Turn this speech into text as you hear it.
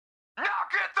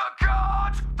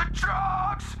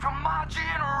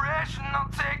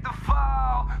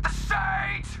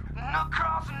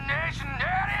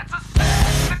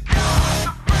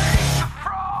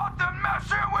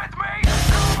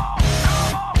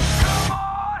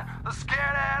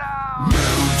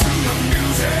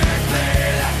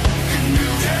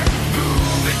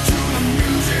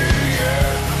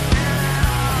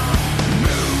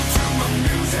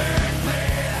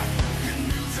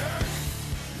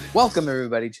Welcome,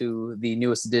 everybody, to the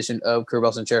newest edition of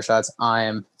Curveballs and Chair Shots. I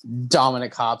am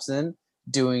Dominic Hobson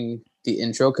doing the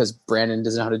intro because Brandon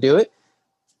doesn't know how to do it.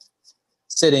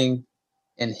 Sitting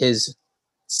in his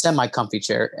semi-comfy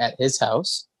chair at his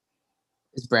house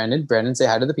is Brandon. Brandon, say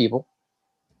hi to the people.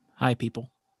 Hi, people.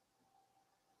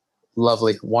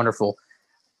 Lovely, wonderful.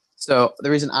 So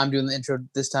the reason I'm doing the intro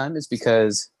this time is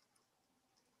because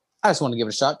I just want to give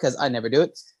it a shot because I never do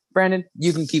it. Brandon,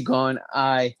 you can keep going.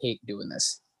 I hate doing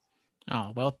this.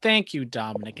 Oh, well, thank you,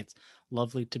 Dominic. It's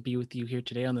lovely to be with you here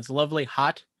today on this lovely,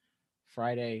 hot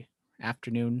Friday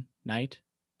afternoon, night.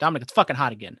 Dominic, it's fucking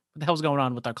hot again. What the hell's going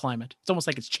on with our climate? It's almost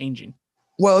like it's changing.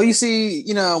 Well, you see,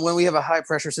 when we have a high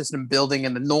pressure system building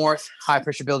in the north, high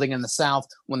pressure building in the south,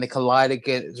 when they collide, it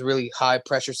gets a really high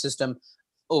pressure system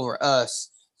over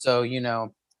us. So,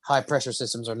 high pressure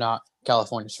systems are not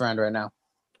California's friend right now.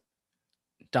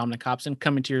 Dominic Hobson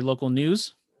coming to your local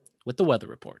news with the weather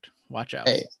report. Watch out.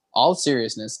 Hey, all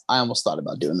seriousness, I almost thought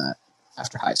about doing that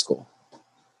after high school.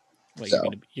 What, so,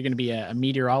 you're gonna be a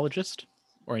meteorologist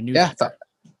or a news anchor?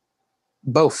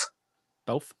 Both.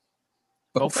 Both?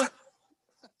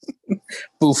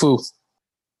 Boo-foo.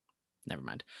 Never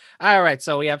mind. All right,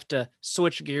 so we have to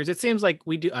switch gears. It seems like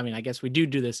we do. I guess we do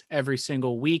this every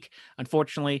single week.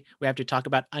 Unfortunately, we have to talk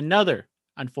about another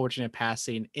unfortunate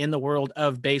passing in the world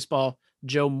of baseball.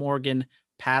 Joe Morgan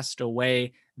passed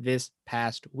away this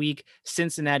past week.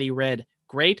 Cincinnati Red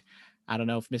great. I don't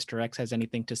know if Mr. X has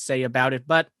anything to say about it,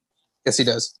 but yes, he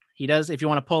does. He does. If you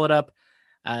want to pull it up,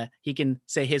 he can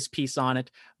say his piece on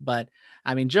it. But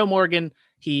Joe Morgan,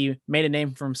 he made a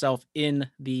name for himself in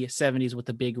the 70s with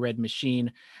the Big Red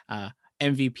Machine,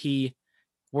 MVP,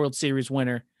 World Series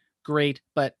winner. Great.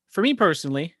 But for me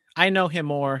personally, I know him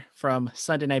more from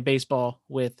Sunday Night Baseball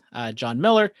with John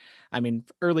Miller.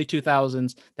 Early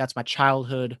 2000s, that's my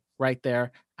childhood right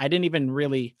there. I didn't even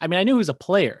really, I knew he was a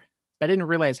player, but I didn't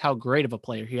realize how great of a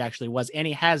player he actually was. And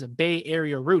he has Bay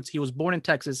Area roots. He was born in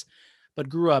Texas, but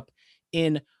grew up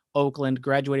in Oakland,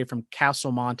 graduated from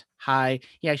Castlemont High.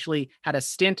 He actually had a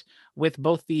stint with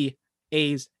both the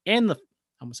A's and I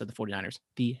almost said the 49ers,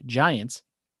 the Giants.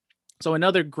 So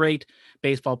another great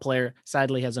baseball player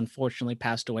sadly has unfortunately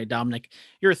passed away. Dominic,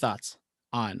 your thoughts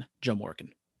on Joe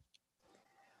Morgan?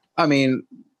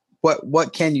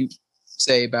 What can you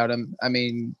say about him?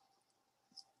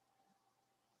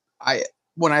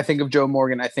 When I think of Joe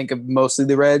Morgan, I think of mostly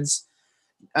the Reds.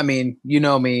 You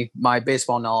know me, my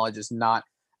baseball knowledge is not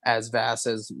as vast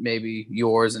as maybe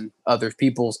yours and other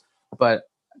people's, but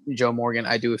Joe Morgan,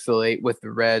 I do affiliate with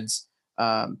the Reds.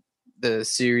 The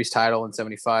series title in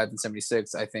 75 and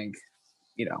 76, I think,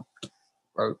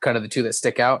 are kind of the two that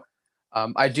stick out.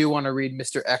 I do want to read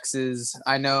Mr. X's.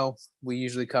 I know we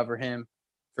usually cover him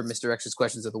for Mr. X's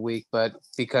questions of the week, but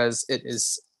because it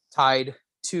is tied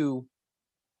to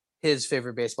his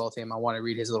favorite baseball team, I want to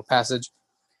read his little passage.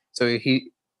 So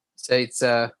he states,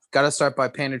 got to start by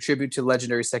paying a tribute to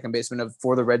legendary second baseman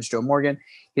for the Reds, Joe Morgan.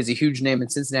 He's a huge name in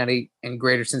Cincinnati and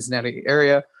greater Cincinnati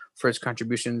area for his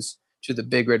contributions to the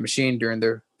Big Red Machine during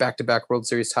their back-to-back World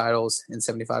Series titles in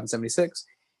 75 and 76.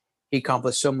 He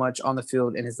accomplished so much on the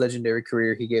field in his legendary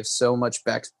career. He gave so much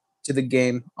back to the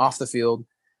game off the field.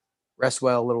 Rest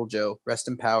well, little Joe. Rest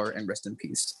in power and rest in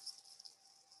peace.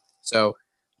 So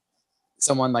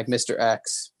someone like Mr.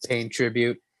 X paying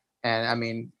tribute. And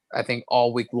I think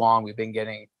all week long we've been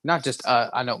getting not just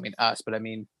I don't mean us, but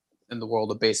in the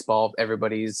world of baseball,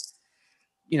 everybody's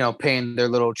paying their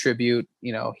little tribute.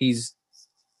 He's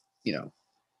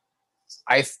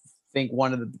I think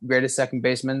one of the greatest second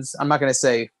basemen. I'm not going to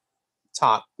say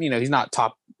top. He's not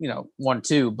top. 1,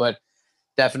 2, but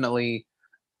definitely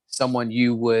someone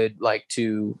you would like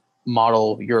to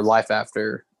model your life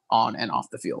after on and off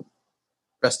the field.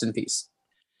 Rest in peace.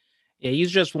 Yeah,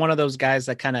 he's just one of those guys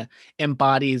that kind of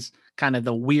embodies kind of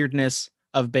the weirdness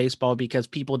of baseball because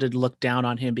people did look down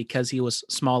on him because he was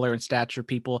smaller in stature.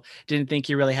 People didn't think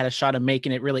he really had a shot of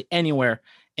making it really anywhere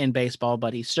in baseball,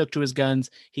 but he stuck to his guns.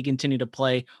 He continued to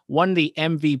play, won the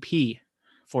MVP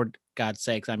for God's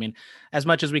sakes. As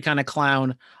much as we kind of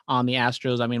clown on the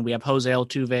Astros, we have Jose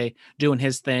Altuve doing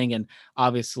his thing. And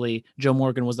obviously Joe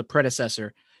Morgan was the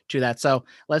predecessor to that. So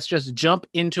let's just jump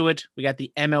into it. We got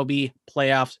the MLB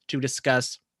playoffs to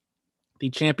discuss. The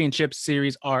championship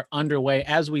series are underway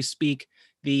as we speak.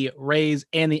 The Rays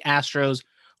and the Astros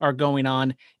are going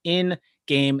on in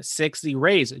Game 6. The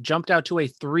Rays jumped out to a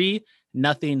 3-0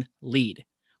 lead.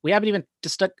 We haven't even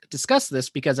discussed this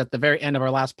because at the very end of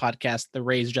our last podcast, the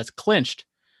Rays just clinched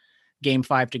Game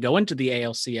 5 to go into the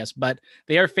ALCS, but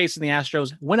they are facing the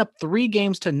Astros, went up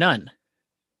 3-0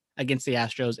 against the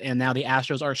Astros, and now the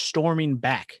Astros are storming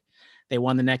back. They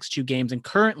won the next 2 games, and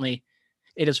currently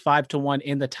It is 5-1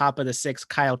 in the top of the sixth.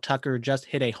 Kyle Tucker just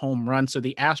hit a home run. So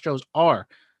the Astros are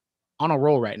on a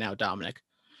roll right now, Dominic.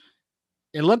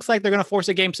 It looks like they're going to force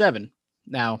a game 7.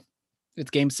 Now,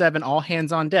 it's game 7, all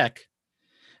hands on deck.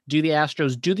 Do the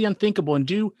Astros do the unthinkable and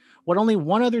do what only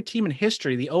one other team in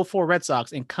history, the 04 Red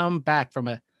Sox, and come back from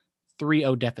a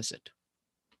 3-0 deficit?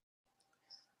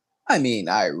 I mean,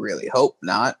 I really hope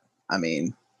not. I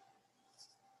mean,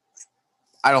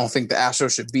 I don't think the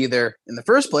Astros should be there in the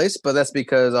first place, but that's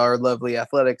because our lovely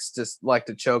Athletics just like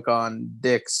to choke on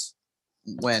dicks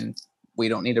when we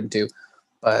don't need them to.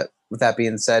 But with that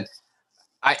being said,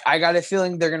 I got a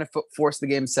feeling they're going to force the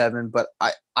game 7, but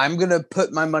I'm going to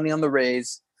put my money on the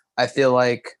Rays. I feel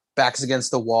like backs against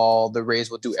the wall, the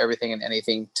Rays will do everything and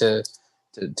anything to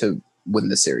win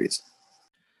the series.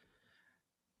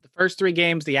 The first 3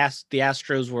 games, the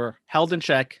Astros were held in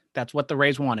check. That's what the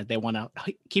Rays wanted. They want to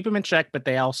keep them in check, but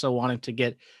they also wanted to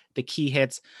get the key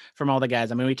hits from all the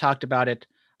guys. I mean, we talked about it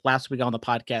last week on the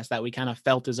podcast that we kind of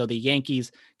felt as though the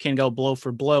Yankees can go blow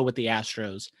for blow with the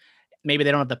Astros. Maybe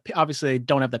they don't have obviously they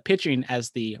don't have the pitching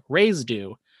as the Rays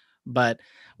do, but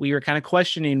we were kind of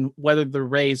questioning whether the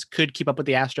Rays could keep up with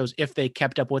the Astros if they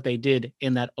kept up what they did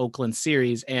in that Oakland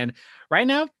series. And right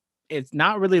now, it's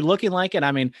not really looking like it.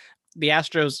 I mean, the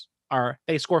Astros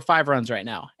they score 5 runs right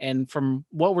now. And from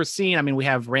what we're seeing, I mean, we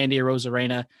have Randy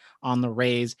Arozarena on the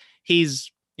Rays.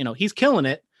 He's killing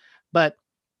it, but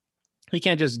he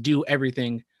can't just do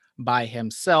everything by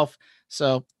himself.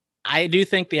 So I do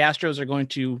think the Astros are going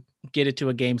to get it to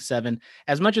a game 7.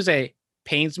 As much as it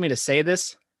pains me to say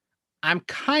this, I'm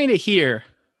kind of here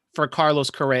for Carlos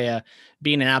Correa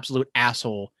being an absolute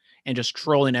asshole and just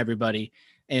trolling everybody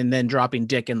and then dropping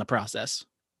dick in the process.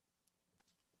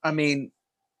 I mean,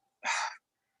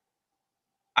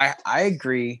 I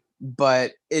agree,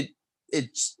 but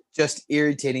it's just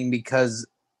irritating because,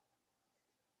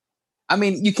 I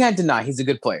mean, you can't deny he's a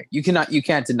good player. You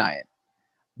can't deny it,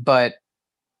 but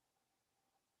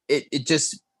it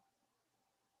just,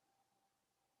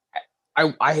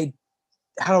 I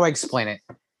how do I explain it?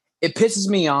 It pisses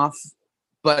me off,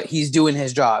 but he's doing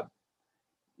his job.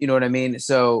 You know what I mean?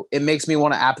 So it makes me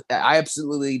want to. I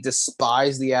absolutely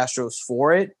despise the Astros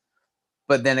for it,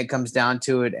 but then it comes down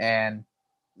to it, and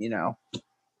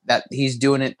that he's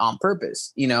doing it on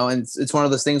purpose. And it's one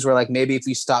of those things where, like, maybe if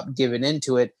you stop giving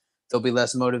into it, they'll be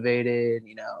less motivated.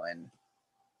 And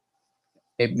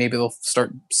maybe they'll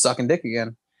start sucking dick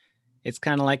again. It's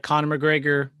kind of like Conor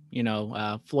McGregor,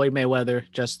 Floyd Mayweather,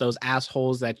 just those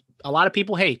assholes that a lot of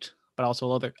people hate, but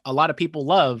also a lot of people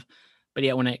love. But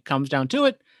yet when it comes down to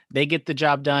it, they get the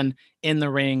job done in the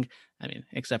ring. I mean,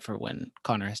 except for when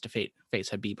Conor has to face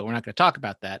Khabib, but we're not going to talk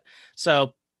about that.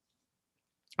 So,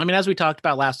 I mean, as we talked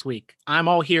about last week, I'm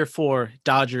all here for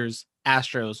Dodgers,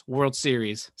 Astros, World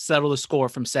Series, settle the score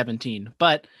from 17.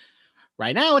 But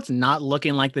right now, it's not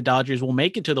looking like the Dodgers will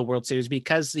make it to the World Series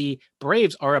because the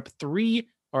Braves are up 3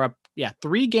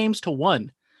 games to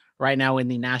 1 right now in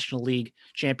the National League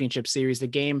Championship Series. The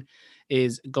game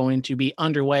is going to be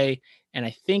underway in,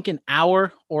 I think, an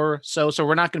hour or so. So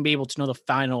we're not going to be able to know the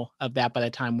final of that by the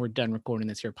time we're done recording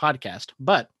this here podcast.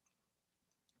 But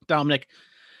Dominic,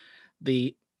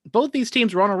 both these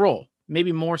teams were on a roll.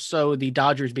 Maybe more so the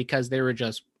Dodgers because they were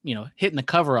just, hitting the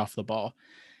cover off the ball.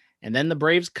 And then the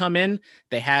Braves come in.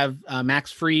 They have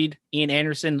Max Fried, Ian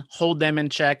Anderson, hold them in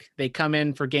check. They come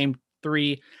in for game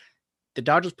 3. The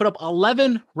Dodgers put up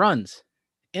 11 runs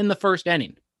in the first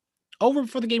inning, over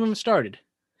before the game even started.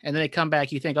 And then they come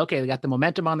back. You think, okay, they got the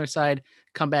momentum on their side.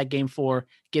 Come back game 4,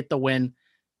 get the win.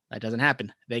 That doesn't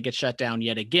happen. They get shut down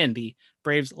yet again. The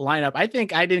Braves lineup, I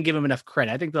think I didn't give them enough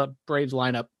credit. I think the Braves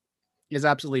lineup is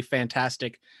absolutely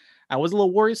fantastic. I was a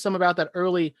little worrisome about that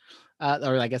early,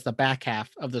 or I guess the back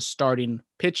half of the starting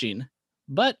pitching,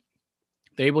 but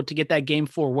they're able to get that game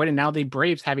 4 win, and now the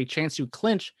Braves have a chance to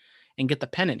clinch and get the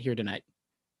pennant here tonight.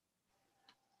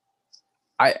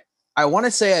 I want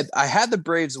to say I had the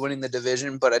Braves winning the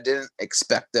division, but I didn't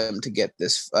expect them to get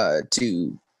this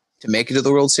to make it to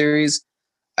the World Series.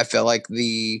 I just felt like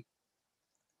the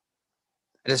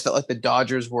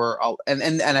Dodgers were all,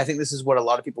 and I think this is what a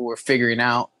lot of people were figuring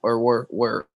out or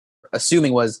were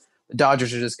assuming was the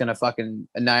Dodgers are just going to fucking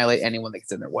annihilate anyone that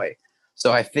gets in their way.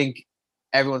 So I think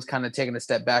everyone's kind of taking a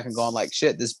step back and going like,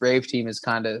 shit, this Brave team is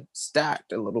kind of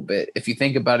stacked a little bit. If you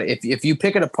think about it, if you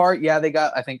pick it apart, yeah, they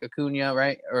got, I think, Acuna,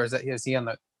 right? Or is he on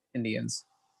the Indians?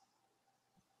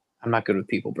 I'm not good with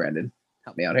people, Brandon.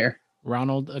 Help me out here.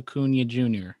 Ronald Acuna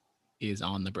Jr. is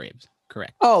on the Braves.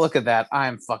 Correct. Oh, look at that.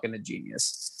 I'm fucking a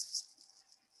genius.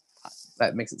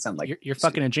 That makes it sound like you're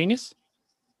fucking a genius?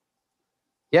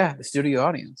 Yeah, the studio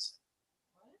audience.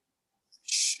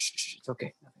 Shh. It's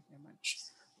okay. Nothing.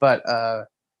 But I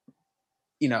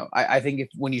think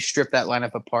when you strip that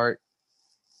lineup apart,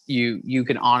 you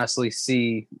can honestly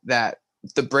see that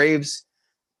the Braves,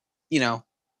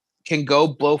 can go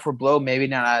blow for blow, maybe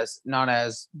not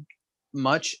as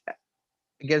much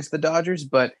against the Dodgers,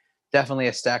 but definitely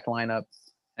a stacked lineup.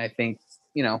 I think,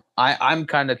 I'm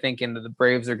kind of thinking that the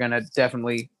Braves are going to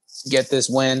definitely get this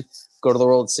win, go to the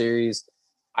World Series.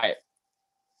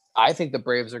 I think the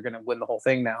Braves are going to win the whole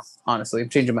thing now. Honestly, I'm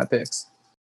changing my picks.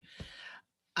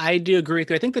 I do agree with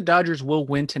you. I think the Dodgers will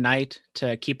win tonight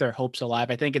to keep their hopes alive.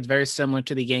 I think it's very similar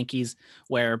to the Yankees,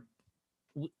 where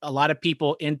a lot of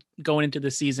people going into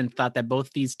the season thought that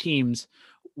both these teams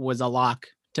was a lock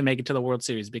to make it to the World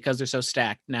Series because they're so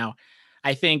stacked. Now,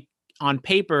 I think on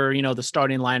paper, the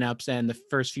starting lineups and the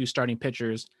first few starting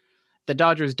pitchers, the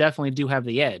Dodgers definitely do have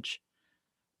the edge.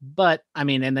 But I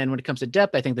mean, and then when it comes to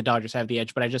depth, I think the Dodgers have the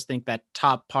edge. But I just think that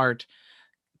top part,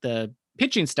 the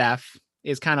pitching staff,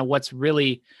 is kind of what's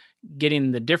really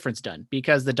getting the difference done,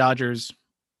 because the Dodgers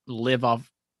live off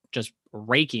just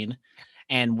raking.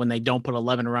 And when they don't put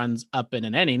 11 runs up in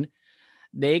an inning,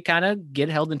 they kind of get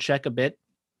held in check a bit.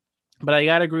 But I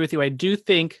got to agree with you. I do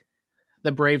think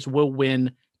the Braves will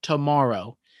win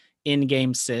tomorrow in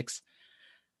Game 6.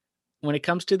 When it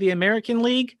comes to the American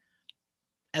League,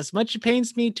 as much it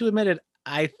pains me to admit it,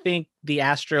 I think the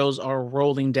Astros are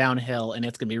rolling downhill, and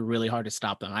it's going to be really hard to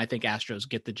stop them. I think Astros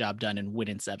get the job done and win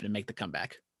in 7 and make the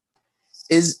comeback.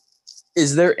 Is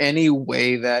there any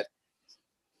way that,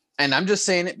 and I'm just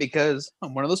saying it because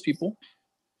I'm one of those people,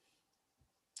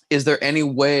 is there any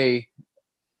way,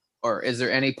 or is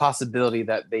there any possibility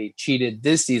that they cheated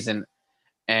this season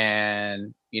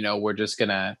and, we're just going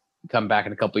to come back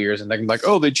in a couple of years and they're like,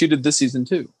 oh, they cheated this season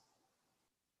too?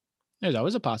 There's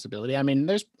always a possibility. I mean,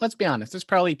 let's be honest, there's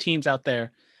probably teams out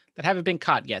there that haven't been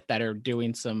caught yet that are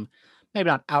doing some, maybe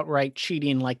not outright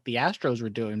cheating like the Astros were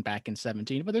doing back in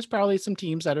 2017, but there's probably some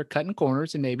teams that are cutting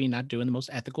corners and maybe not doing the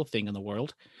most ethical thing in the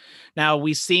world. Now,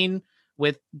 we've seen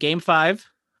with Game 5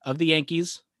 of the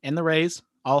Yankees and the Rays,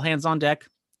 all hands on deck,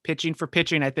 pitching for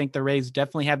pitching. I think the Rays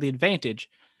definitely have the advantage,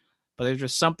 but there's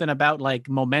just something about like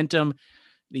momentum.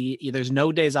 There's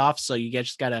no days off, so you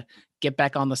just got to get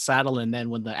back on the saddle. And then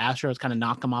when the Astros kind of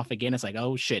knock them off again, it's like,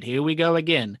 oh shit, here we go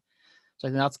again. So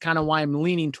I think that's kind of why I'm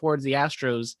leaning towards the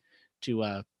Astros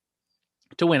to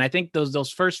win. I think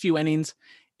those first few innings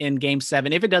in Game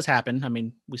 7, if it does happen, I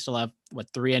mean, we still have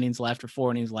 3 innings left or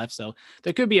 4 innings left, so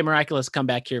there could be a miraculous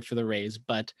comeback here for the Rays.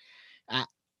 But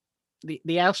the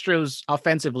Astros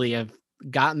offensively have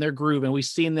gotten their groove, and we've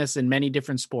seen this in many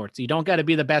different sports. You don't got to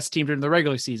be the best team during the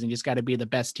regular season; you just got to be the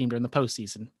best team during the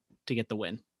postseason to get the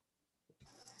win.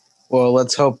 Well,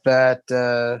 let's hope that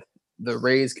the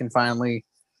Rays can finally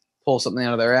pull something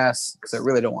out of their ass, because I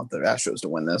really don't want the Astros to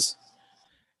win this.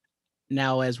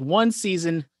 Now, as one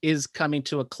season is coming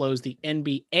to a close, the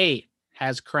NBA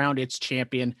has crowned its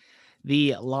champion.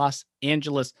 The Los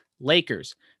Angeles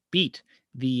Lakers beat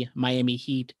the Miami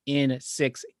Heat in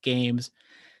 6 games.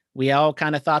 We all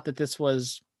kind of thought that this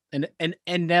was an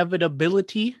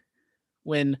inevitability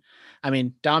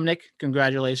Dominic,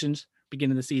 congratulations.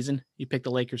 Beginning of the season, you picked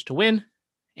the Lakers to win,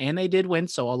 and they did win.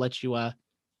 So I'll let you,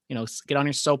 get on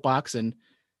your soapbox and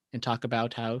talk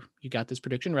about how you got this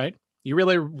prediction right. You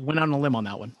really went on a limb on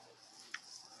that one.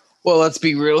 Well, let's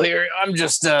be real here. I'm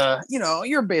just,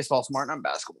 you're baseball smart and I'm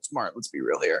basketball smart. Let's be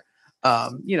real here.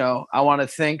 I want to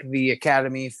thank the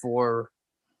Academy for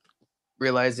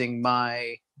realizing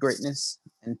my greatness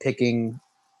and picking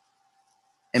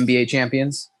NBA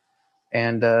champions,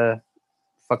 and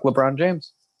fuck LeBron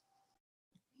James.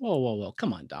 Whoa.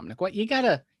 Come on, Dominic. What you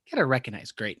gotta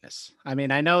recognize greatness. I mean,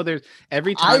 I know there's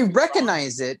every time I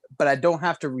recognize it, but I don't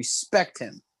have to respect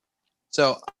him.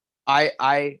 So I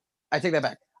take that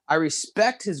back. I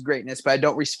respect his greatness, but I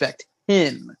don't respect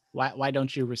him. Why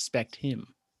don't you respect him?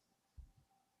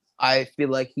 I feel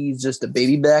like he's just a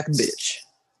baby back bitch.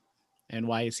 And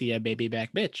why is he a baby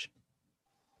back bitch?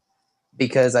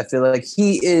 Because I feel like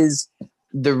he is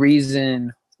the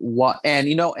reason why. And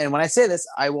and when I say this,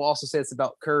 I will also say this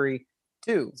about Curry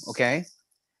too. Okay.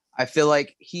 I feel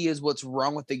like he is what's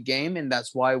wrong with the game, and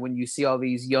that's why when you see all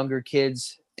these younger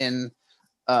kids in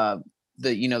the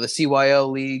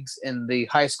CYO leagues and the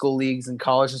high school leagues and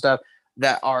college and stuff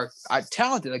that are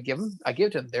talented, I give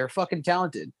it to them. They're fucking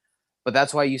talented, but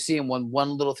that's why you see them when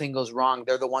one little thing goes wrong,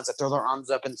 they're the ones that throw their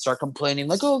arms up and start complaining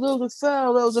like, "Oh, that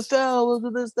was a foul,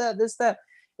 this, that."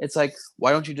 It's like,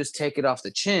 why don't you just take it off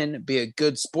the chin, be a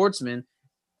good sportsman,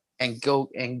 and go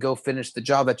finish the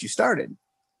job that you started?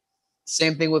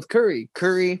 Same thing with Curry.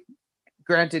 Curry,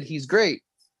 granted, he's great,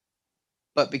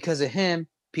 but because of him,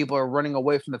 people are running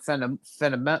away from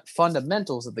the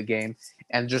fundamentals of the game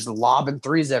and just lobbing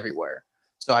threes everywhere.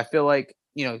 So I feel like,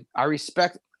 I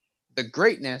respect the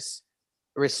greatness,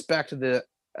 respect the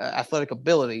athletic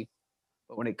ability,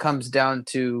 but when it comes down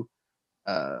to,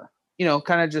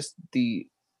 kind of just the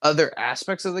other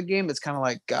aspects of the game, it's kind of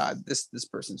like, God, this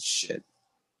person's shit.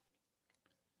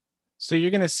 So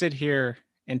you're going to sit here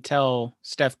and tell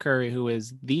Steph Curry, who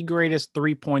is the greatest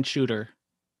 3-point shooter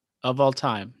of all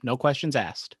time, no questions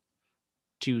asked,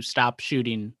 to stop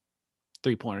shooting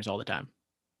 3-pointers all the time?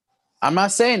 I'm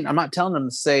not telling him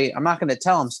to say, I'm not going to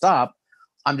tell him stop.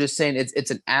 I'm just saying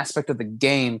it's an aspect of the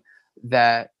game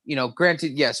that,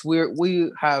 granted, yes,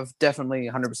 we have definitely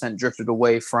 100% drifted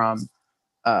away from,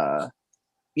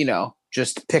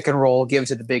 just pick and roll, give it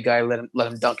to the big guy, let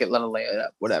him dunk it, let him lay it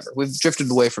up, whatever. We've drifted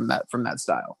away from that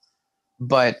style.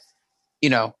 But,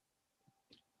 and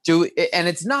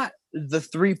it's not the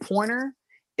 3-pointer,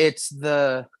 it's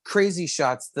the crazy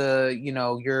shots,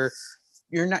 you're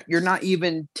not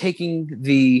even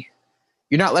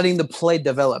you're not letting the play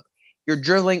develop. You're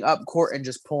dribbling up court and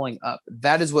just pulling up.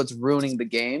 That is what's ruining the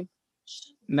game.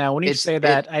 Now, when you say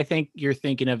that, I think you're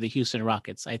thinking of the Houston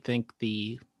Rockets. I think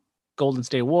the Golden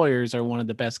State Warriors are one of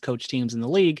the best coach teams in the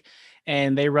league,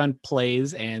 and they run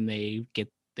plays and they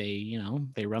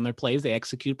run their plays, they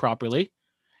execute properly.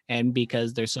 And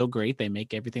because they're so great, they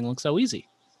make everything look so easy.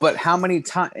 But how many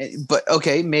times,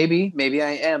 okay, maybe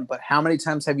I am, but how many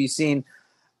times have you seen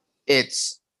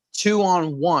it's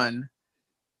 2-on-1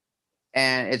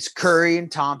 and it's Curry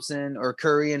and Thompson or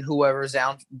Curry and whoever's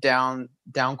down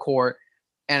court,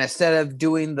 and instead of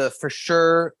doing the for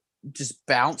sure just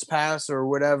bounce pass or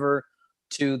whatever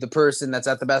to the person that's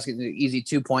at the basket, easy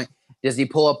 2-point, does he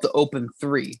pull up the open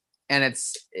 3? And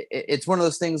it's one of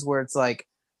those things where it's like,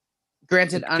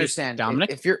 granted, understand,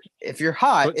 Dominic, if you're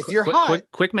hot,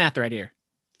 quick math right here.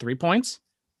 3 points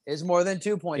is more than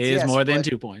 2 points. Is more than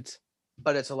 2 points.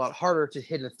 But it's a lot harder to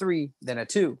hit a 3 than a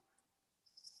 2.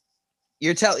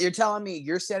 You're telling me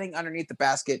you're standing underneath the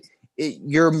basket,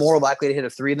 you're more likely to hit a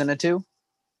 3 than a 2?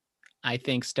 I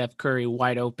think Steph Curry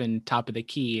wide open top of the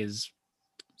key is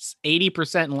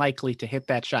 80% likely to hit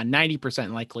that shot,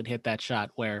 90% likely to hit that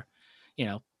shot, where,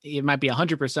 it might be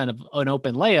 100% of an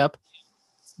open layup,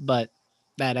 but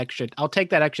I'll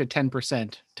take that extra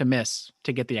 10% to miss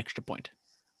to get the extra point.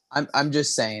 I'm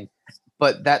just saying,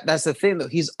 but that's the thing though.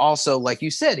 He's also, like you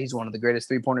said, he's one of the greatest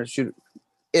 3-pointer shooters.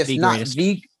 If the not greatest.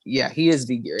 He is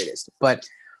the greatest. But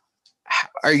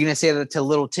are you going to say that to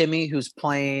little Timmy, who's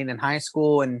playing in high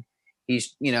school and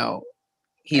he's an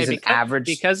average?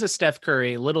 Because of Steph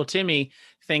Curry, little Timmy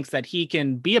thinks that he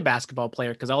can be a basketball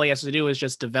player because all he has to do is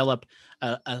just develop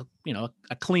a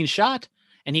clean shot,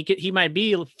 and he might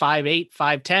be 5'8",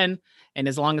 5'10", and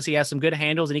as long as he has some good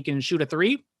handles and he can shoot a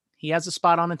 3, he has a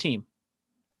spot on the team.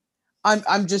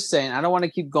 I'm just saying, I don't want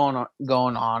to keep going on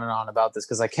and on about this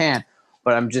because I can't,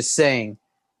 but I'm just saying,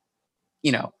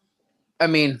 I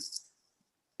mean,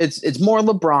 it's more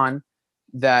LeBron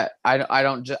that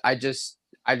I just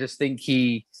think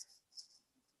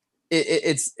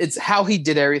it's how he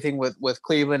did everything with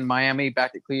Cleveland, Miami,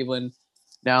 back to Cleveland,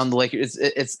 now in the Lakers.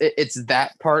 It's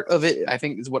that part of it, I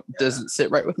think, is what doesn't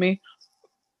sit right with me.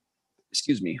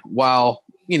 Excuse me. While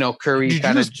Curry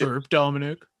kind of burp,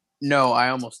 Dominic. No, I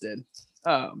almost did.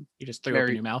 You just threw up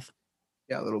in your mouth.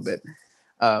 Yeah, a little bit.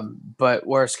 But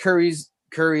whereas Curry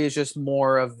is just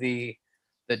more of the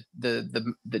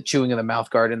chewing of the mouth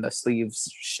guard and the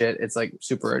sleeves shit. It's like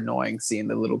super annoying seeing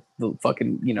the little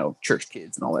fucking church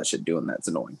kids and all that shit doing that. It's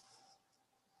annoying.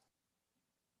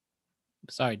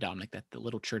 Sorry, Dominic, that the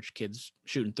little church kids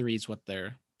shooting threes with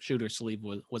their shooter sleeve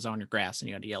was on your grass and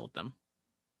you had to yell at them.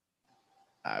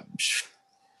 I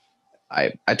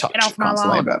talk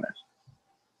constantly about it.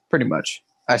 Pretty much.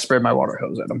 I sprayed my water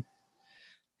hose at them.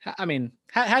 I mean,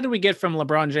 how did we get from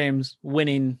LeBron James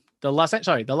winning the Los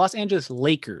Angeles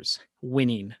Lakers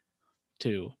winning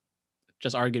to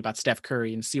just argue about Steph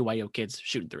Curry and CYO kids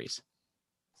shooting threes?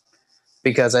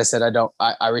 Because I said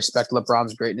I respect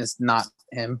LeBron's greatness, not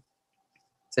him.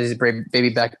 Said he's a baby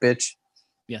back bitch.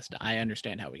 Yes, I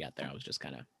understand how we got there. I was just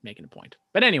kind of making a point.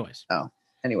 But anyways.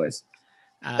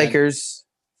 Lakers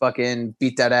fucking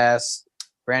beat that ass.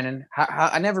 Brandon,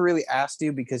 I never really asked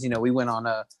you because, we went on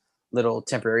a little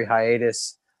temporary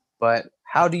hiatus, but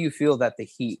how do you feel that the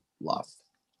Heat lost?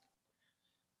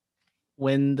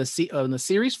 When the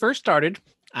series first started,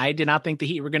 I did not think the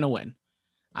Heat were going to win.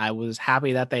 I was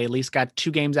happy that they at least got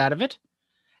 2 games out of it.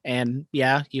 And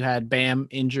yeah, you had Bam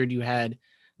injured, you had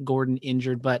Gordon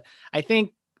injured, but I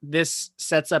think this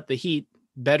sets up the Heat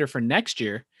better for next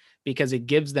year because it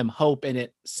gives them hope, and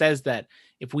it says that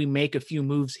if we make a few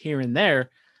moves here and there,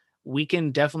 we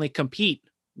can definitely compete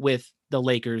with the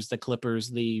Lakers, the Clippers,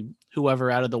 the whoever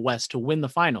out of the West to win the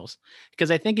finals.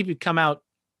 Because I think if you come out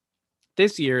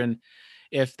this year and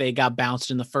if they got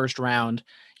bounced in the first round,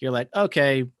 you're like,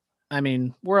 okay, I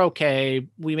mean, we're okay.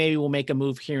 We maybe will make a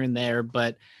move here and there,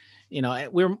 but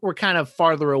we're kind of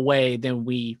farther away than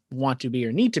we want to be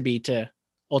or need to be to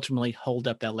ultimately hold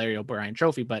up that Larry O'Brien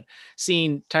trophy. But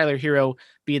seeing Tyler Hero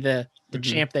be the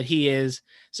champ that he is,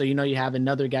 so you have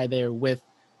another guy there with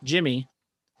Jimmy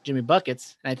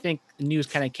Buckets. And I think the news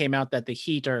kind of came out that the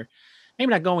Heat are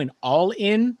maybe not going all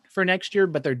in for next year,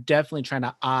 but they're definitely trying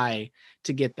to eye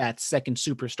to get that second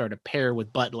superstar to pair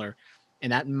with Butler.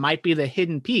 And that might be the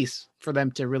hidden piece for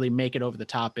them to really make it over the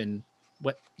top and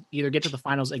either get to the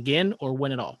finals again or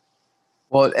win it all.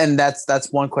 Well, and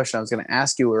that's one question I was going to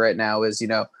ask you right now is,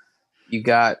 you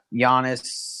got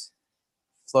Giannis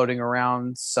floating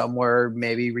around somewhere,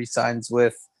 maybe resigns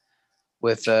with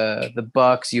the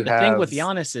Bucks. The thing with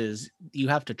Giannis is you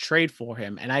have to trade for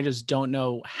him, and I just don't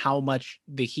know how much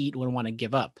the Heat would want to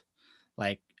give up.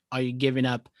 Like, are you giving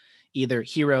up either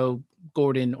Hero,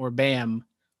 Gordon, or Bam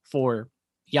for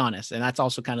Giannis? And that's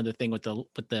also kind of the thing with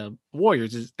the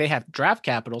Warriors is they have draft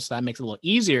capital, so that makes it a little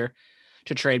easier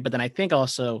to trade. But then I think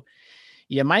also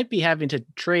you might be having to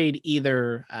trade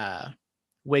either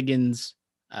Wiggins.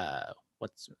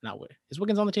 Is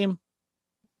Wiggins on the team?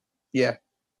 Yeah.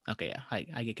 Okay, yeah,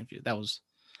 I get confused.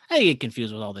 I get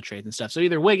confused with all the trades and stuff. So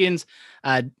either Wiggins,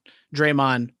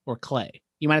 Draymond, or Clay.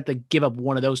 You might have to give up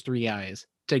one of those three guys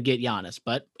to get Giannis,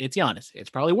 but it's Giannis.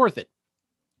 It's probably worth it.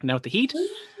 Now with the Heat,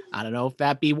 I don't know if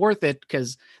that'd be worth it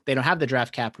because they don't have the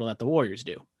draft capital that the Warriors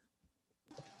do.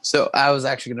 So I was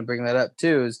actually going to bring that up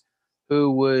too. Is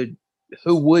who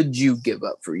would you give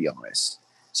up for Giannis?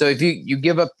 So if you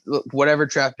give up whatever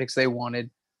draft picks they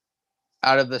wanted,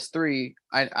 out of this three,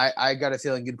 I got a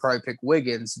feeling you'd probably pick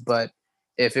Wiggins. But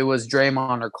if it was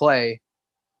Draymond or Clay,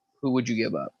 who would you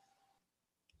give up?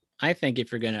 I think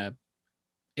if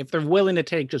they're willing to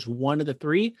take just one of the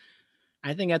three,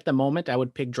 I think at the moment I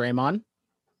would pick Draymond.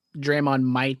 Draymond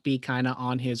might be kind of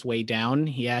on his way down.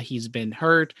 Yeah, he's been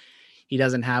hurt. He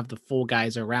doesn't have the full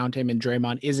guys around him, and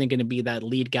Draymond isn't going to be that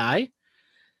lead guy.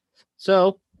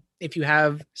 So if you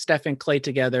have Steph and Clay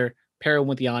together, pair him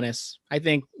with Giannis, I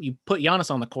think you put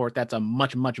Giannis on the court, that's a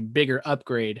much, much bigger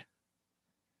upgrade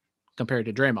compared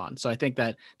to Draymond. So I think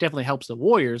that definitely helps the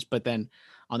Warriors. But then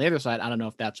on the other side, I don't know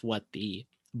if that's what the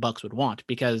Bucks would want,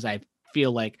 because I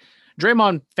feel like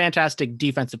Draymond, fantastic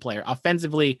defensive player.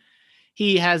 Offensively,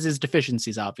 he has his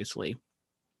deficiencies, obviously.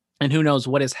 And who knows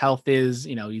what his health is.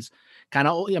 He's kind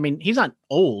of, he's not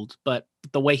old, but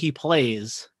the way he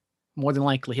plays, more than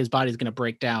likely his body's going to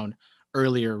break down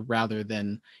earlier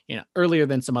than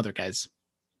some other guys.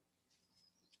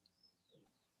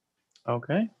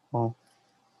 Okay. Well,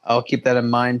 I'll keep that in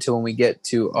mind till when we get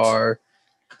to our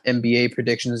NBA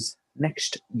predictions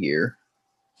next year.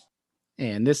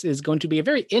 And this is going to be a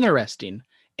very interesting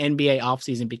NBA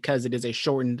offseason because it is a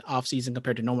shortened offseason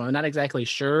compared to normal. I'm not exactly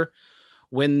sure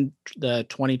when the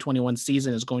 2021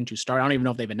 season is going to start. I don't even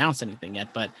know if they've announced anything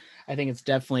yet, but I think it's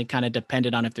definitely kind of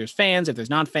dependent on if there's fans, if there's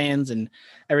not fans, and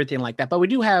everything like that. But we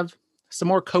do have some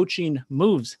more coaching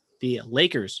moves. The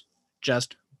Lakers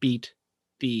just beat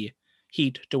the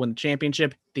Heat to win the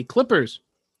championship. The Clippers,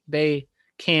 they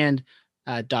canned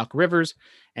Doc Rivers,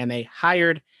 and they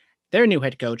hired their new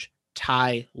head coach,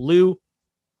 Ty Lue.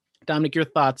 Dominic, your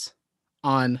thoughts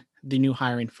on the new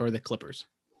hiring for the Clippers?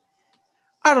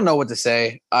 I don't know what to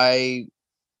say. I'm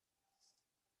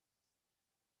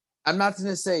not going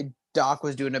to say Doc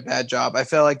was doing a bad job. I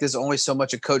feel like there's only so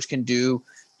much a coach can do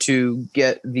to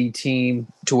get the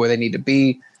team to where they need to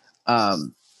be. I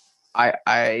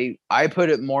put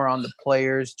it more on the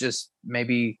players, just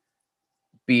maybe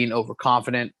being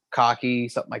overconfident, cocky,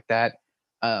 something like that.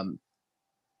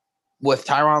 With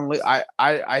Tyronn Lue,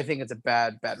 I think it's a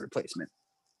bad replacement.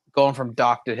 Going from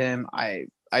Doc to him, I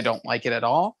don't like it at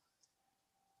all.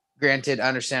 Granted, I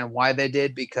understand why they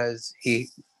did, because he,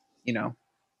 the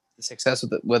success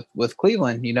with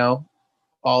Cleveland,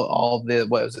 all the,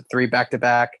 what was it, three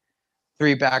back-to-back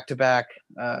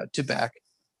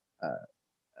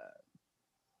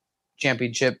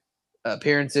championship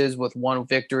appearances with one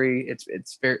victory.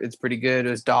 It's pretty good.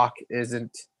 As Doc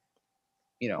isn't,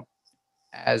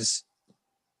 as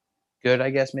good,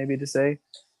 I guess, maybe to say,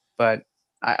 but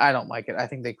I don't like it. I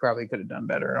think they probably could have done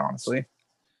better, honestly.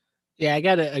 Yeah, I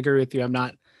gotta agree with you. I'm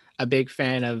not a big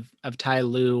fan of Ty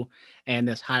Lue and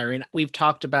this hiring. We've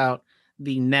talked about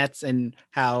the Nets and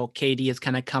how KD has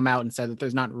kind of come out and said that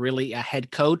there's not really a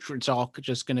head coach. It's all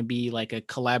just going to be like a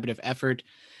collaborative effort.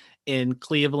 In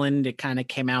Cleveland, it kind of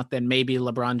came out that maybe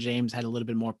LeBron James had a little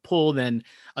bit more pull than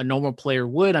a normal player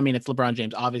would. I mean, it's LeBron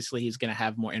James. Obviously, he's going to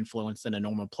have more influence than a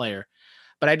normal player.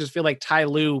 But I just feel like Ty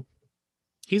Lue,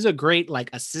 he's a great like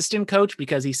assistant coach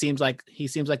because he seems like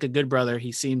a good brother.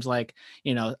 He seems like,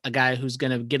 a guy who's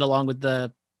going to get along with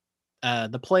the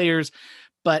players.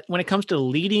 But when it comes to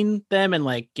leading them and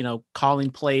like,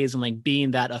 calling plays and like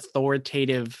being that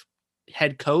authoritative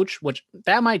head coach, which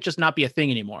that might just not be a thing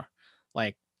anymore.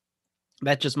 Like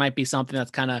that just might be something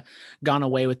that's kind of gone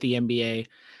away with the NBA.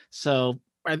 So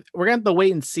we're going to have to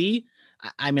wait and see.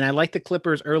 I mean, I like the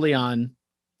Clippers early on.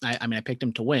 I picked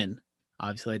them to win.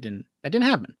 Obviously that didn't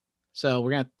happen. So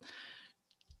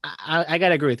I got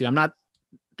to agree with you. I'm not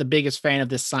the biggest fan of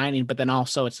this signing, but then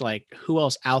also it's like, who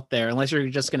else out there, unless you're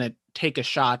just going to take a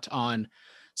shot on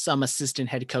some assistant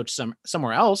head coach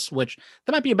somewhere else, which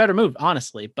that might be a better move,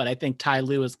 honestly. But I think Ty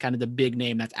Lue is kind of the big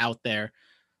name that's out there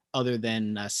other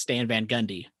than Stan Van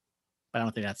Gundy. But I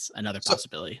don't think that's another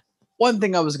possibility. One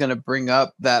thing I was going to bring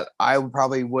up that I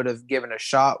probably would have given a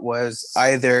shot was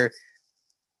either,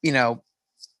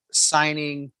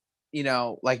 signing,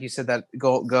 like you said, that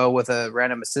go with a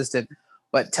random assistant,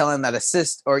 but telling that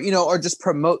assist or just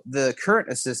promote the current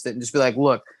assistant and just be like,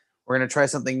 look, we're going to try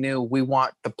something new. We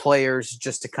want the players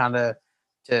just to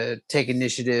take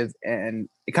initiative, and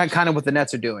kind of what the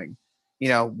Nets are doing.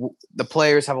 The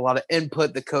players have a lot of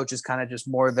input. The coach is kind of just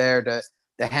more there to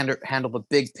handle the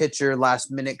big picture,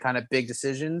 last minute kind of big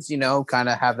decisions, kind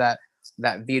of have that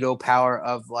veto power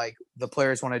of like, the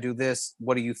players want to do this.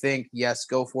 What do you think? Yes,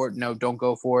 go for it. No, don't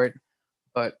go for it.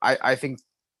 But I think,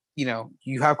 you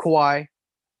have Kawhi.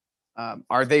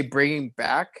 Are they bringing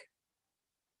back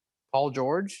Paul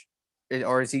George,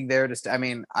 or is he there to stay? I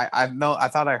mean, I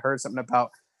thought I heard something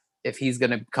about if he's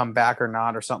going to come back or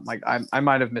not, or something like. I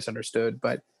might have misunderstood,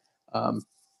 but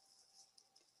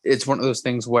it's one of those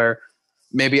things where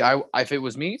maybe if it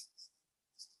was me,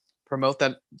 promote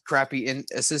that crappy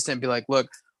assistant, and be like, look,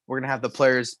 we're going to have the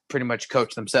players pretty much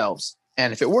coach themselves,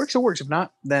 and if it works, it works. If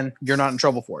not, then you're not in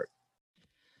trouble for it.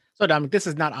 So, Dominic, this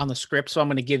is not on the script, so I'm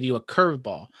going to give you a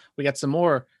curveball. We got some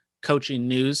more coaching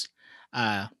news.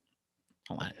 Hold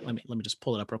on, let me just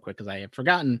pull it up real quick because I have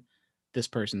forgotten this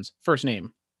person's first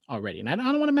name already, and I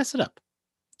don't want to mess it up.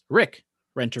 Rick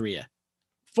Renteria,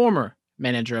 former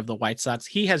manager of the White Sox.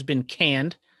 He has been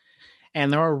canned,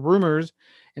 and there are rumors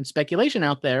and speculation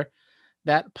out there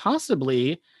that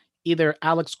possibly either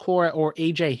Alex Cora or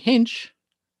AJ Hinch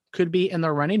could be in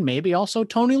the running, maybe also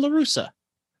Tony La Russa.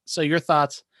 So your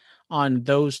thoughts on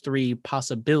those three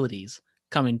possibilities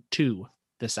coming to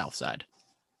the South Side?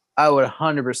 I would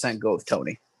 100% go with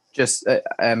Tony. Just,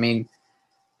 I mean,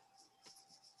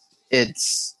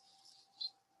 it's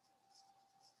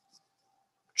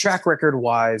track record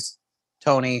wise,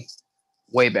 Tony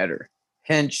way better.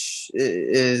 Hinch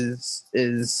is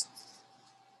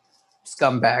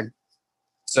scumbag,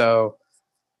 so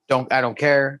I don't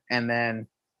care. And then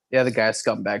the other guy's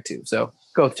scumbag too. So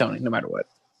go with Tony, no matter what.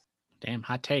 Damn,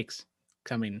 hot takes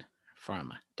coming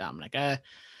from Dominic.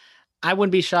 I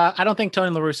wouldn't be shocked. I don't think Tony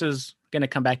La Russa is going to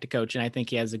come back to coaching. I think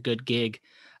he has a good gig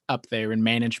up there in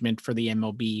management for the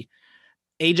MLB.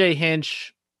 AJ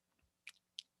Hinch,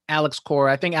 Alex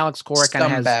Cora. I think Alex Cora kind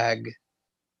of has. Scumbag.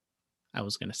 I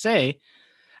was going to say,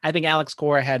 I think Alex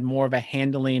Cora had more of a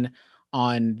handling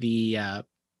on the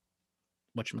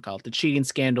the cheating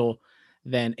scandal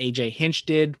than AJ Hinch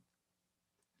did.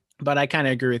 But I kind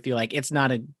of agree with you. Like, it's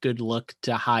not a good look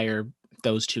to hire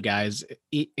those two guys,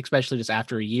 especially just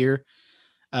after a year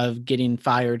of getting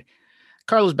fired.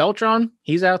 Carlos Beltran,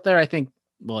 he's out there. I think,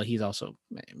 well, he's also,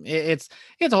 it's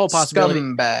a whole possibility.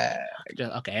 Scumbag.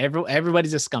 Okay.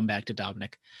 Everybody's a scumbag to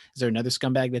Dominic. Is there another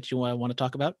scumbag that you want to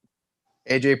talk about?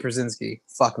 AJ Pierzynski.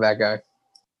 Fuck that guy.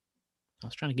 I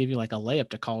was trying to give you like a layup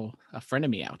to call a friend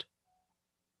of me out.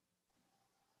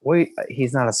 Wait,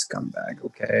 he's not a scumbag.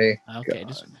 Okay. Okay.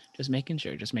 God. Just making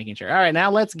sure. All right.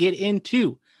 Now let's get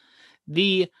into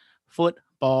the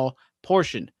football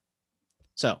portion.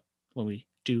 So when we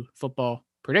do football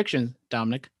predictions,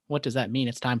 Dominic, what does that mean?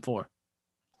 It's time for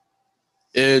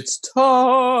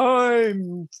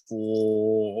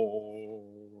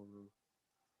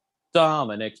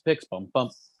Dominic's Picks.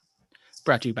 Bump.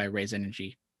 Brought to you by Raise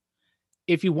Energy.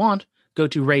 If you want, go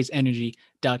to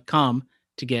raiseenergy.com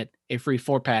to get a free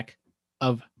 4-pack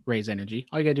of Raise Energy.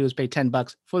 All you gotta do is pay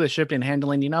 $10 for the shipping and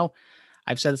handling.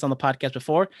 I've said this on the podcast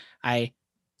before. I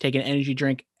take an energy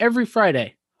drink every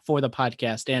Friday for the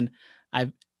podcast, and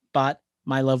I've bought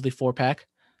my lovely 4-pack.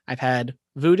 I've had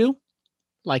Voodoo,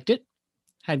 liked it.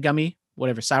 Had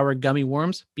sour gummy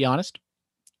worms, be honest.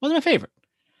 Wasn't my favorite.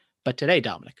 But today,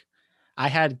 Dominic, I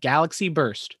had Galaxy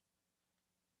Burst.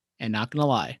 And not gonna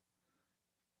lie,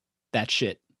 that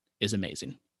shit is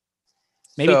amazing.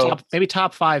 Maybe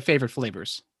top 5 favorite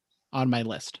flavors on my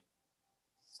list.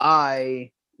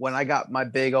 When I got my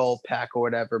big old pack or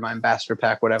whatever, my ambassador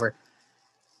pack, whatever,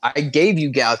 I gave you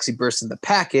Galaxy Burst in the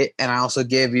packet, and I also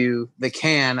gave you the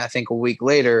can, I think a week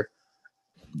later.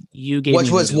 You gave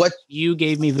You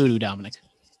gave me Voodoo, Dominic.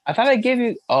 I thought I gave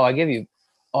you. Oh, I gave you.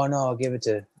 Oh no, I'll give it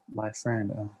to my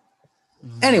friend. Oh.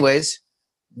 Anyways,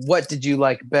 what did you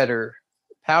like better,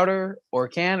 powder or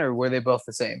can, or were they both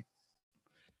the same?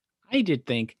 I did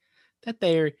think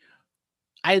that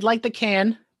I like the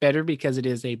can better because it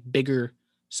is a bigger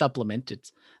supplement.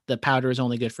 The powder is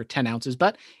only good for 10 ounces,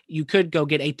 but you could go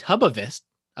get a tub of this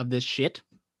shit.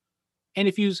 And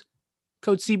if you use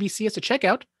code CBCS at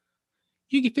checkout,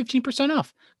 you get 15%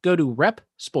 off. Go to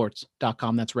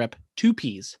repsports.com. That's rep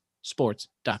 2Ps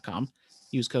sports.com.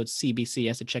 Use code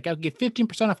CBCS at checkout. Get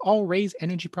 15% off all Raze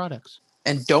Energy products.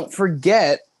 And don't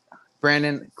forget,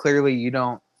 Brandon, clearly you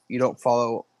don't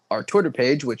follow our Twitter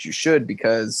page, which you should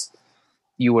because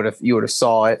you would have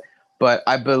saw it. But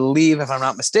I believe, if I'm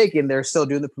not mistaken, they're still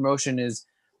doing the promotion is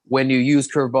when you use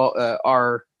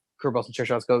our Curveballs and Chair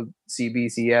Shots code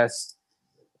CBCS,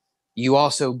 you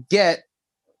also get,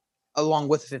 along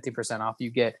with 50% off,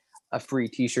 you get a free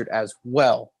t-shirt as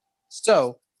well.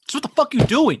 So what the fuck you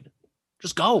doing?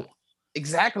 Just go.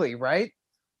 Exactly, right?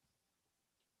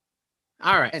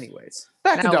 All right. Anyways,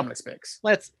 back to Dominic's picks.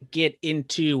 Let's get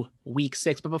into week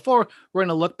 6. But before, we're going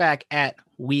to look back at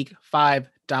week 5,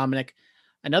 Dominic.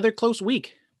 Another close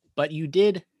week, but you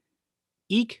did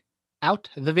eke out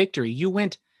the victory. You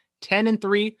went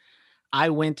 10-3. I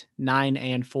went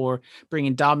 9-4,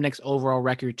 bringing Dominic's overall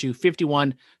record to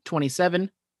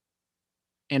 51-27-1.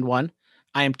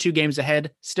 I am 2 games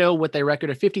ahead, still with a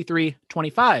record of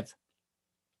 53-25-1.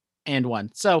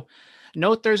 So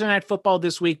no Thursday Night Football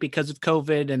this week because of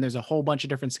COVID, and there's a whole bunch of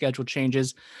different schedule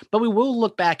changes. But we will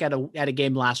look back at a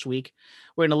game last week.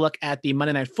 We're going to look at the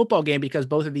Monday Night Football game because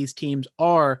both of these teams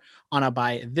are on a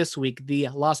bye this week. The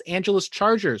Los Angeles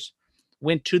Chargers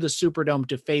went to the Superdome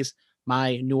to face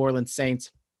my New Orleans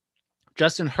Saints.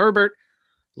 Justin Herbert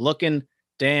looking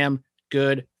damn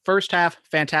good. First half,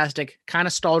 fantastic. Kind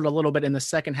of stalled a little bit in the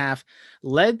second half.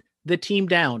 Led the team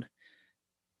down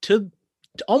to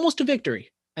almost a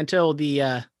victory until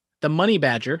the Money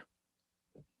Badger,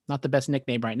 not the best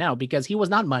nickname right now because he was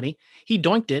not money. He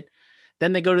doinked it.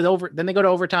 Then they go to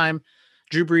overtime.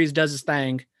 Drew Brees does his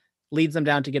thing, leads them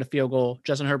down to get a field goal.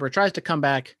 Justin Herbert tries to come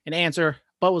back and answer,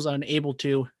 but was unable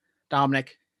to.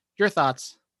 Dominic, your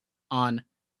thoughts on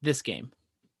this game?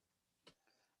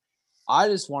 I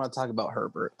just want to talk about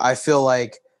Herbert. I feel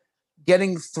like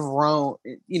getting thrown,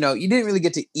 you didn't really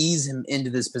get to ease him into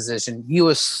this position. He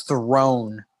was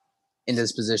thrown in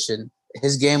this position.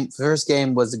 His first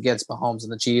game was against Mahomes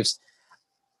and the Chiefs.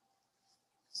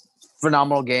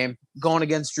 Phenomenal game. Going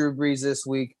against Drew Brees this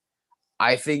week.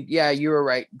 I think, yeah, you were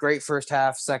right. Great first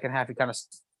half. Second half, he kind of,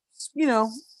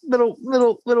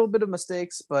 little bit of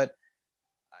mistakes, but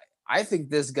I think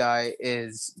this guy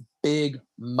is big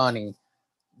money.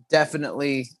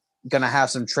 Definitely going to have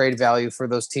some trade value for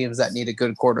those teams that need a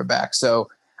good quarterback. So,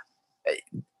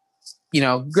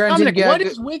 granted, Dominic, what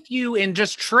is with you in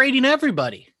just trading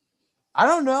everybody? I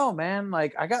don't know, man.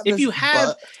 Like, I got. If you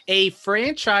have a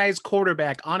franchise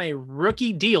quarterback on a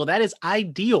rookie deal, that is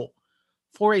ideal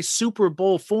for a Super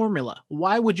Bowl formula.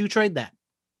 Why would you trade that?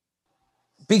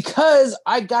 Because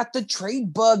I got the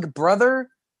trade bug, brother.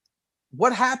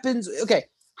 What happens? Okay,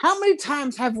 how many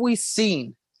times have we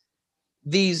seen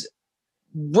these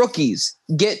rookies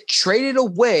get traded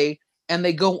away and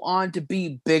they go on to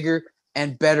be bigger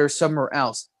and better somewhere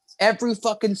else? Every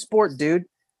fucking sport, dude.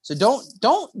 So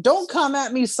don't come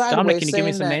at me sideways. Dominic, can you give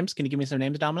me some names? Can you give me some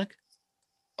names, Dominic?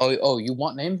 Oh, you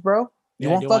want names, bro? You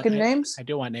want fucking names? I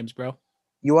do want names, bro.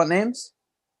 You want names?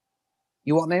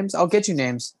 You want names? I'll get you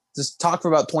names. Just talk for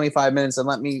about 25 minutes and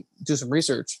let me do some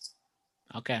research.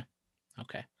 Okay.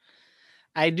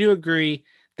 I do agree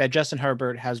that Justin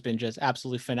Herbert has been just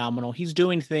absolutely phenomenal. He's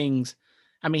doing things.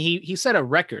 I mean, he set a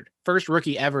record, first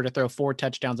rookie ever to throw 4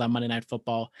 touchdowns on Monday Night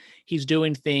Football. He's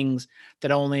doing things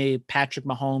that only Patrick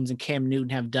Mahomes and Cam Newton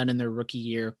have done in their rookie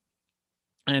year.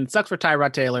 And it sucks for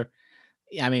Tyrod Taylor.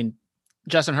 I mean,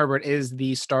 Justin Herbert is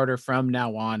the starter from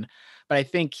now on, but I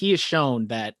think he has shown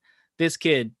that this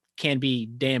kid can be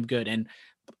damn good. And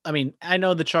I mean, I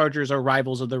know the Chargers are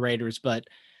rivals of the Raiders, but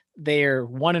they're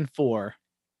 1-4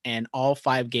 and all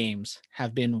 5 games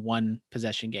have been 1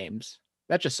 possession games.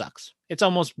 That just sucks. It's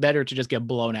almost better to just get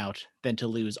blown out than to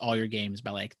lose all your games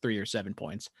by like 3 or 7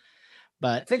 points.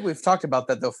 But I think we've talked about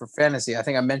that though for fantasy. I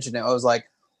think I mentioned it. I was like,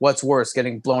 what's worse,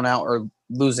 getting blown out or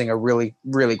losing a really,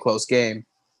 really close game.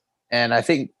 And I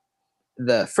think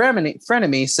the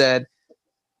frenemy said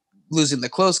losing the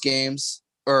close games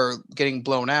or getting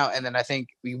blown out. And then I think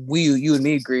you and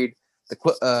me agreed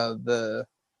the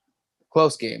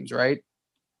close games, right?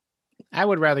 I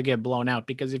would rather get blown out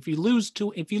because if you lose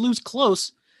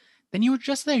close, then you were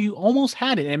just there. You almost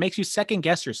had it. And it makes you second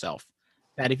guess yourself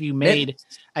that if you made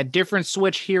a different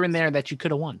switch here and there that you could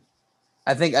have won.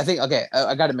 I think okay,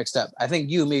 I got it mixed up. I think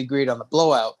you and me agreed on the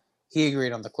blowout. He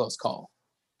agreed on the close call.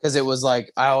 Because it was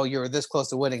like, oh, you were this close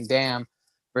to winning, damn,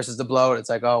 versus the blowout. It's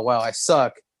like, oh, wow, I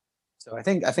suck. So I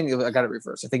think I got it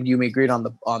reversed. I think you and me agreed on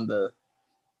the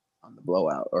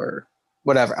blowout or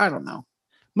whatever. I don't know.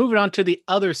 Moving on to the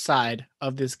other side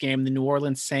of this game, the New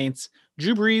Orleans Saints.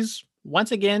 Drew Brees,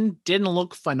 once again, didn't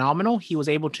look phenomenal. He was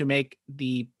able to make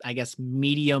the, I guess,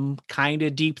 medium kind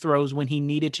of deep throws when he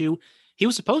needed to. He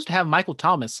was supposed to have Michael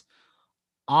Thomas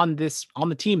on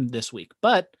the team this week,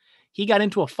 but he got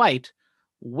into a fight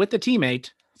with the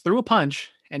teammate, threw a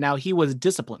punch, and now he was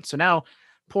disciplined. So now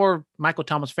poor Michael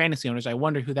Thomas fantasy owners, I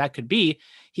wonder who that could be.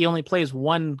 He only plays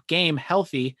one game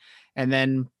healthy, and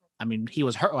then, I mean, he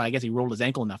was hurt. Well, I guess he rolled his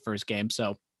ankle in that first game.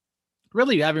 So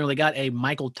really, you haven't really got a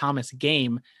Michael Thomas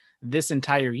game this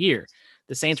entire year.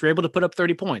 The Saints were able to put up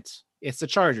 30 points. It's the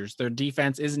Chargers. Their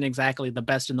defense isn't exactly the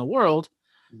best in the world,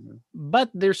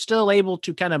 but they're still able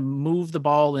to kind of move the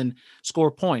ball and score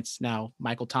points. Now,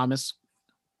 Michael Thomas,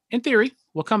 in theory,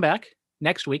 will come back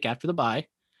next week after the bye.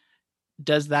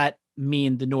 Does that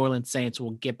mean the New Orleans Saints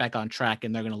will get back on track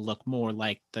and they're going to look more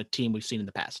like the team we've seen in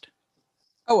the past?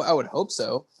 Oh, I would hope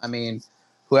so. I mean,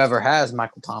 whoever has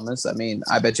Michael Thomas, I mean,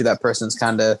 I bet you that person's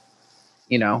kind of,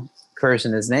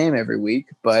 cursing his name every week.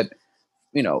 But,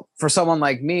 for someone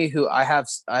like me who I have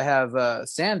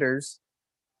Sanders,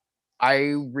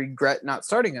 I regret not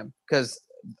starting him because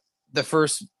the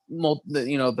first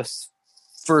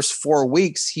 4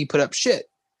 weeks he put up shit.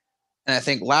 And I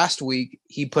think last week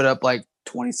he put up like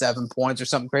 27 points or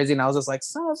something crazy. And I was just like,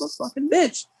 son of a fucking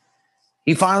bitch.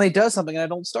 He finally does something and I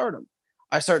don't start him.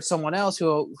 I start someone else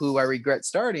who I regret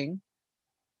starting.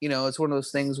 It's one of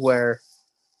those things where,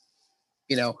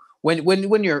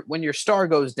 when your star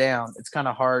goes down, it's kind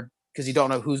of hard because you don't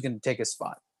know who's going to take his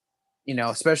spot.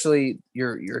 Especially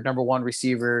your number one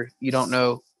receiver, you don't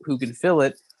know who can fill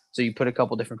it. So you put a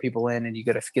couple different people in and you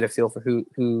got to get a feel for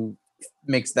who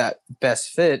makes that best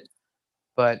fit.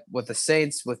 But with the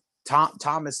Saints, with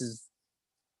Thomas is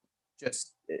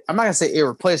just, I'm not going to say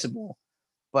irreplaceable,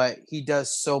 but he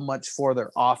does so much for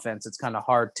their offense. It's kind of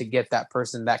hard to get that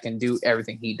person that can do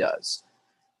everything he does.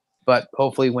 But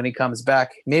hopefully when he comes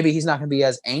back, maybe he's not going to be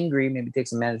as angry. Maybe take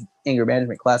some anger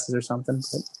management classes or something.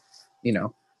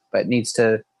 But needs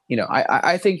to,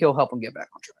 I think he'll help him get back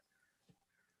on track.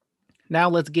 Now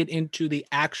let's get into the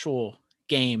actual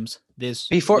games this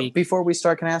week. Before we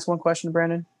start, can I ask one question,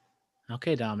 Brandon?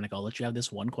 Okay, Dominic, I'll let you have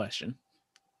this one question.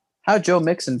 How'd Joe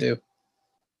Mixon do?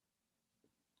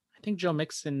 I think Joe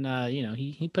Mixon,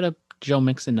 he put up Joe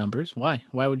Mixon numbers. Why?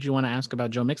 Why would you want to ask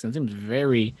about Joe Mixon? It seems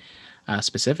very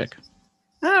specific.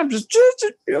 I'm just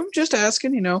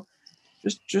asking,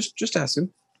 just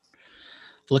asking.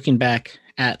 Looking back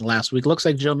at last week, looks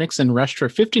like Joe Mixon rushed for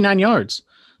 59 yards,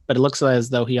 but it looks as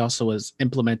though he also was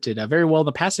implemented very well in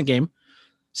the passing game.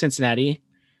 Cincinnati,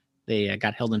 they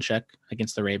got held in check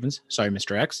against the Ravens. Sorry,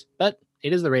 Mr. X, but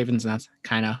it is the Ravens, and that's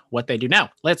kind of what they do. Now,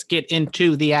 let's get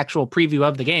into the actual preview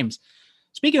of the games.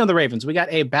 Speaking of the Ravens, we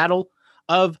got a battle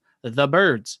of the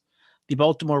birds. The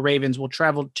Baltimore Ravens will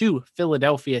travel to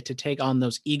Philadelphia to take on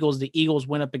those Eagles. The Eagles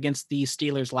went up against the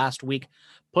Steelers last week,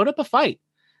 put up a fight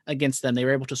against them. They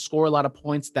were able to score a lot of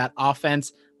points. That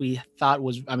offense we thought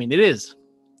was, it is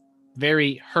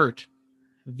very hurt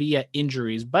via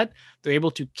injuries, but they're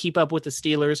able to keep up with the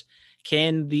Steelers.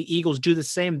 Can the Eagles do the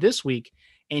same this week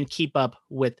and keep up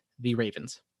with the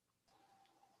Ravens?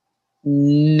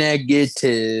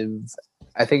 Negative.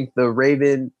 I think the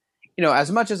Raven,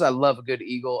 as much as I love a good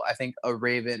Eagle, I think a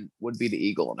Raven would be the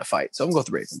Eagle in a fight. So I'm going to go with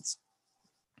the Ravens.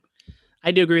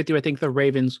 I do agree with you. I think the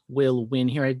Ravens will win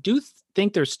here. I do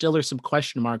think there still are some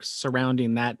question marks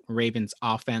surrounding that Ravens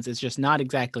offense. It's just not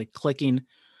exactly clicking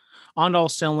on all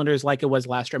cylinders like it was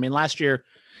last year. Last year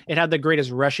it had the greatest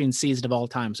rushing season of all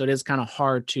time. So it is kind of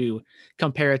hard to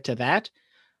compare it to that.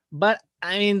 But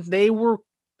they were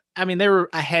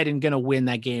ahead and going to win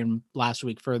that game last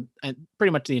week for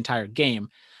pretty much the entire game.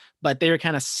 But they were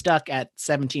kind of stuck at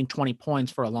 17, 20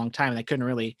 points for a long time. And they couldn't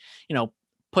really,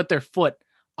 put their foot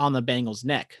on the Bengals'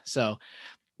 neck. So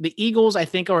the Eagles, I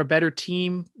think, are a better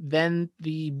team than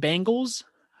the Bengals,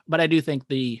 but I do think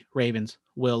the Ravens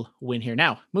will win here.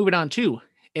 Now, moving on to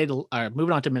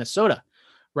Minnesota.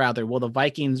 rather. Well, the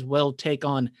Vikings will take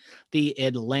on the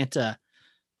Atlanta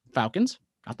Falcons,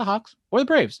 not the Hawks or the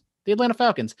Braves, the Atlanta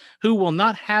Falcons, who will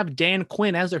not have Dan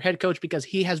Quinn as their head coach because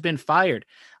he has been fired.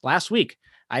 Last week,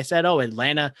 I said,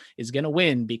 Atlanta is going to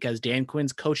win because Dan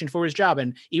Quinn's coaching for his job.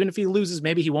 And even if he loses,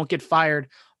 maybe he won't get fired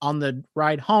on the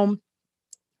ride home.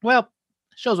 Well,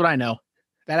 shows what I know.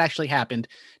 That actually happened.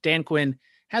 Dan Quinn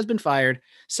has been fired,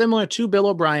 similar to Bill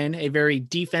O'Brien, a very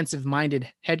defensive-minded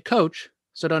head coach.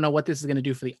 So don't know what this is going to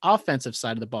do for the offensive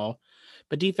side of the ball.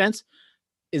 But defense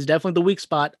is definitely the weak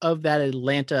spot of that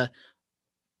Atlanta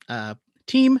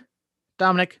team.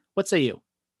 Dominic, what say you?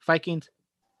 Vikings,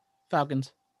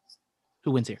 Falcons,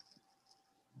 who wins here?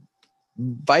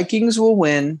 Vikings will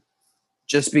win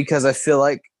just because I feel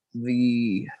like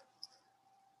the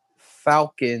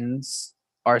Falcons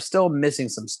are still missing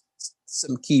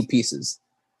some key pieces.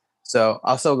 So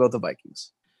I'll still go with the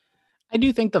Vikings. I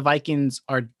do think the Vikings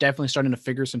are definitely starting to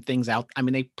figure some things out. I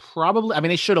mean,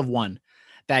 they should have won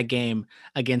that game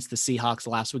against the Seahawks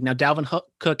last week. Now, Dalvin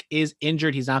Cook is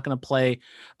injured. He's not going to play,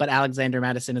 but Alexander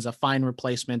Mattison is a fine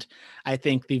replacement. I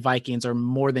think the Vikings are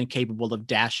more than capable of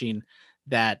dashing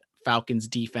that Falcons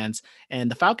defense,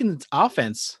 and the Falcons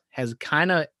offense has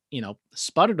kind of,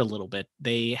 sputtered a little bit.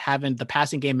 The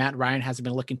passing game, Matt Ryan hasn't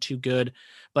been looking too good,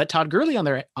 but Todd Gurley on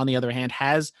the other hand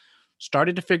has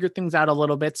started to figure things out a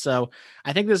little bit. So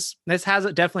I think this has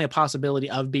definitely a possibility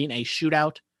of being a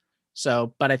shootout.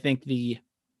 So, but I think the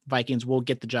Vikings will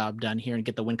get the job done here and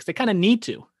get the win because they kind of need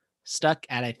to. Stuck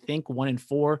at, I think,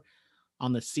 1-4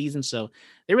 on the season. So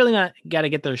they really not got to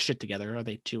get their shit together. Or are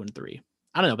they 2-3?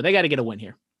 I don't know, but they got to get a win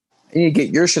here. You need to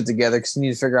get your shit together because you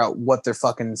need to figure out what their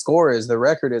fucking score is, their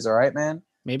record is. All right, man.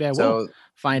 Maybe I will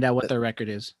find out what their record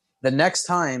is. The next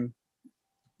time,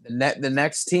 the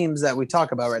next teams that we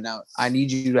talk about right now, I need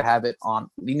you to have it on.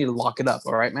 You need to lock it up.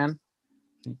 All right, man.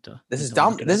 This is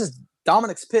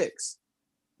Dominic's picks.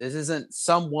 This isn't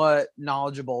somewhat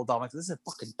knowledgeable Dominic. This is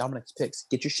fucking Dominic's picks.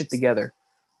 Get your shit together.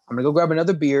 I'm gonna go grab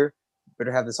another beer.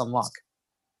 Better have this on lock.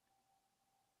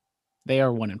 They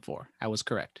are 1-4. I was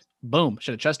correct. Boom.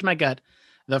 Should have trusted my gut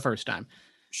the first time.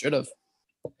 Should have.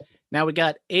 Now we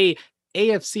got a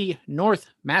AFC North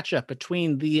matchup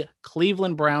between the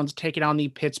Cleveland Browns taking on the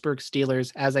Pittsburgh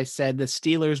Steelers. As I said, the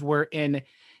Steelers were in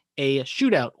a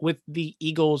shootout with the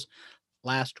Eagles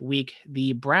last week.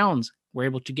 The Browns were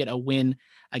able to get a win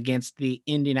against the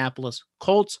Indianapolis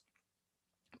Colts.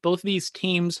 Both of these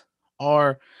teams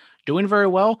are doing very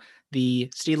well. The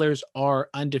Steelers are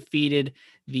undefeated.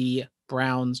 The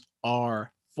Browns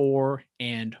are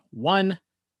 4-1.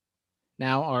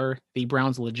 Now, are the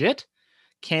Browns legit?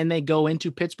 Can they go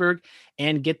into Pittsburgh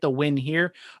and get the win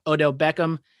here? Odell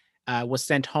Beckham was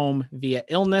sent home via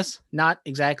illness, not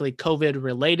exactly COVID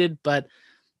related, but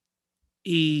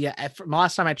from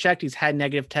last time I checked, he's had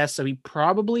negative tests, so he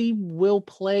probably will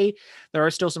play. There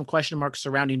are still some question marks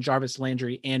surrounding Jarvis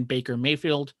Landry and Baker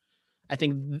Mayfield. I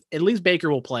think at least Baker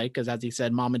will play because, as he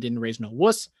said, Mama didn't raise no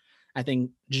wuss. I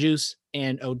think Juice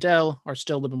and Odell are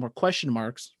still a little bit more question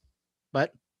marks.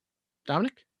 But,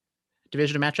 Dominic,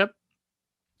 division matchup,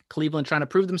 Cleveland trying to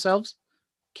prove themselves.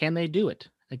 Can they do it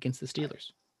against the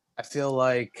Steelers? I feel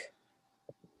like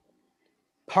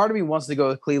part of me wants to go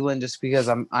with Cleveland just because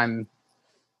I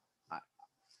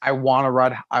want to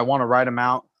ride them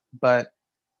out, but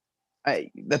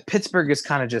the Pittsburgh is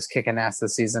kind of just kicking ass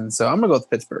this season, so I'm gonna go with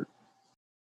Pittsburgh.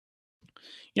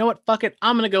 You know what? Fuck it.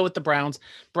 I'm gonna go with the Browns.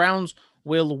 Browns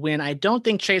will win. I don't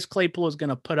think Chase Claypool is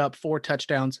gonna put up 4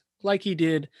 touchdowns like he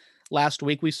did last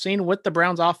week. We've seen with the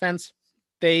Browns offense,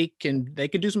 they can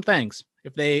do some things.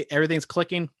 If everything's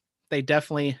clicking, they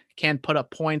definitely can put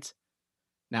up points.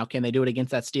 Now, can they do it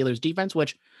against that Steelers defense,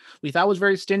 which we thought was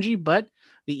very stingy, but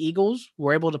the Eagles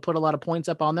were able to put a lot of points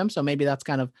up on them. So maybe that's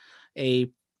kind of a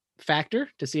factor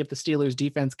to see if the Steelers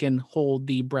defense can hold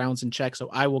the Browns in check. So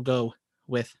I will go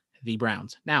with the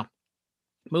Browns. Now,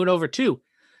 moving over to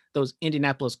those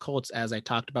Indianapolis Colts, as I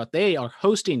talked about, they are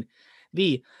hosting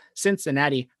the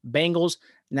Cincinnati Bengals.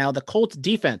 Now, the Colts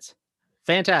defense,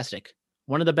 fantastic.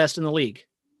 One of the best in the league.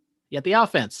 Yet the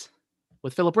offense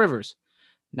with Phillip Rivers,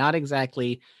 not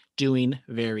exactly doing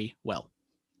very well.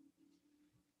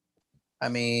 I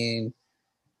mean,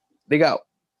 they got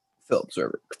Phillip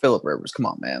Rivers. Come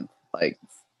on, man. Like,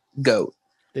 GOAT.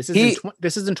 This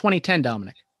is in 2010,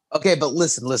 Dominic. Okay, but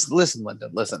listen,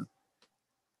 Lyndon, listen.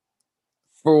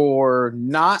 For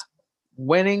not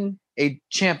winning a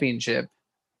championship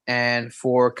and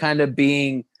for kind of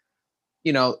being,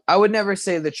 I would never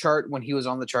say when he was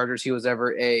on the Chargers, he was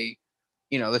ever the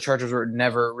Chargers were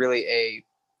never really a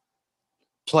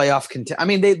playoff contender. I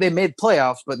mean, they made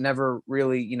playoffs, but never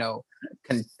really,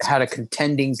 had a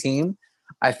contending team.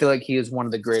 I feel like he is one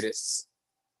of the greatest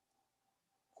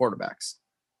quarterbacks,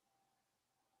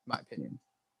 in my opinion.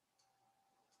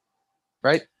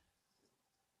 Right?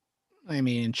 I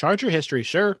mean, Charger history,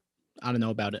 sure. I don't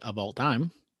know about it of all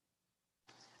time.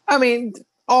 I mean,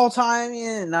 all time,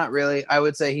 yeah, not really. I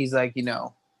would say he's like,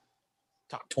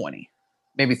 top 20,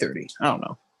 maybe 30. I don't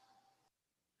know.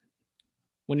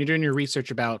 When you're doing your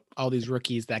research about all these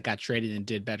rookies that got traded and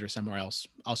did better somewhere else,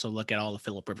 also look at all the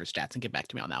Philip Rivers stats and get back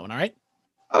to me on that one. All right.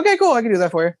 Okay, cool. I can do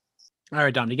that for you. All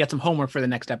right, Dom, you get some homework for the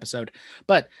next episode.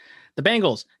 But the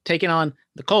Bengals taking on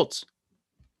the Colts.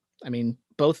 I mean,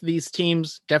 both of these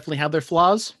teams definitely have their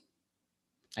flaws.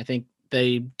 I think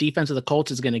the defense of the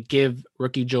Colts is going to give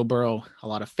rookie Joe Burrow a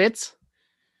lot of fits.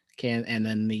 And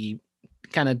then the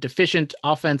kind of deficient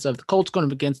offense of the Colts going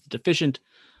up against the deficient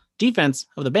defense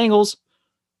of the Bengals.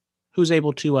 Who's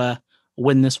able to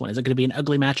win this one? Is it going to be an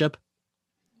ugly matchup?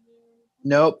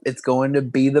 Nope, it's going to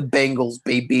be the Bengals,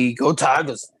 baby. Go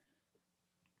Tigers.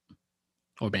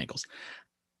 Or Bengals.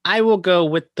 I will go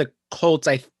with the Colts.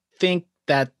 I think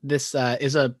that this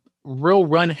is a real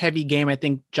run-heavy game. I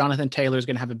think Jonathan Taylor is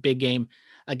going to have a big game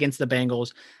against the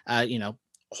Bengals.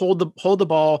 Hold the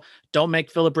ball. Don't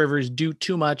make Philip Rivers do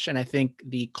too much. And I think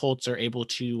the Colts are able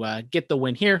to get the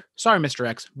win here. Sorry, Mr.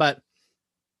 X. But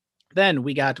then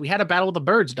we had a battle of the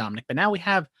birds, Dominic. But now we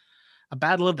have a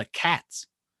battle of the cats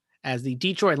as the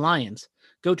Detroit Lions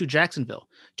go to Jacksonville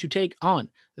to take on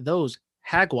those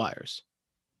Jaguars.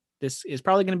 This is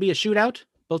probably going to be a shootout.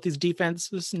 Both these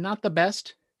defenses, not the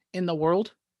best in the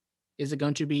world. Is it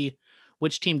going to be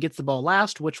which team gets the ball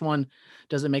last? Which one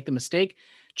doesn't make the mistake?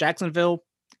 Jacksonville,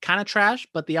 kind of trash,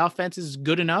 but the offense is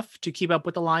good enough to keep up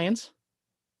with the Lions.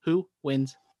 Who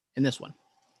wins in this one?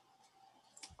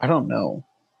 I don't know.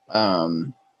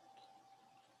 I'm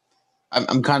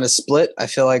kind of split. I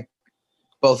feel like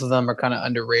both of them are kind of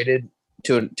underrated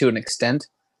to an extent.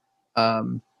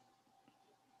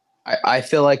 I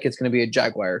feel like it's going to be a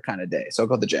Jaguar kind of day, so I'll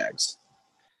go the Jags.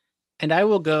 And I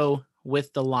will go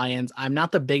with the Lions. I'm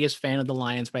not the biggest fan of the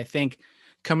Lions, but I think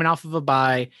coming off of a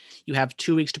bye, you have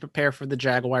 2 weeks to prepare for the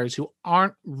Jaguars, who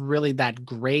aren't really that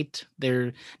great.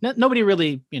 Nobody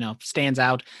really, stands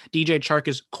out. DJ Chark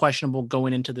is questionable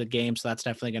going into the game, so that's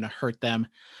definitely going to hurt them.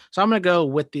 So I'm going to go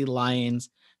with the Lions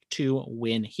to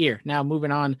win here. Now,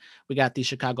 moving on, we got the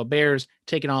Chicago Bears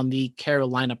taking on the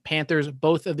Carolina Panthers.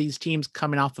 Both of these teams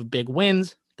coming off of big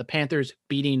wins. The Panthers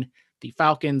beating the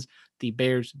Falcons, the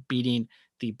Bears beating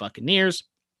the Buccaneers.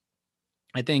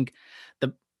 I think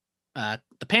the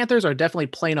Panthers are definitely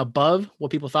playing above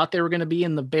what people thought they were going to be,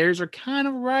 and the Bears are kind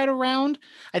of right around.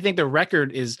 I think their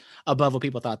record is above what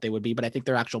people thought they would be, but I think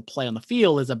their actual play on the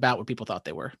field is about what people thought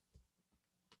they were.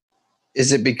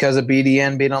 Is it because of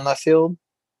BDN being on that field?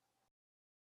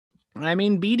 I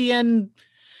mean, BDN,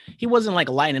 he wasn't like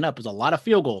lining up. There's a lot of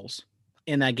field goals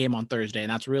in that game on Thursday, and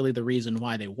that's really the reason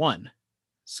why they won.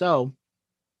 So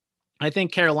I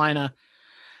think Carolina,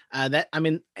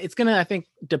 it's going to, I think,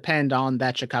 depend on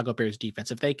that Chicago Bears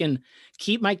defense. If they can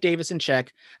keep Mike Davis in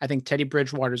check, I think Teddy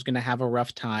Bridgewater is going to have a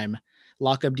rough time.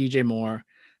 Lock up DJ Moore.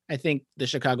 I think the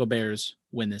Chicago Bears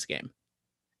win this game.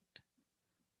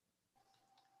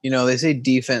 They say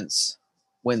defense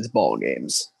wins ball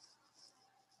games.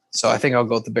 So I think I'll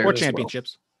go with the Bears. Or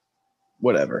championships.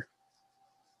 Well. Whatever.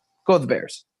 Go with the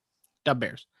Bears. Dub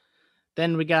Bears.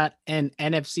 Then we got an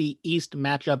NFC East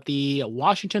matchup. The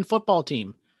Washington football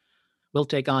team will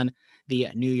take on the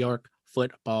New York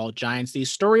Football Giants. The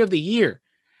story of the year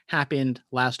happened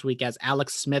last week as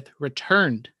Alex Smith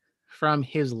returned from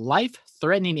his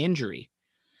life-threatening injury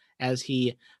as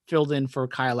he filled in for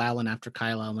Kyle Allen after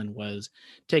Kyle Allen was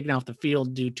taken off the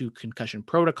field due to concussion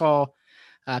protocol.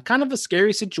 Kind of a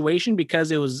scary situation because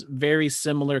it was very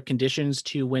similar conditions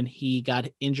to when he got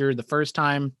injured the first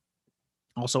time.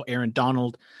 Also, Aaron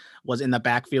Donald was in the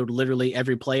backfield literally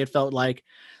every play, it felt like.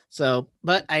 So,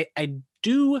 but I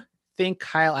do think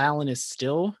Kyle Allen is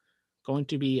still going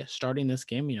to be starting this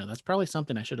game. That's probably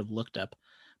something I should have looked up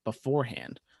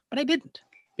beforehand, but I didn't.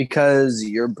 Because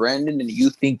you're Brandon and you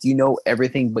think you know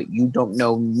everything, but you don't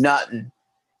know nothing.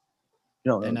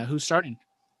 You don't know. And who's starting?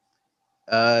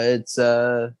 It's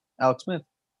Alex Smith.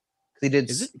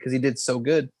 Because he did so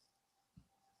good.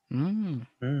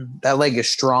 That leg is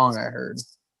strong, I heard.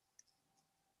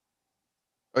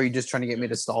 Or are you just trying to get me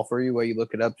to stall for you while you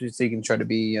look it up so you can try to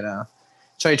be,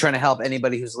 trying to help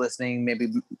anybody who's listening, maybe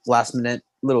last minute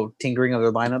little tinkering of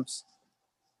their lineups?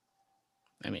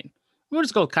 I mean, we'll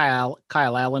just go Kyle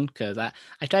Allen because I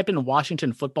type in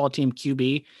Washington football team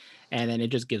QB and then it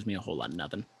just gives me a whole lot of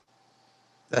nothing.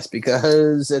 That's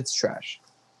because it's trash.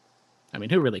 I mean,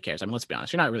 who really cares? Let's be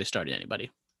honest. You're not really starting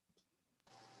anybody.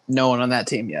 No one on that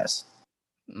team, yes.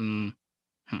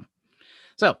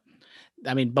 So,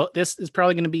 I mean, this is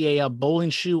probably going to be a bowling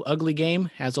shoe ugly game,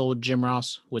 as old Jim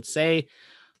Ross would say.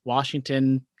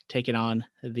 Washington taking on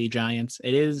the Giants.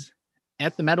 It is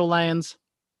at the Meadowlands.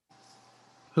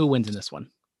 Who wins in this one?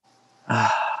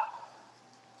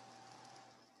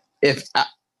 If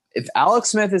Alex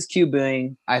Smith is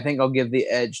QBing, I think I'll give the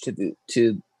edge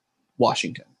to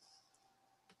Washington.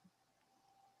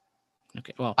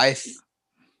 Okay, well,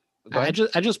 I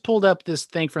just pulled up this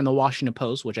thing from the Washington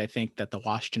Post, which I think that the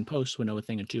Washington Post would know a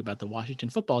thing or two about the Washington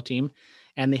football team.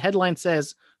 And the headline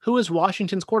says, "Who is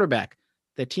Washington's quarterback?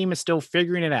 The team is still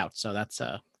figuring it out." So that's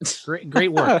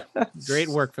great work. Great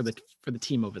work for the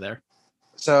team over there.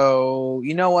 So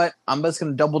you know what? I'm just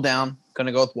going to double down. Going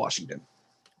to go with Washington.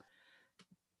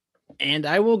 And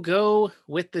I will go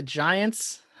with the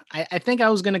Giants. I think I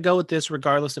was going to go with this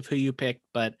regardless of who you picked,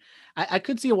 but I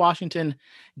could see Washington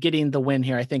getting the win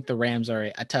here. I think the Rams are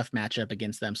a tough matchup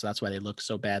against them, so that's why they look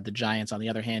so bad. The Giants, on the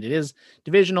other hand, it is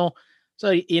divisional, so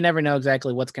you never know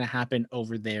exactly what's going to happen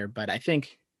over there, but I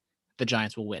think the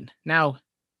Giants will win. Now,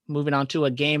 moving on to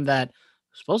a game that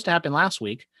was supposed to happen last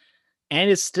week and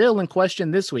is still in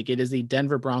question this week. It is the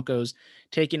Denver Broncos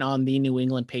taking on the New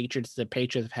England Patriots. The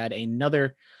Patriots have had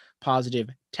another positive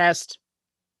test.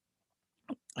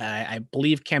 I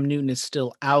believe Cam Newton is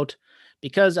still out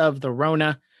because of the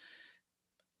Rona.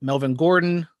 Melvin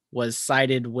Gordon was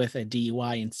cited with a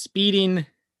DUI and speeding.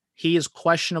 He is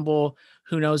questionable.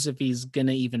 Who knows if he's going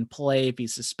to even play, if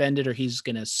he's suspended, or he's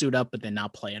going to suit up but then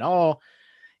not play at all.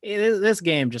 This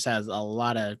game just has a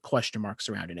lot of question marks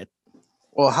surrounding it.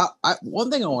 Well,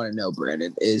 one thing I want to know,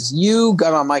 Brandon, is you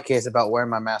got on my case about wearing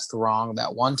my mask wrong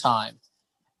that one time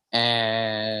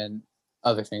and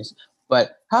other things.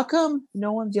 But how come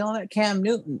no one's yelling at Cam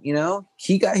Newton? You know,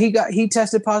 he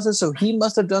tested positive, so he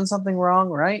must have done something wrong,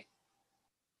 right?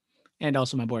 And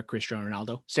also my boy Cristiano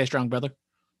Ronaldo. Stay strong, brother.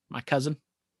 My cousin.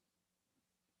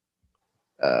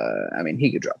 I mean,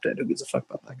 he could drop dead. Who gives a fuck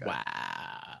about that guy?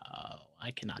 Wow.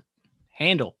 I cannot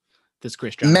handle this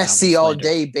Cristiano Messi Ronaldo all slander.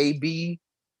 day, baby.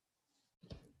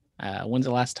 When's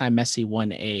the last time Messi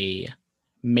won a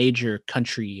major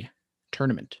country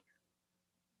tournament?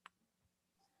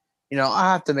 You know,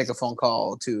 I have to make a phone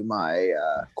call to my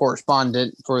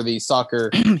correspondent for the soccer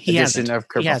He edition hasn't. of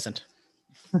He hasn't.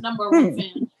 Number one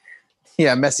fan.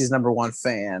 Yeah, Messi's number one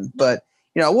fan. But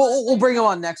you know, we'll bring him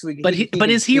on next week. But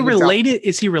is he related?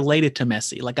 Is he related to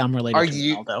Messi? Like I'm related to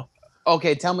Ronaldo.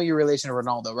 Okay, tell me your relation to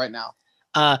Ronaldo right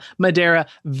now. Madeira,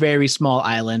 very small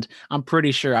island. I'm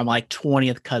pretty sure I'm like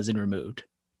 20th cousin removed.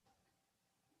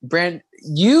 Brand,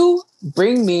 you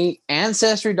bring me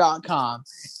Ancestry.com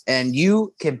and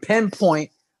you can pinpoint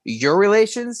your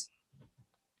relations.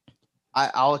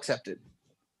 I'll accept it.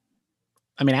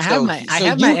 I mean, I have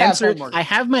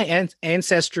my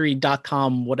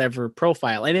Ancestry.com whatever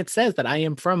profile, and it says that I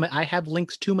have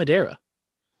links to Madeira.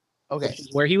 Okay.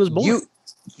 Where he was born.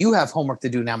 You have homework to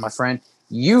do now, my friend.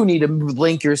 You need to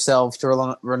link yourself to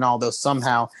Ronaldo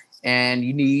somehow, and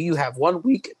you have 1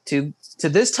 week to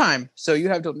this time. So you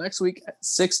have till next week at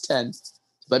 6:10.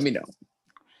 Let me know.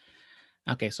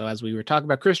 Okay, so as we were talking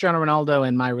about Cristiano Ronaldo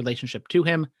and my relationship to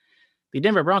him, the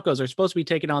Denver Broncos are supposed to be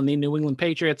taking on the New England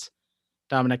Patriots.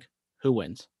 Dominic, who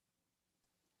wins?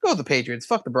 Go with the Patriots.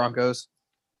 Fuck the Broncos.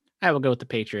 I will go with the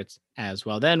Patriots as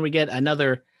well. Then we get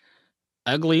another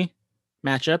ugly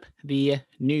matchup. The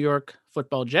New York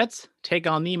Football Jets take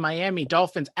on the Miami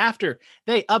Dolphins after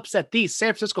they upset the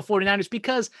San Francisco 49ers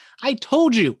because I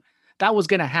told you that was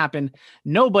going to happen.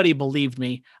 Nobody believed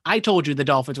me. I told you the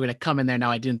Dolphins were going to come in there.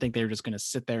 Now, I didn't think they were just going to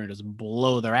sit there and just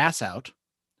blow their ass out,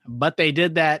 but they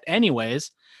did that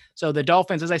anyways. So the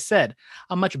Dolphins, as I said,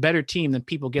 a much better team than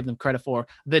people give them credit for.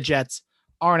 The Jets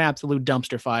are an absolute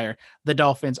dumpster fire. The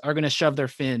Dolphins are going to shove their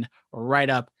fin right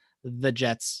up the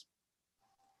Jets.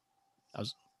 I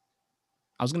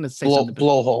was going to say something.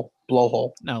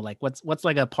 Blowhole. No, like what's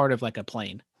like a part of like a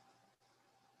plane?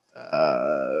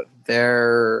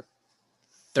 Their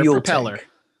propeller.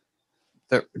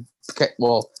 Okay,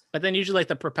 well, but then usually like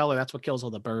the propeller, that's what kills all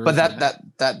the birds. But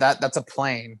that's a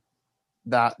plane.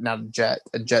 Not a jet.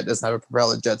 A jet doesn't have a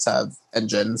propeller. Jets have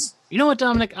engines. You know what,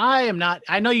 Dominic? I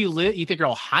know you think you're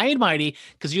all high and mighty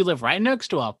because you live right next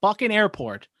to a fucking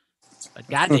airport. But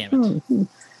goddamn it.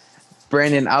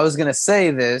 Brandon, I was gonna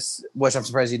say this, which I'm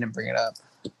surprised you didn't bring it up.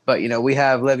 But you know, we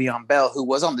have Le'Veon Bell, who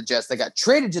was on the Jets that got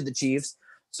traded to the Chiefs.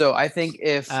 So I think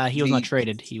if he was not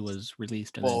traded, he was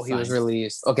released. He was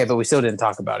released. Okay, but we still didn't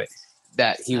talk about it.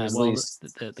 That he was released.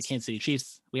 The Kansas City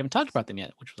Chiefs. We haven't talked about them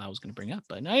yet, which I was going to bring up.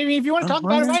 But I mean, if you want to talk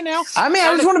about it right now, I mean,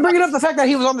 I just want to bring it up the fact that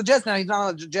he was on the Jets now. He's not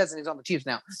on the Jets and he's on the Chiefs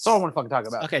now. That's all I want to fucking talk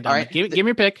about. Okay, Dominic, give me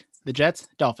your pick. The Jets,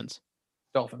 Dolphins.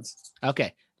 Dolphins.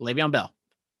 Okay, Le'Veon Bell,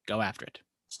 go after it.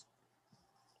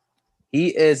 He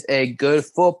is a good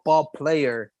football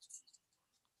player.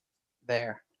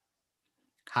 There.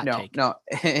 Hot take. No.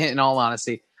 In all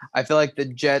honesty, I feel like the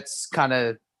Jets kind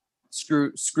of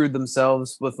screwed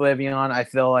themselves with Le'Veon. I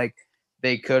feel like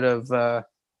they could have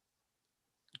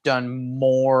done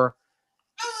more.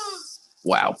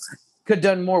 Wow, could have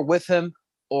done more with him,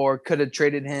 or could have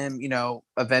traded him.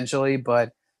 Eventually,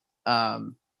 but Le'Veon's.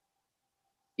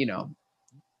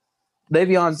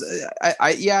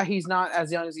 He's not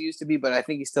as young as he used to be, but I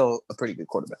think he's still a pretty good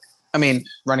quarterback. I mean,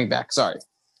 running back. Sorry.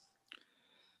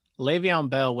 Le'Veon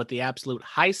Bell with the absolute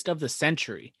heist of the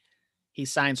century. He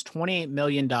signs $28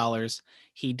 million.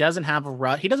 He doesn't have a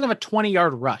rush. He doesn't have a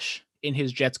 20-yard rush in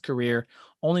his Jets career.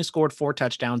 Only scored 4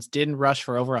 touchdowns. Didn't rush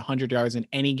for over 100 yards in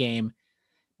any game.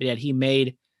 But yet he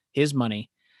made his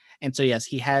money. And so, yes,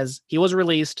 he was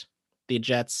released. The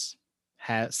Jets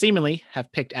seemingly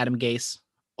have picked Adam Gase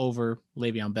over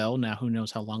Le'Veon Bell. Now, who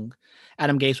knows how long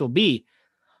Adam Gase will be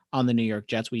on the New York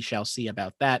Jets. We shall see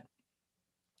about that.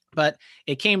 But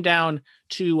it came down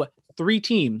to 3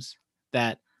 teams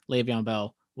that Le'Veon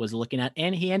Bell was looking at,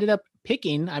 and he ended up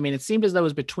picking. I mean, it seemed as though it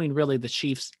was between really the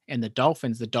Chiefs and the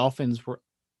Dolphins. The Dolphins were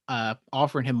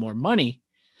offering him more money,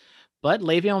 but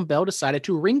Le'Veon Bell decided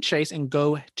to ring chase and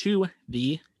go to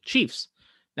the Chiefs.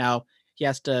 Now, he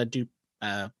has to do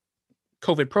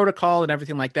COVID protocol and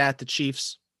everything like that. The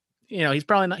Chiefs,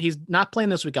 he's not playing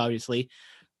this week, obviously.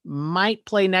 Might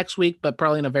play next week, but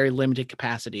probably in a very limited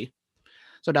capacity.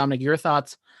 So, Dominic, your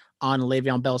thoughts on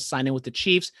Le'Veon Bell signing with the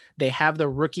Chiefs? They have the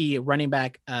rookie running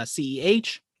back,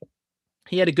 CEH.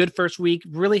 He had a good first week,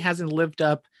 really hasn't lived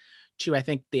up to, I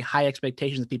think, the high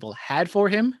expectations people had for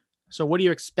him. So what are you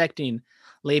expecting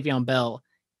Le'Veon Bell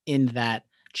in that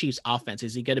Chiefs offense?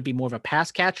 Is he going to be more of a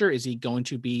pass catcher? Is he going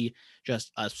to be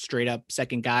just a straight up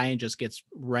second guy and just gets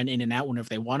run in and out whenever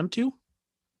they want him to?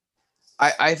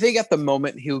 I think at the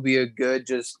moment he will be a good,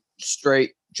 just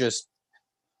straight, just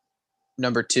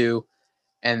number 2.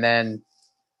 And then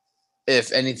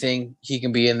if anything, he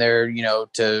can be in there,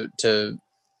 to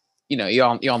you're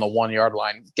on the 1 yard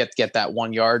line, get that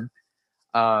 1 yard.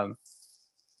 I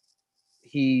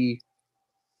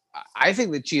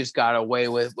think the Chiefs got away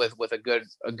with a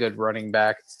good running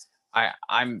back. I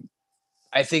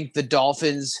think the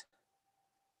Dolphins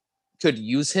could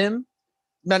use him.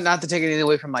 Not to take anything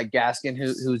away from like Gaskin,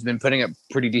 who's been putting up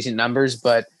pretty decent numbers,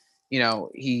 but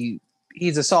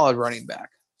he's a solid running back.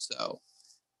 So,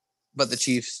 but the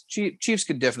Chiefs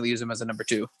could definitely use him as a number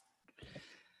 2.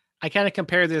 I kind of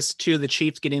compare this to the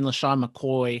Chiefs getting LaShawn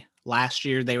McCoy last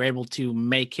year. They were able to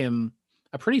make him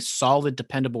a pretty solid,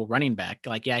 dependable running back.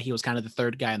 Like, yeah, he was kind of the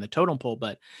third guy in the totem pole,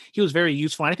 but he was very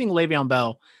useful. And I think Le'Veon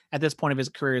Bell at this point of his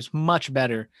career is much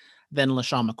better than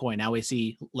LaShawn McCoy. Now we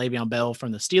see Le'Veon Bell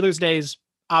from the Steelers days.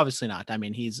 Obviously not. I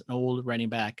mean, he's an old running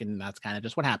back, and that's kind of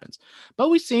just what happens. But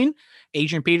we've seen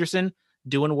Adrian Peterson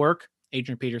doing work.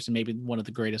 Adrian Peterson, maybe one of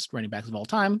the greatest running backs of all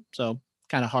time. So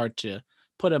kind of hard to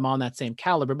put him on that same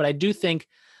caliber. But I do think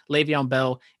Le'Veon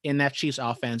Bell in that Chiefs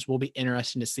offense will be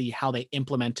interesting to see how they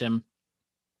implement him.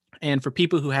 And for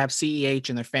people who have CEH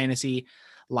in their fantasy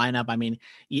lineup, I mean,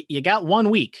 you got 1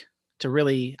 week to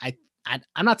really,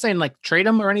 I'm not saying like trade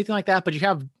him or anything like that, but you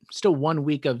have still 1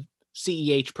 week of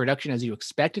CEH production as you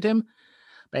expected him.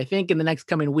 But I think in the next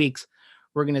coming weeks,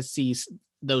 we're going to see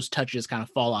those touches kind of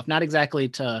fall off. Not exactly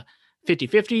to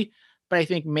 50-50, but I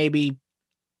think maybe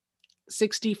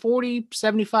 60-40,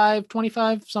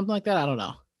 75-25, something like that. I don't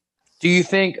know. Do you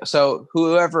think so?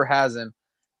 Whoever has him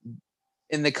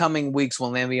in the coming weeks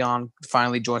when Le'Veon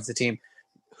finally joins the team,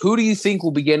 who do you think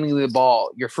will be getting the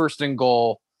ball? Your first and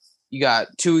goal, you got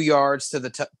 2 yards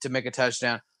to make a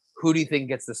touchdown. Who do you think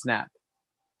gets the snap?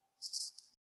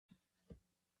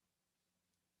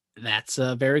 That's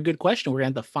a very good question. We're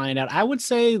going to have to find out. I would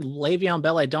say Le'Veon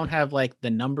Bell. I don't have like the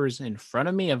numbers in front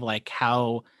of me of like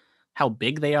how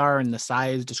big they are and the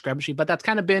size discrepancy, but that's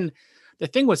kind of been the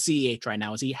thing with CEH right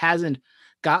now is he hasn't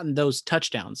gotten those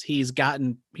touchdowns. He's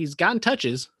gotten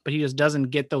touches, but he just doesn't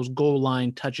get those goal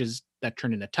line touches that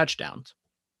turn into touchdowns.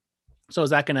 So is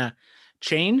that going to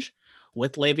change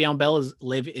with Le'Veon Bell? Is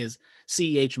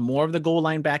CEH more of the goal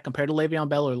line back compared to Le'Veon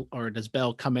Bell, or does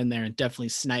Bell come in there and definitely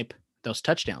snipe those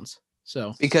touchdowns?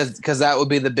 So because that would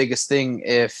be the biggest thing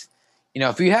if you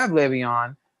have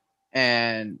Le'Veon,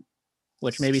 and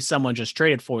which maybe someone just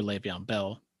traded for Le'Veon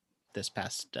Bell this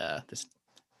past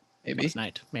maybe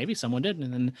night. Maybe someone did,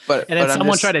 and then but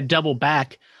someone tried to double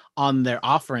back on their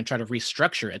offer and try to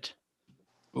restructure it.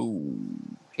 Ooh,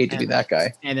 hate to be that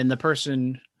guy. And then the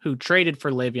person who traded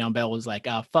for Le'Veon Bell was like,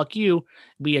 "Fuck you.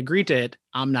 We agreed to it.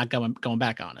 I'm not going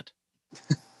back on it."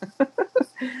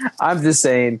 I'm just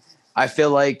saying. I feel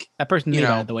like That person you moved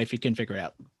out know of the way if you couldn't figure it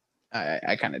out.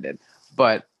 I kind of did,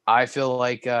 but I feel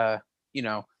like you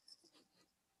know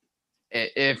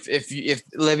if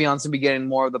Le'Veon's to be getting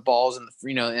more of the balls and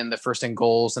in the first and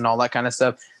goals and all that kind of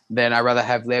stuff, then I'd rather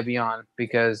have Le'Veon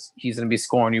because he's going to be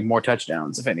scoring you more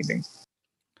touchdowns if anything.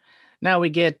 Now we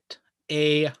get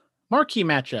a marquee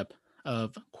matchup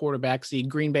of quarterbacks. The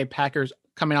Green Bay Packers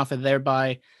coming off of their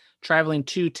bye, traveling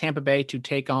to Tampa Bay to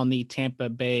take on the Tampa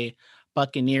Bay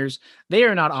Buccaneers. They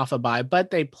are not off a bye,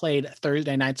 but they played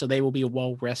Thursday night, so they will be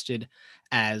well rested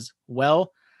as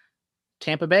well.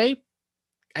 Tampa Bay,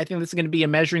 I think this is going to be a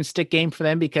measuring stick game for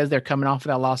them because they're coming off of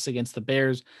that loss against the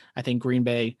Bears. I think Green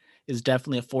Bay is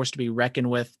definitely a force to be reckoned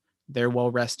with. They're well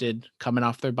rested, coming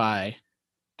off their bye.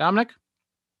 Dominic,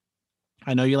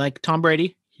 I know you like Tom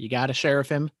Brady. You got to share of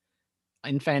him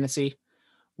in fantasy.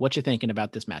 What you thinking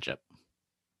about this matchup?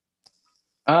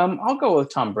 I'll go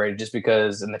with Tom Brady just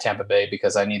because in the Tampa Bay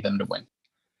because I need them to win.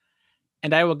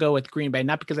 And I will go with Green Bay,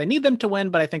 not because I need them to win,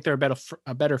 but I think they're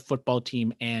a better football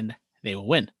team and they will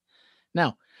win.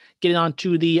 Now, getting on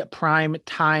to the prime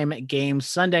time game,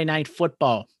 Sunday Night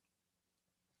Football.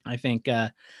 I think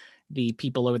the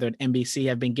people over there at NBC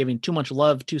have been giving too much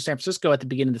love to San Francisco at the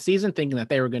beginning of the season, thinking that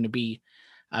they were going to be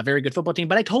a very good football team.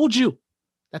 But I told you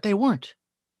that they weren't.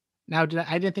 Now, I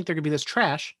didn't think they're going to be this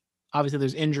trash. Obviously,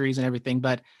 there's injuries and everything,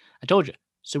 but I told you,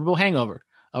 Super Bowl hangover,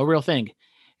 a real thing.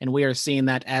 And we are seeing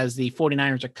that as the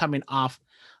 49ers are coming off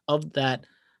of that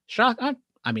shock.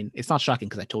 I mean, it's not shocking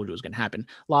because I told you it was going to happen.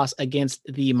 Loss against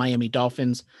the Miami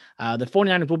Dolphins. The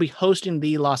 49ers will be hosting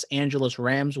the Los Angeles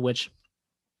Rams, which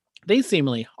they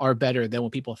seemingly are better than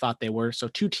what people thought they were. So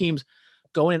two teams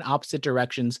going in opposite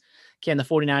directions. Can the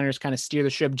 49ers kind of steer the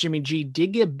ship? Jimmy G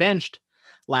did get benched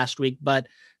last week, but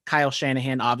Kyle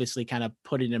Shanahan obviously kind of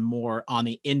put it in more on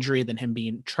the injury than him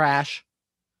being trash.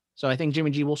 So I think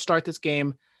Jimmy G will start this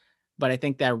game, but I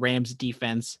think that Rams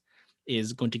defense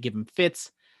is going to give him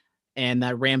fits. And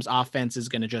that Rams offense is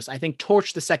going to just, I think,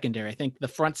 torch the secondary. I think the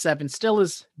front seven still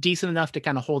is decent enough to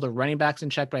kind of hold the running backs in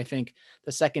check, but I think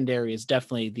the secondary is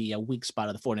definitely the weak spot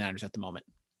of the 49ers at the moment.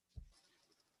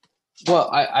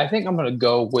 Well, I think I'm going to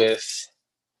go with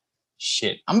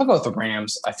I'm going to go with the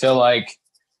Rams. I feel like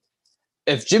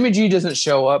if Jimmy G doesn't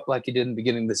show up like he did in the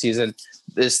beginning of the season,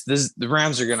 the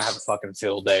Rams are going to have a fucking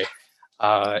field day.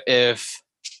 If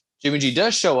Jimmy G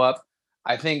does show up,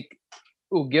 I think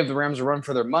we'll give the Rams a run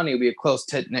for their money. It'll be a close,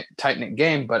 tight-knit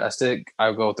game, but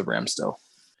I'll go with the Rams still.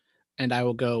 And I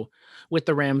will go with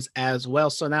the Rams as well.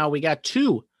 So now we got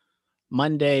one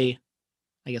Monday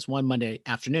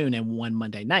afternoon and one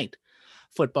Monday night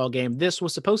football game. This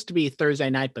was supposed to be Thursday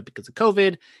night, but because of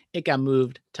COVID, it got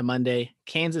moved to Monday.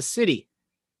 Kansas City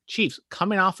Chiefs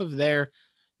coming off of their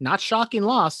not shocking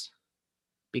loss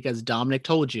because Dominic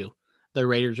told you the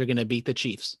Raiders are going to beat the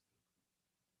Chiefs.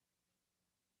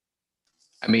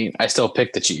 I mean, I still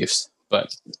pick the Chiefs,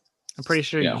 but I'm pretty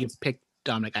sure you picked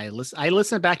Dominic. I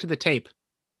listen back to the tape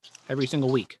every single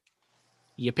week.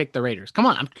 You picked the Raiders. Come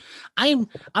on, I'm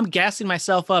gassing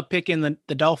myself up picking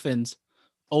the Dolphins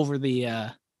over the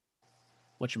over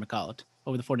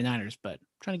the 49ers, but I'm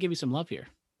trying to give you some love here.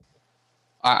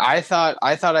 I thought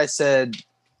I said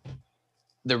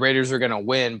the Raiders are going to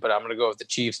win, but I'm going to go with the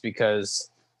Chiefs because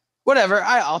whatever.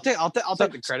 I'll take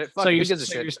the credit. Fuck, who gives a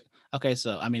shit? Okay,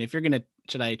 so I mean, if you're gonna,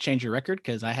 should I change your record?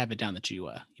 Because I have it down that you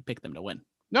picked them to win.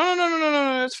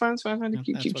 No. It's fine. No,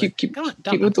 keep Come on,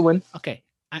 keep with the win. Okay,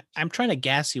 I'm trying to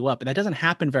gas you up, and that doesn't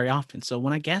happen very often. So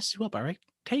when I gas you up, all right,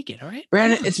 take it, all right.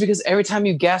 Brandon, it's because every time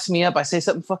you gas me up, I say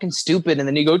something fucking stupid, and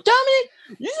then you go, Dominic,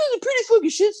 you say pretty fucking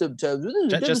shit sometimes.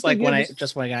 Just like when I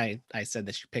said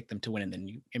that you picked them to win, and then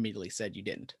you immediately said you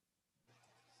didn't.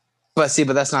 But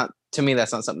that's not, to me,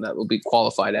 that's not something that will be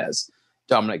qualified as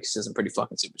Dominic says some pretty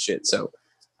fucking stupid shit. So,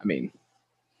 I mean.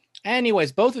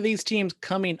 Anyways, both of these teams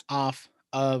coming off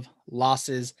of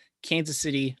losses. Kansas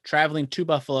City traveling to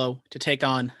Buffalo to take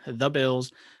on the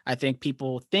Bills. I think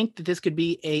people think that this could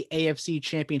be a AFC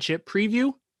championship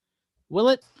preview. Will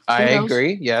it? I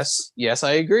agree. Yes,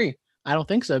 I agree. I don't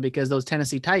think so because those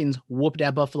Tennessee Titans whooped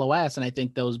that Buffalo ass. And I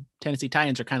think those Tennessee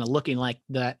Titans are kind of looking like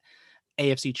that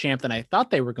AFC champ that I thought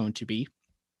they were going to be.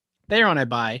 They're on a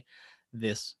bye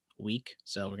this week.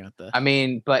 So we're going to have to. I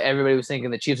mean, but everybody was thinking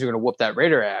the Chiefs are going to whoop that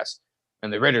Raider ass,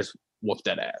 and the Raiders whooped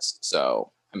that ass.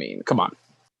 So, I mean, come on.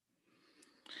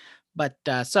 But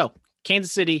so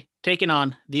Kansas City taking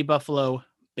on the Buffalo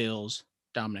Bills.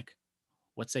 Dominic,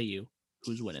 what say you?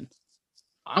 Who's winning?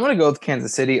 I'm going to go with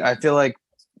Kansas City. I feel like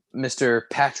Mr.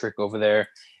 Patrick over there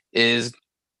is,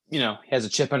 he has a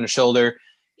chip on his shoulder.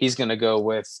 He's going to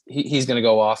go he's going to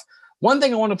go off. One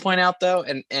thing I want to point out though,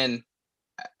 and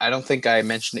I don't think I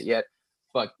mentioned it yet,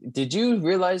 but did you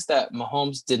realize that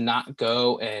Mahomes did not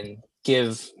go and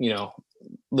give,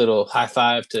 little high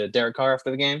five to Derek Carr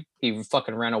after the game? He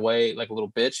fucking ran away like a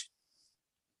little bitch.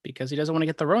 Because he doesn't want to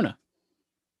get the Rona.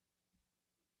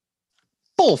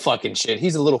 Bull fucking shit.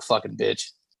 He's a little fucking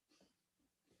bitch.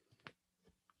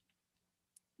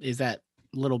 Is that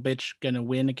little bitch going to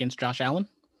win against Josh Allen?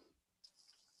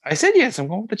 I said yes. I'm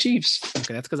going with the Chiefs.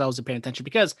 Okay, that's because I wasn't paying attention.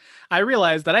 Because I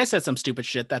realized that I said some stupid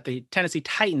shit that the Tennessee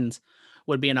Titans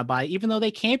would be in a bye, even though they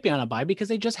can't be on a bye because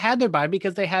they just had their bye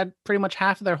because they had pretty much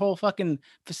half of their whole fucking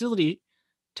facility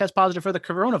test positive for the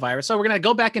coronavirus. So we're going to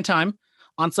go back in time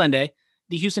on Sunday.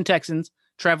 The Houston Texans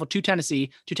travel to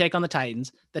Tennessee to take on the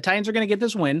Titans. The Titans are going to get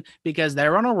this win because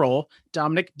they're on a roll.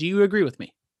 Dominic, do you agree with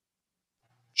me?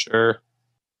 Sure.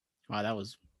 Wow, that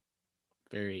was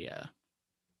very,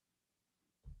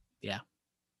 yeah.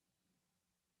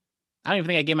 I don't even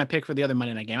think I gave my pick for the other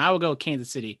Monday night game. I will go with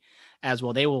Kansas City as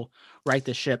well. They will right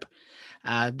the ship.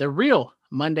 The real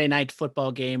Monday night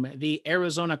football game, the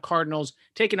Arizona Cardinals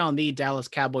taking on the Dallas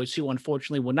Cowboys, who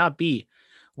unfortunately will not be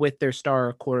with their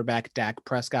star quarterback, Dak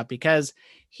Prescott, because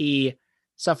he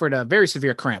suffered a very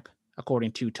severe cramp,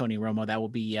 according to Tony Romo. That will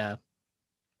be,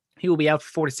 he will be out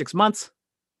for 4 to 6 months.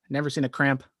 Never seen a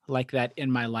cramp like that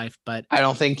in my life, but I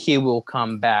don't think he will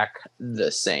come back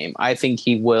the same. I think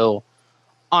he will.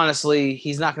 Honestly,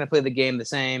 he's not going to play the game the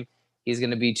same. He's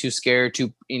going to be too scared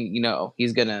to,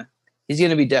 he's going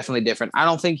to be definitely different. I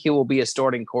don't think he will be a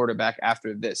starting quarterback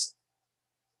after this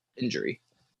injury.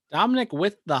 Dominic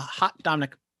with the hot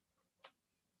Dominic.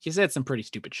 He said some pretty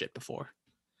stupid shit before,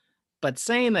 but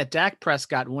saying that Dak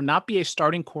Prescott will not be a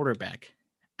starting quarterback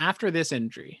after this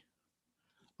injury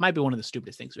might be one of the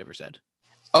stupidest things we've ever said.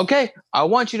 Okay, I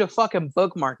want you to fucking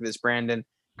bookmark this, Brandon,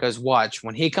 because watch,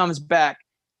 when he comes back,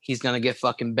 he's going to get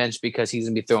fucking benched because he's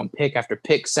going to be throwing pick after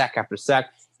pick, sack after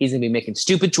sack. He's going to be making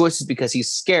stupid choices because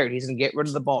he's scared. He's going to get rid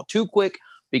of the ball too quick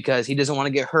because he doesn't want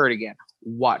to get hurt again.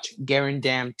 Watch,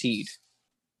 guaranteed.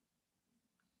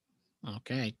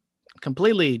 Okay,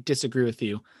 completely disagree with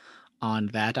you on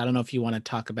that. I don't know if you want to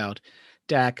talk about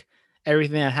Dak,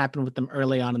 everything that happened with them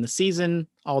early on in the season,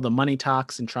 all the money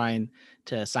talks and trying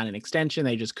to sign an extension.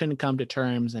 They just couldn't come to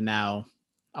terms, and now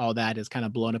all that is kind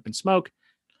of blown up in smoke.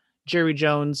 Jerry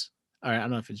Jones, or I don't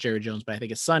know if it's Jerry Jones, but I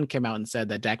think his son came out and said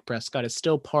that Dak Prescott is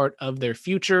still part of their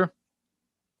future.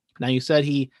 Now, you said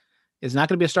he is not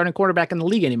going to be a starting quarterback in the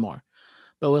league anymore,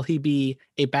 but will he be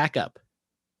a backup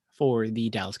for the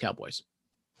Dallas Cowboys?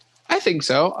 I think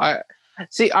so.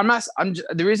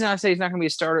 The reason I say he's not going to be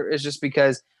a starter is just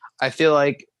because I feel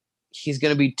like he's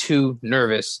going to be too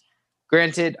nervous.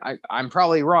 Granted, I'm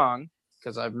probably wrong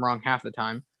because I'm wrong half the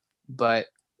time, but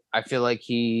I feel like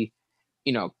he,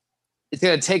 it's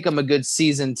going to take him a good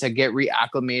season to get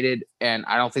reacclimated, and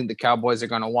I don't think the Cowboys are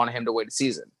going to want him to wait a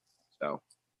season. So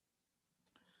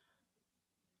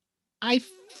I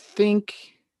think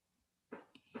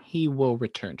he will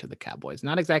return to the Cowboys.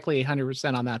 Not exactly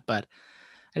 100% on that, but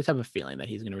I just have a feeling that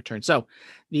he's going to return. So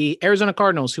the Arizona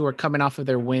Cardinals, who are coming off of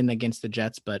their win against the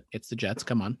Jets, but it's the Jets.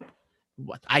 Come on.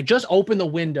 What? I just opened the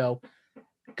window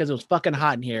because it was fucking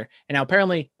hot in here. And now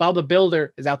apparently Bob the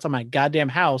Builder is outside my goddamn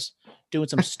house doing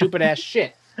some stupid ass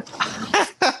shit.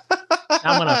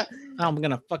 I'm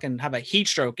going to fucking have a heat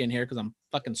stroke in here because I'm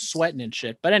fucking sweating and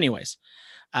shit. But anyways,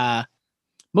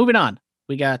 moving on.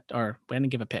 We didn't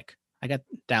give a pick. I got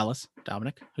Dallas.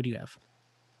 Dominic, who do you have?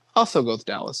 Also go with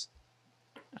Dallas.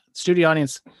 Studio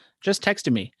audience just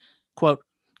texted me, quote,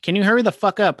 "Can you hurry the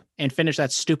fuck up and finish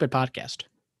that stupid podcast?"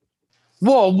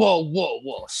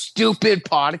 Whoa. Stupid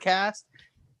podcast.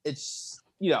 It's,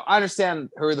 I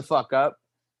understand hurry the fuck up,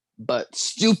 but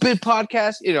stupid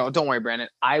podcast, don't worry, Brandon.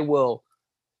 I will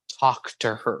talk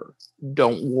to her.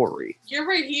 Don't worry. You're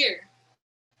right here.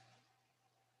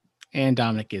 And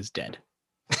Dominic is dead.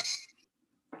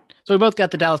 So we both got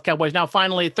the Dallas Cowboys. Now,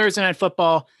 finally, Thursday Night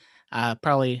Football.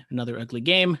 Probably another ugly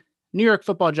game. New York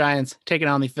Football Giants taking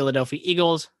on the Philadelphia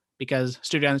Eagles because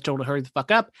Studio Audience told to hurry the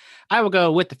fuck up. I will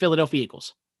go with the Philadelphia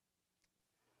Eagles.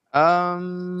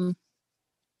 Damn,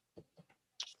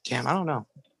 I don't know.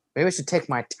 Maybe I should take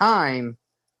my time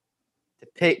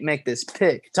to make this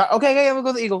pick. Okay, we'll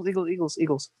go the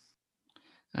Eagles.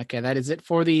 Okay, that is it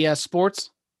for the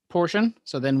sports portion.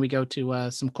 So then we go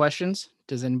to some questions.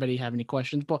 Does anybody have any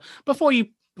questions? But before you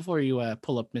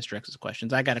pull up Mr. X's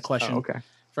questions, I got a question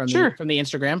from the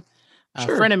Instagram.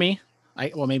 Frenemy.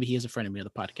 Maybe he is a frenemy of the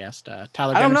podcast.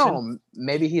 Tyler I don't Gunnarsson. know.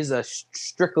 Maybe he's a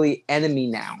strictly enemy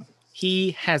now.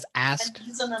 He has asked. And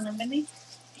he's an enemy?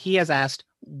 He has asked,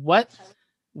 what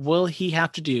will he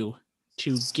have to do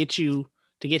to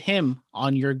get him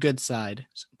on your good side,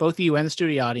 both you and the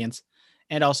studio audience,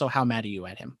 And also, how mad are you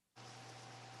at him?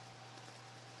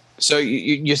 So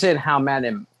you said how mad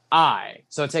am I?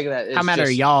 So take that. How mad are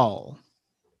y'all?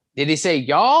 Did he say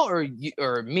y'all or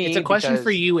me? It's a question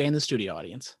for you and the studio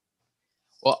audience.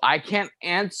 Well, I can't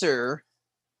answer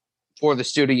for the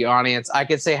studio audience. I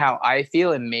could say how I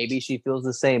feel, and maybe she feels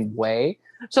the same way.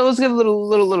 So let's give a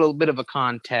little bit of a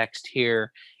context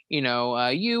here. You know,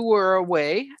 you were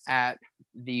away at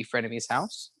the frenemy's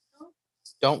house.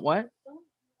 Don't what? Why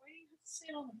do you have to say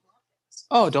it on the podcast?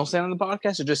 Oh, don't say it on the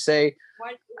podcast, or just say.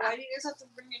 Why do you guys have to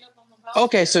bring it up on the podcast?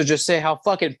 Okay, so just say how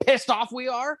fucking pissed off we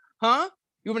are, huh?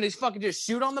 You want me to fucking just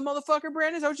shoot on the motherfucker,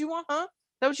 Brandon? Is that what you want, huh?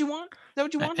 Is that what you want? Is that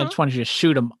what you want? I just want you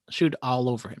to shoot all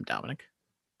over him, Dominic.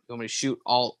 You want me to shoot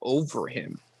all over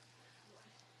him?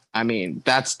 I mean,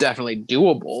 that's definitely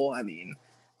doable. I mean,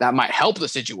 that might help the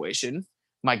situation.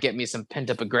 Might get me some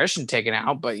pent-up aggression taken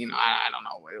out, but, you know, I don't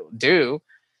know what it'll do.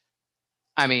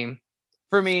 I mean,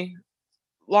 for me,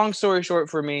 long story short,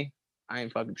 for me, I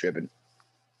ain't fucking tripping.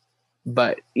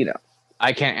 But, you know,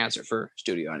 I can't answer for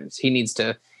studio audience. He needs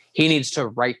to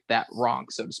right that wrong,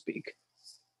 so to speak.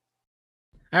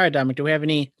 All right, Dominic, do we have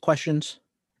any questions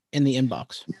in the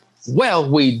inbox? Well,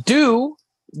 we do,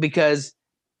 because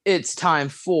it's time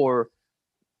for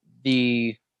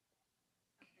the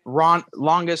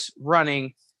longest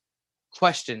running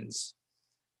questions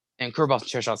in Curveballs and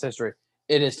Chair Shots history.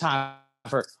 It is time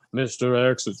for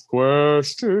Mr. X's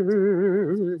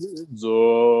questions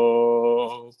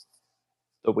of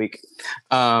the week.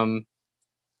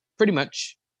 Pretty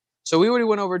much. So we already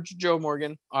went over Joe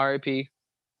Morgan, RIP,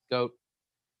 GOAT.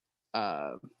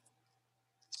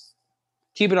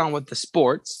 Keep it on with the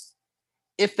sports.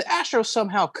 If the Astros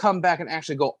somehow come back and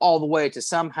actually go all the way to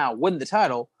somehow win the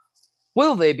title,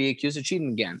 will they be accused of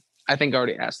cheating again? I think I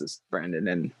already asked this, Brandon,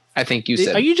 and I think you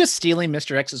said. Are you just stealing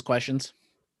Mr. X's questions?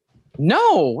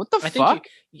 No, what the fuck?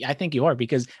 I think you are,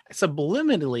 because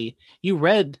subliminally you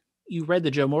read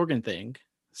the Joe Morgan thing,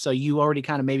 so you already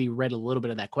kind of maybe read a little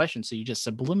bit of that question, so you just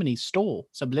subliminally stole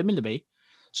Mr.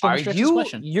 X's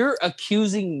question. You're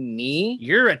accusing me?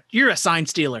 You're a sign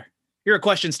stealer. You're a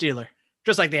question stealer,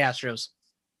 just like the Astros.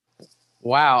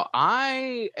 Wow,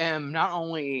 I am not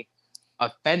only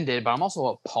offended, but I'm also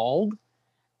appalled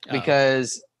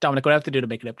because Dominic, what do I have to do to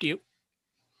make it up to you?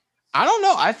 I don't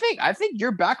know. I think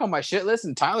you're back on my shit list,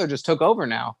 and Tyler just took over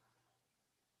now.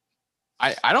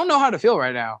 I don't know how to feel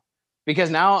right now, because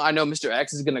now I know Mr.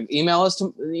 X is going to email us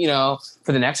to, you know,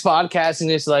 for the next podcast, and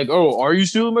it's like, oh, are you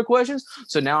stealing my questions?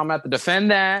 So now I'm going to have to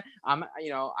defend that. I don't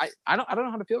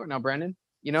know how to feel right now, Brandon.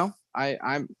 You know,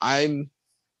 I'm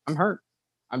hurt.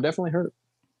 I'm definitely hurt.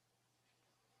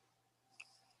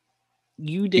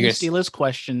 You didn't steal his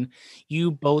question. You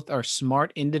both are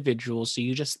smart individuals, so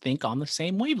you just think on the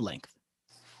same wavelength.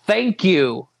 Thank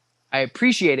you. I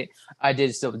appreciate it. I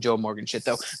did steal the Joe Morgan shit,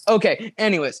 though. Okay,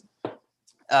 anyways.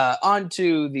 On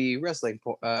to the wrestling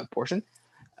portion.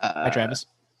 Hi, Travis.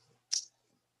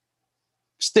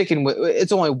 Sticking with,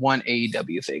 it's only one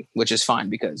AEW thing, which is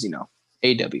fine because, you know,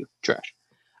 AEW, trash.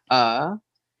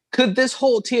 Could this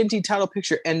whole TNT title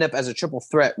picture end up as a triple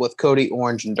threat with Cody,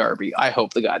 Orange, and Darby? I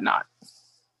hope to God not.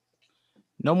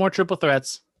 No more triple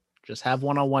threats. Just have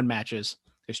one-on-one matches.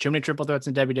 There's too many triple threats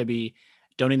in WWE.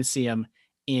 Don't need to see them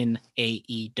in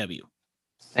AEW.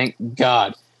 Thank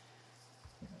God.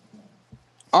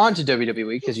 On to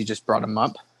WWE, because you just brought them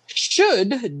up.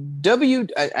 Should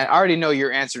I already know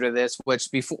your answer to this, which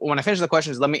when I finish the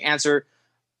questions, let me answer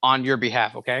on your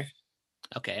behalf, okay?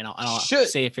 Okay, and I'll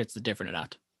say if it's different or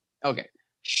not. Okay.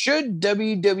 Should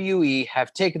WWE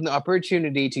have taken the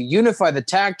opportunity to unify the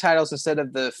tag titles instead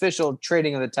of the official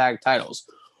trading of the tag titles?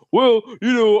 Well,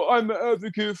 you know, I'm an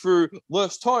advocate for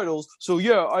less titles, so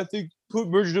yeah, I think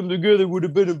merging them together would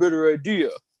have been a better idea,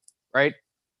 right?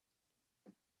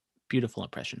 Beautiful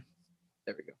impression.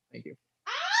 There we go. Thank you.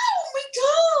 Ow, my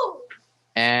toe!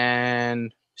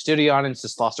 And studio audience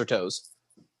just lost their toes.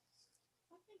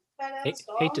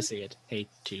 Hate to see it. Hate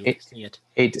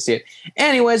to see it.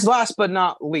 Anyways, last but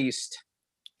not least,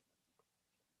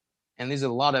 and these are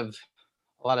a lot of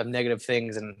negative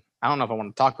things, and I don't know if I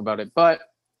want to talk about it, but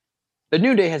the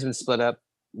New Day has been split up.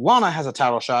 Lana has a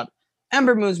title shot.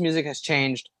 Ember Moon's music has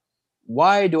changed.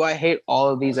 Why do I hate all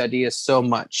of these ideas so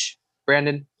much?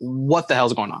 Brandon, what the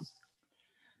hell's going on?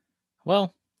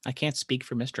 Well, I can't speak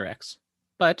for Mr. X,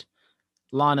 but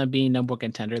Lana being number one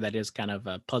contender, that is kind of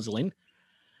puzzling.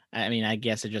 I mean, I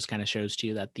guess it just kind of shows to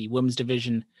you that the women's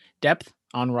division depth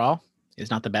on Raw is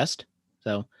not the best.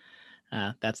 So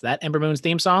that's that. Ember Moon's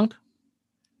theme song,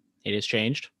 it has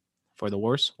changed for the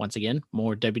worse. Once again,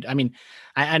 more I mean,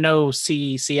 I know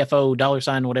CFO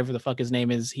 $, whatever the fuck his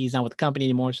name is, he's not with the company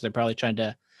anymore, so they're probably trying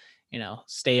to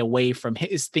stay away from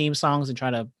his theme songs and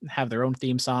try to have their own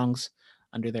theme songs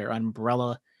under their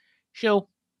umbrella show.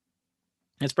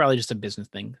 It's probably just a business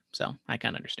thing. So I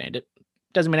kind of understand it.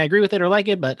 Doesn't mean I agree with it or like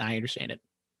it, but I understand it.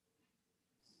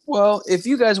 Well, if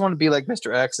you guys want to be like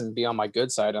Mr. X and be on my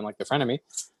good side, unlike the friend of me,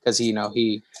 because he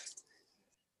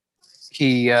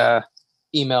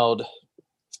emailed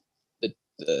the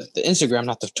Instagram,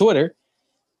 not the Twitter,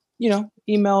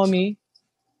 email me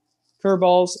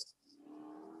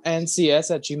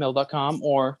curveballsandcs@gmail.com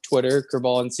or Twitter,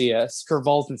 curveballs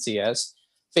and CS,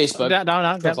 Facebook.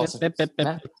 No.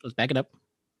 Let's back it up.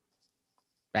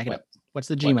 Back it up. What's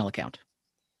the Gmail account?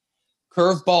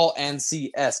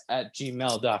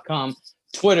 curveballandcs@gmail.com.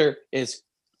 Twitter is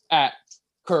at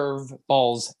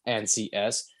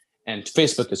curveballsandcs, and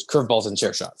Facebook is curveballs and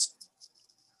chair shots.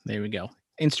 There we go.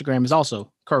 Instagram is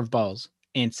also curveballs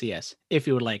and CS if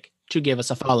you would like to give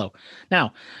us a follow.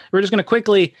 Now, we're just going to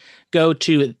quickly go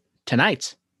to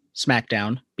tonight's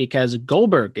SmackDown because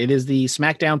Goldberg, it is the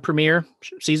SmackDown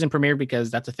season premiere, because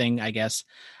that's a thing, I guess.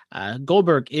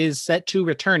 Goldberg is set to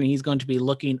return, and he's going to be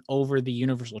looking over the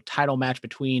Universal title match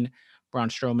between Braun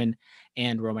Strowman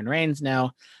and Roman Reigns.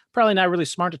 Now, probably not really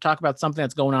smart to talk about something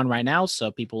that's going on right now, so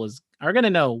people are going to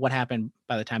know what happened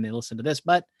by the time they listen to this.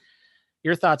 But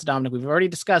your thoughts, Dominic? We've already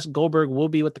discussed Goldberg will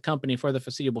be with the company for the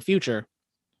foreseeable future.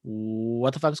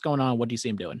 What the fuck's going on? What do you see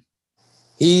him doing?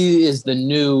 He is the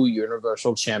new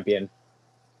Universal Champion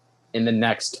in the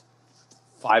next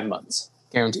 5 months,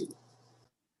 guaranteed.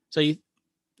 So you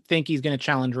think he's going to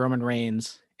challenge Roman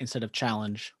Reigns instead of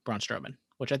challenge Braun Strowman,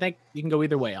 which I think you can go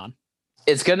either way on.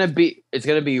 It's gonna be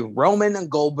Roman and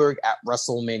Goldberg at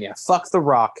WrestleMania. Fuck The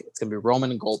Rock. It's gonna be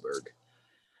Roman and Goldberg.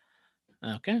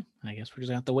 Okay, I guess we're just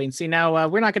gonna have to wait and see. Now,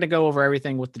 we're not going to go over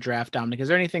everything with the draft, Dominic. Is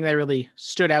there anything that really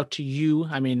stood out to you?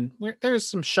 I mean, there's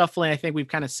some shuffling. I think we've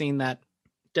kind of seen that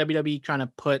WWE trying to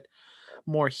put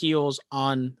more heels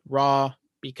on Raw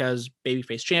because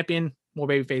babyface champion, more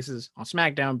babyfaces on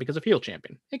SmackDown because of heel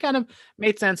champion. It kind of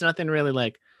made sense. Nothing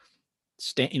really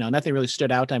nothing really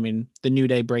stood out. I mean, the New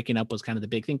Day breaking up was kind of the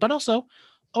big thing, but also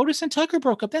Otis and Tucker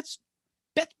broke up. That's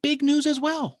big news as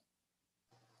well.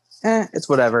 It's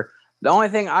whatever. The only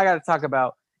thing I got to talk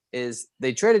about is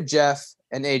they traded Jeff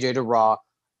and AJ to Raw,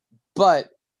 but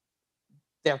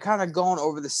they're kind of going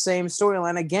over the same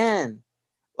storyline again.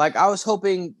 Like, I was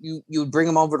hoping you would bring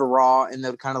them over to Raw and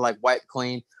they'd kind of like wipe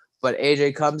clean, but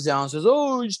AJ comes down and says,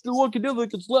 "Oh, you still looking it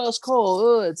like it's last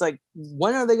call." It's like,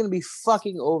 when are they going to be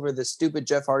fucking over the stupid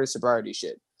Jeff Hardy sobriety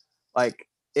shit? Like,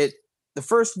 the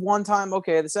first one time,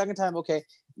 okay. The second time, okay.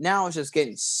 Now it's just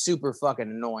getting super fucking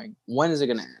annoying. When is it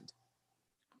going to end?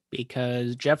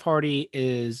 Because Jeff Hardy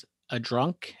is a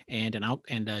drunk and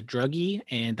a druggie,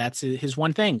 and that's his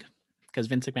one thing. Because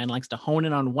Vince McMahon likes to hone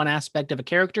in on one aspect of a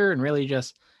character and really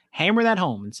just hammer that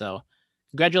home. And so,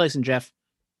 congratulations, Jeff.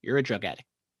 You're a drug addict.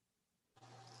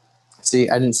 See,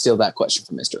 I didn't steal that question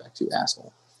from Mr. X, you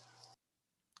asshole.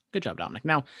 Good job, Dominic.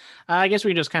 Now, I guess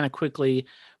we can just kind of quickly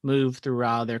move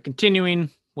through. They're continuing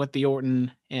with the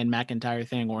Orton and McIntyre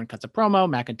thing. Orton cuts a promo.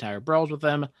 McIntyre brawls with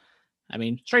them. I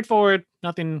mean, straightforward.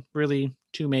 Nothing really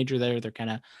too major there. They're kind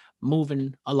of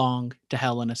moving along to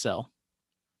Hell in a Cell.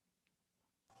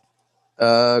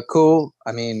 Cool.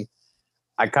 I mean,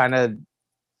 I kind of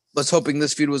was hoping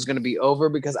this feud was going to be over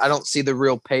because I don't see the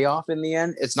real payoff in the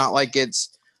end. It's not like if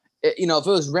it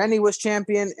was Randy was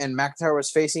champion and McIntyre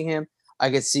was facing him, I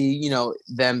could see,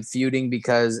 them feuding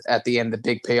because at the end, the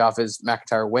big payoff is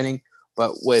McIntyre winning.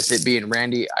 But with it being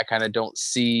Randy, I kind of don't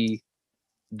see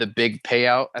the big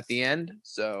payout at the end.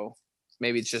 So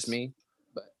maybe it's just me,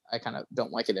 but I kind of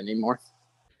don't like it anymore.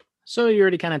 So you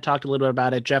already kind of talked a little bit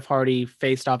about it. Jeff Hardy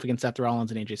faced off against Seth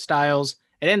Rollins and AJ Styles.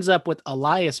 It ends up with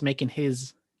Elias making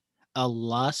his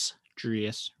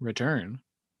illustrious return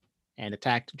and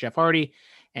attacked Jeff Hardy.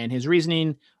 And his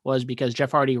reasoning was because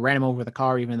Jeff Hardy ran him over with a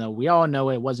car, even though we all know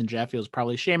it wasn't Jeff. It was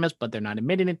probably Sheamus, but they're not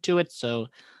admitting it to it. So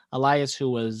Elias, who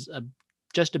was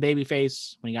just a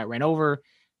babyface when he got ran over,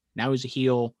 now he's a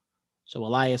heel. So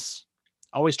Elias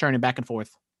always turning back and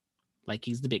forth like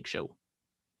he's the Big Show.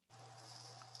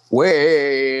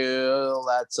 Well,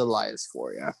 that's Elias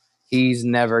for you. He's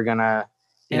never gonna,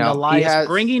 Elias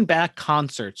bringing back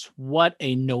concerts. What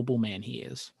a noble man he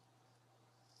is.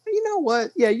 You know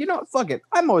what? Yeah, fuck it.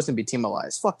 I'm always gonna be Team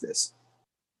Elias. Fuck this.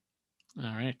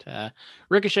 All right.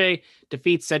 Ricochet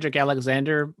defeats Cedric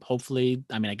Alexander. Hopefully,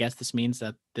 I guess this means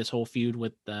that this whole feud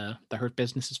with the Hurt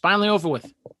Business is finally over with.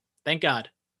 Thank God.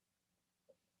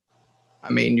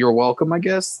 You're welcome, I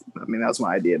guess. That's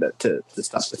my idea to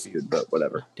stop the feud, but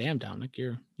whatever. Damn, Dominic,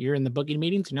 you're in the booking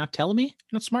meetings. You're not telling me?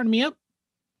 You're not smarting me up?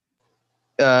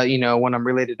 When I'm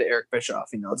related to Eric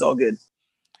Bischoff, it's all good.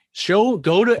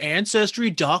 Go to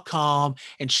ancestry.com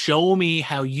and show me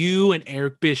how you and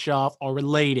Eric Bischoff are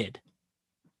related.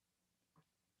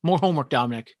 More homework,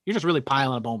 Dominic. You're just really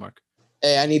piling up homework.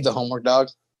 Hey, I need the homework, dog.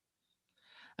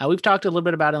 We've talked a little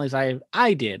bit about it, at least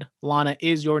I did. Lana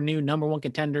is your new number one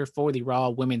contender for the Raw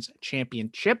Women's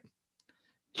Championship.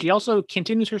 She also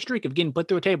continues her streak of getting put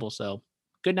through a table, so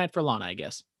good night for Lana, I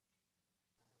guess.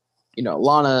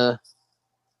 Lana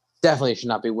definitely should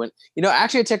not be win.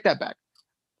 Actually, I take that back.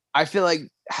 I feel like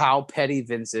how petty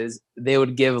Vince is, they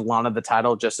would give Lana the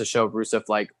title just to show Rusev,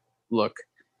 like, look,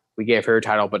 we gave her a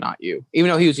title, but not you.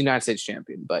 Even though he was United States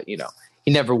champion, but, he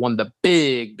never won the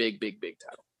big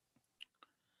title.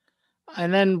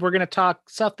 And then we're going to talk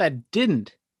stuff that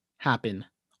didn't happen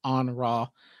on Raw.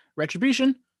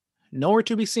 Retribution, nowhere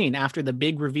to be seen. After the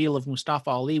big reveal of Mustafa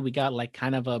Ali, we got like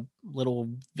kind of a little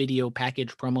video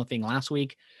package promo thing last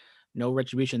week. No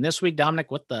Retribution this week.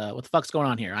 Dominic, what the fuck's going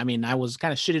on here? I mean, I was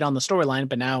kind of shitted on the storyline,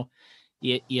 but now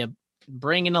you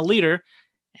bring in a leader,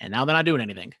 and now they're not doing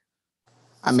anything.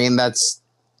 I mean, let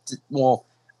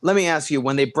me ask you,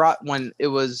 when it came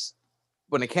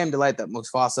to light that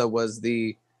Mufasa was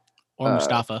the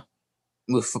Mustafa.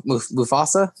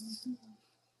 Mufasa?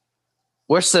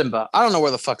 Where's Simba? I don't know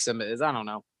where the fuck Simba is. I don't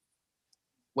know.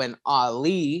 When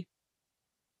Ali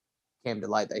came to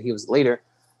light that he was the leader,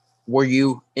 were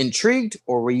you intrigued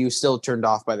or were you still turned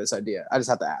off by this idea? I just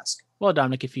have to ask. Well,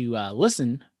 Dominic, if you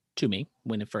listen to me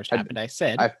when it first happened, I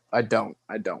said I don't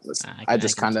listen. I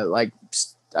just kind of like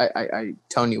I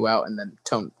tone you out and then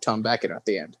tone back in at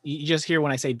the end. You just hear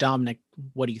when I say, Dominic,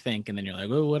 what do you think? And then you're like,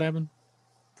 oh, what happened?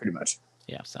 Pretty much.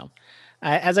 Yeah. So,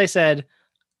 as I said,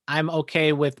 I'm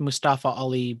okay with Mustafa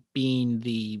Ali being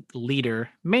the leader,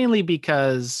 mainly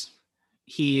because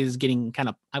he is getting kind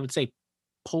of, I would say,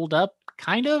 pulled up,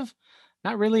 kind of,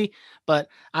 not really, but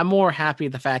I'm more happy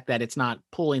the fact that it's not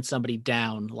pulling somebody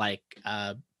down like,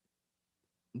 I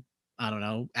don't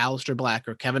know, Aleister Black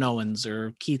or Kevin Owens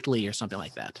or Keith Lee or something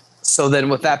like that. So then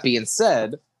with that being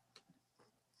said,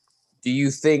 do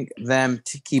you think them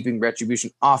keeping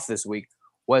Retribution off this week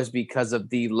was because of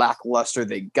the lackluster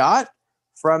they got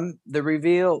from the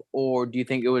reveal, or do you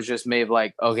think it was just made of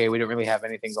like, okay, we don't really have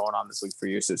anything going on this week for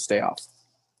you, so stay off?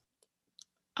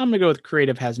 I'm going to go with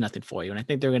creative has nothing for you, and I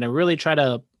think they're going to really try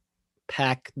to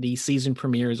pack the season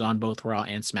premieres on both Raw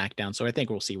and SmackDown, so I think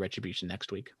we'll see Retribution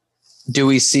next week. Do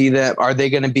we see that? Are they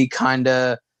going to be kind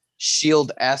of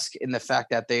Shield-esque in the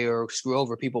fact that they are screw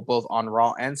over people both on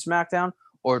Raw and SmackDown?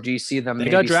 Or do you see them They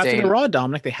got drafted to Raw,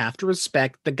 Dominic. They have to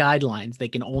respect the guidelines. They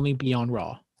can only be on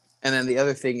Raw. And then the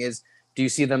other thing is, do you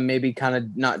see them maybe kind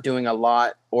of not doing a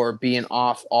lot or being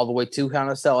off all the way to Hell in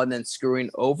a Cell and then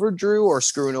screwing over Drew or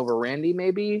screwing over Randy,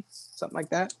 maybe? Something like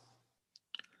that?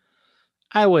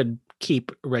 I would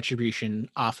keep Retribution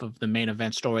off of the main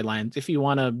event storylines. If you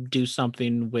want to do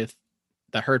something with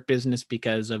the Hurt Business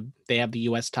because they have the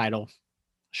U.S. title,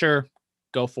 sure,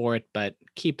 go for it, but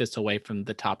keep this away from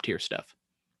the top tier stuff.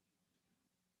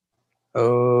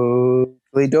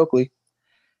 Oakley dokley.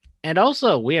 And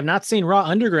also, we have not seen Raw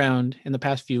Underground in the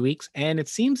past few weeks, and it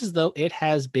seems as though it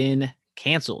has been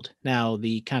canceled. Now,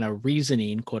 the kind of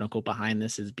reasoning, quote unquote, behind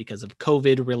this is because of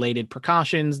COVID-related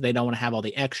precautions. They don't want to have all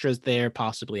the extras there,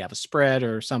 possibly have a spread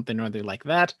or something or other like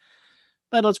that.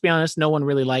 But let's be honest, no one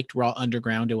really liked Raw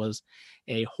Underground. It was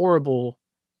a horrible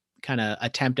kind of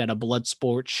attempt at a blood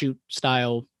sport shoot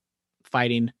style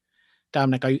fighting.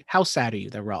 Dominic, how sad are you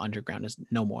that Raw Underground is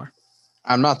no more?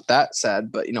 I'm not that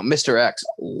sad, but Mr. X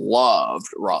loved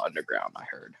Raw Underground. I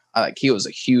heard, he was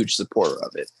a huge supporter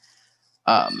of it.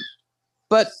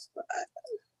 But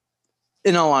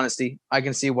in all honesty, I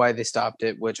can see why they stopped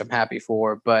it, which I'm happy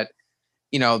for. But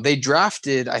they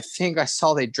drafted. I think I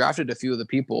saw they drafted a few of the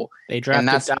people. They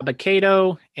drafted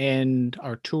Dabba-Kato and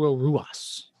Arturo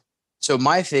Ruas. So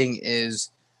my thing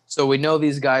is, so we know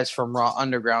these guys from Raw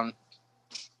Underground.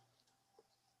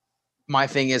 My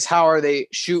thing is, how are they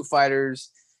shoot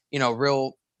fighters,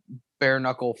 real bare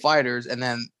knuckle fighters, and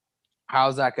then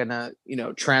how's that gonna,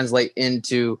 translate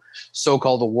into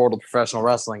so-called the world of professional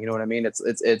wrestling? You know what I mean?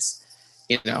 It's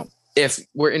if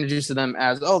we're introduced to them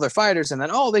as, they're fighters, and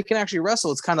then they can actually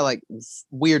wrestle, it's kind of like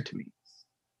weird to me.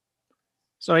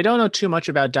 So I don't know too much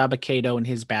about Dabba-Kato and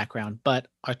his background, but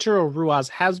Arturo Ruas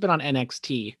has been on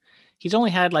NXT. He's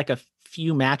only had like a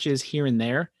few matches here and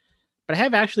there. But I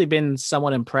have actually been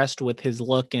somewhat impressed with his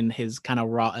look and his kind of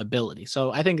raw ability.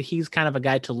 So I think he's kind of a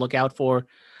guy to look out for.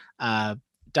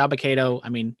 Dabba-Kato, I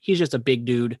mean, he's just a big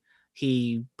dude.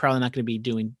 He probably not going to be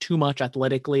doing too much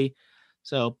athletically.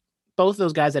 So both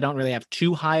those guys I don't really have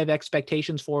too high of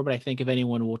expectations for, but I think if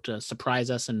anyone were to surprise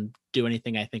us and do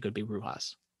anything, I think it would be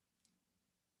Ruas.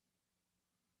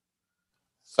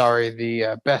 Sorry,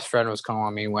 the best friend was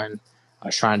calling me when I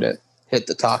was trying to hit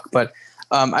the talk. But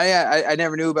I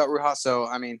never knew about Ruha, so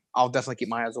I mean, I'll definitely keep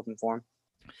my eyes open for him.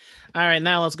 All right,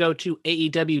 now let's go to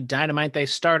AEW Dynamite. They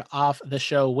start off the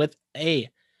show with a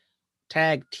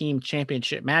tag team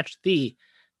championship match. The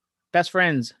best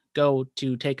friends go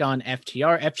to take on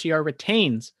FTR. FTR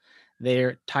retains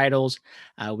their titles.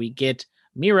 We get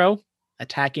Miro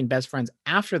attacking best friends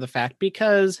after the fact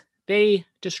because they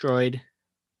destroyed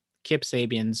Kip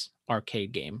Sabian's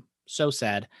arcade game. So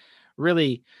sad.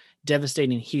 Really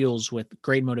devastating heels with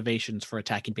great motivations for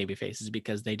attacking baby faces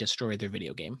because they destroyed their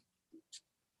video game.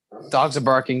 Dogs are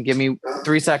barking. Give me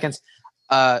 3 seconds.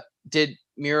 Did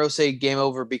Miro say game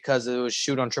over because it was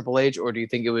shoot on Triple H, or do you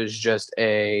think it was just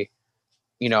a,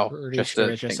 Just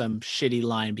some shitty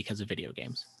line because of video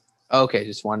games? Okay,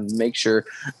 just wanted to make sure.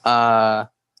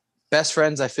 Best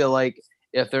friends, I feel like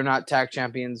if they're not tag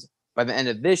champions by the end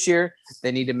of this year,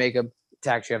 they need to make a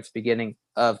tag champs beginning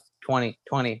of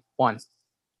 2021.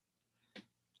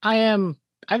 I've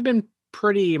been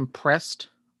pretty impressed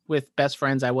with best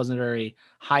friends. I wasn't very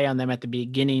high on them at the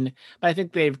beginning, but I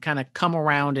think they've kind of come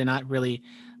around and not really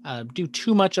do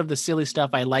too much of the silly stuff.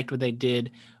 I liked what they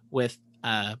did with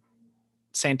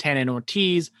Santana and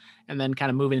Ortiz, and then kind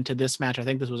of moving into this match. I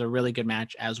think this was a really good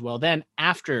match as well. Then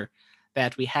after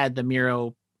that, we had the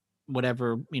Miro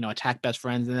attack best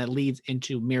friends, and that leads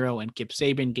into Miro and Kip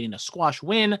Sabian getting a squash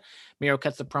win. Miro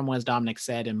cuts the promo as Dominic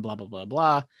said, and blah blah blah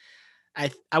blah.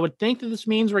 I would think that this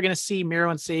means we're going to see Miro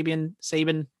and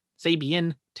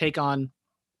Sabian take on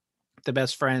the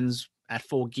best friends at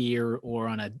Full Gear or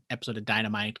on an episode of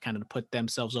Dynamite, kind of to put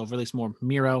themselves over, at least more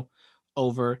Miro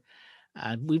over.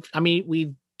 We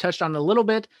touched on a little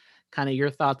bit, kind of your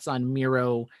thoughts on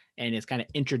Miro and his kind of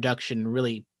introduction,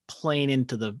 really playing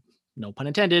into the, no pun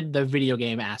intended, the video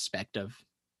game aspect of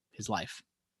his life.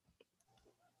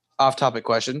 Off-topic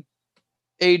question: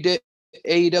 AEW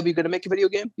going to make a video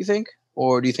game, you think,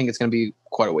 or do you think it's going to be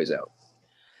quite a ways out?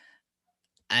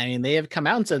 I mean, they have come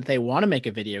out and said they want to make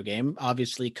a video game.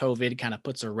 Obviously, COVID kind of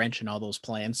puts a wrench in all those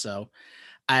plans, so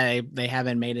they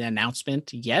haven't made an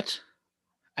announcement yet.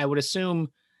 I would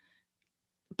assume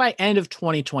by end of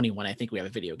 2021, I think we have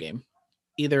a video game,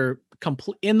 either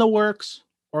in the works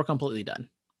or completely done.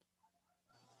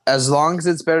 As long as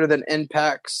it's better than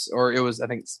Impact's, or it was, I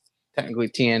think, it's technically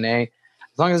TNA.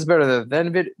 As long as it's better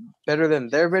than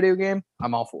their video game,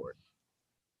 I'm all for it.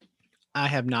 I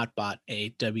have not bought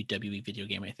a WWE video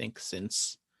game, I think,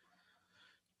 since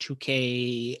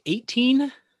 2K18.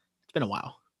 It's been a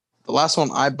while. The last one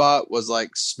I bought was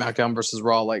like SmackDown versus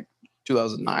Raw, like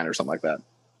 2009 or something like that.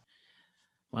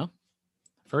 Well,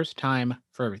 first time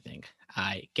for everything.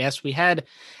 I guess we had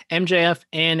MJF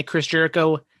and Chris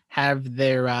Jericho have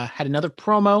their had another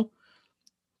promo.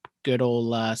 Good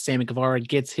old Sammy Guevara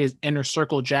gets his Inner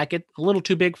Circle jacket, a little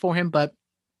too big for him, but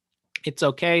it's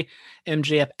okay.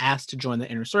 MJF asked to join the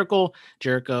Inner Circle.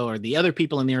 Jericho or the other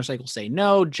people in the Inner Circle say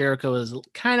no. Jericho is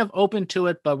kind of open to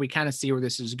it, but we kind of see where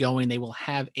this is going. They will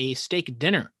have a steak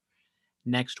dinner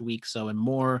next week. So, and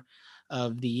more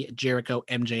of the Jericho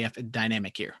MJF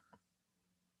dynamic here.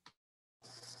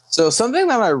 So something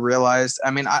that I realized,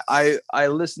 I mean, I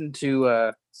listened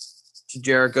to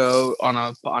Jericho on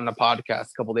a podcast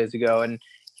a couple days ago, and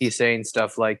he's saying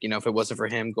stuff like, if it wasn't for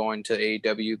him going to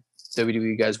AEW,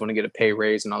 WWE guys want to get a pay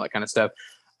raise and all that kind of stuff.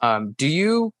 Do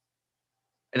you,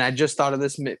 and I just thought of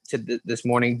this this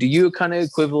morning, do you kind of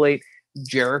equivalent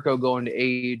Jericho going to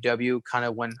AEW kind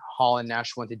of when Hall and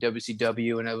Nash went to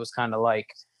WCW, and it was kind of like,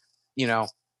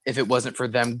 if it wasn't for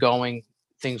them going,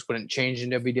 things wouldn't change in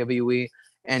WWE?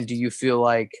 And do you feel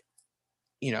like,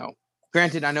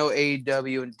 granted, I know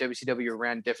AEW and WCW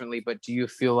ran differently, but do you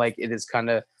feel like it is kind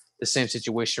of the same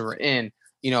situation we're in?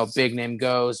 Big name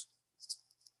goes,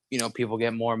 people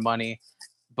get more money.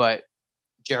 But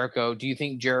Jericho, do you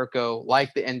think Jericho,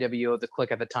 like the NWO, the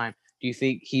Click at the time, do you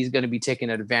think he's going to be taking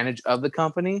advantage of the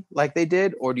company like they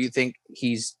did? Or do you think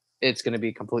it's going to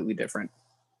be completely different?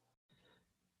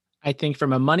 I think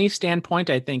from a money standpoint,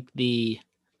 I think the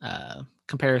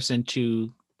comparison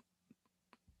to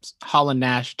Hall and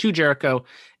Nash to Jericho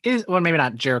is, well, maybe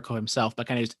not Jericho himself, but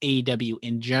kind of just AEW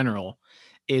in general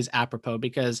is apropos,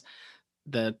 because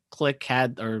the Click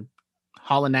or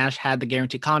Hall and Nash had the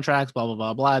guaranteed contracts, blah, blah,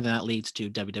 blah, blah. Then that leads to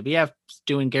WWF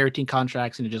doing guaranteed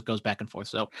contracts, and it just goes back and forth.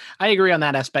 So I agree on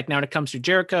that aspect. Now, when it comes to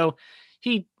Jericho,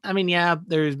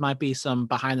 there might be some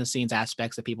behind the scenes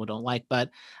aspects that people don't like, but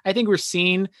I think we're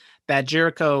seeing that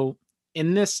Jericho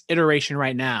in this iteration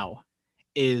right now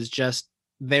is just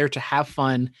there to have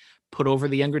fun, put over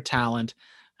the younger talent.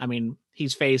 I mean,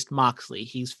 he's faced Moxley,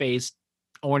 he's faced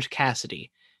Orange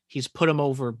Cassidy, he's put him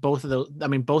over both of those. I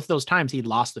mean, both of those times he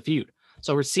lost the feud.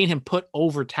 So we're seeing him put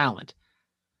over talent.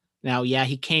 Now, yeah,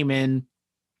 he came in,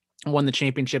 won the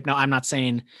championship. Now, I'm not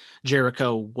saying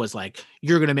Jericho was like,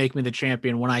 you're going to make me the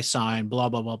champion when I sign, blah,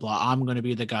 blah, blah, blah. I'm going to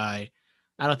be the guy.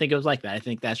 I don't think it was like that. I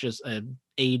think that's just an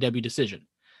AEW decision.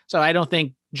 So I don't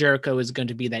think Jericho is going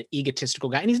to be that egotistical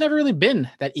guy. And he's never really been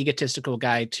that egotistical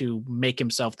guy to make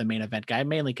himself the main event guy,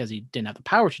 mainly because he didn't have the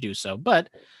power to do so. But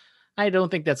I don't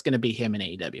think that's going to be him in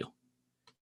AEW.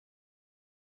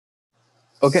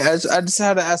 Okay, I just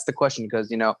had to ask the question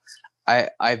because,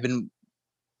 I've been,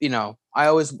 I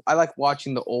like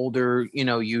watching the older,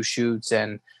 you shoots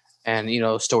and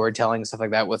storytelling and stuff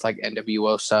like that with like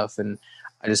NWO stuff. And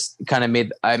I just kind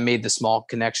of made the small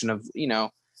connection of,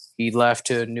 he left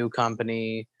to a new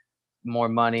company, more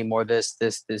money, more this,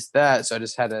 that. So I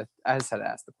just had to ask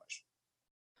the question.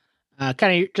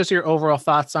 Kind of just your overall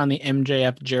thoughts on the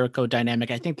MJF Jericho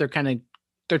dynamic. I think they're trying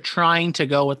to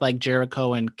go with like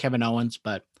Jericho and Kevin Owens,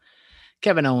 but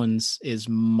Kevin Owens is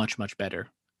much, much better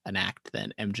an act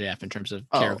than MJF in terms of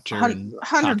character and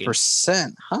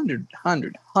 100%,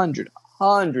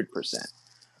 100%.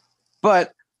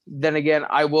 But then again,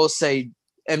 I will say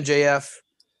MJF,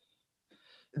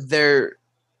 I'm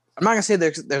not gonna say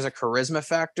there's a charisma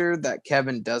factor that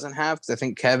Kevin doesn't have, because I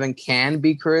think Kevin can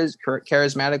be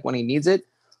charismatic when he needs it,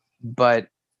 but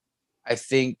I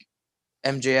think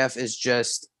MJF is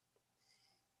just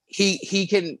he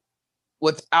can,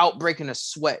 without breaking a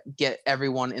sweat, get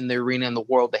everyone in the arena in the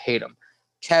world to hate him.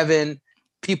 Kevin,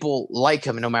 people like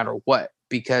him no matter what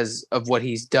because of what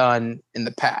he's done in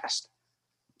the past.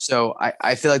 So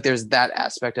I feel like there's that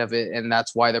aspect of it, and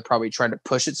that's why they're probably trying to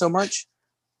push it so much.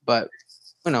 But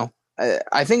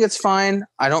I think it's fine.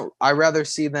 I rather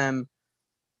see them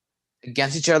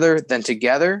against each other than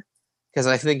together, because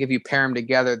I think if you pair them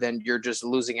together, then you're just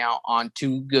losing out on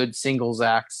two good singles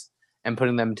acts and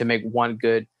putting them to make one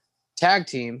good tag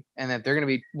team. And if they're going to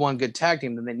be one good tag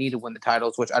team, then they need to win the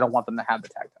titles, which I don't want them to have the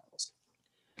tag titles.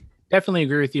 Definitely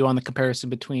agree with you on the comparison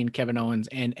between Kevin Owens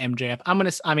and MJF.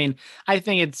 I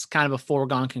think it's kind of a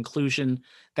foregone conclusion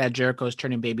that Jericho is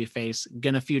turning babyface,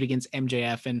 gonna feud against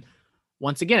MJF. And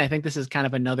once again, I think this is kind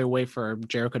of another way for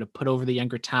Jericho to put over the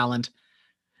younger talent.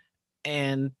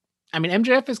 And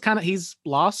MJF is he's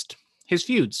lost his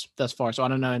feuds thus far. So I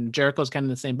don't know. And Jericho's kind of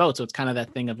in the same boat. So it's kind of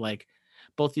that thing of like,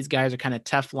 both these guys are kind of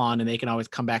Teflon and they can always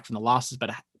come back from the losses.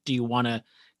 But do you want to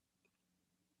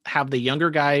have the younger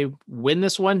guy win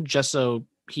this one just so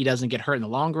he doesn't get hurt in the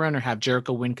long run, or have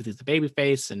Jericho win because he's the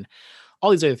babyface and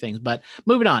all these other things? But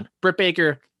moving on, Britt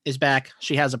Baker is back.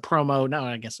 She has a promo, no,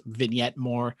 I guess vignette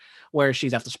more, where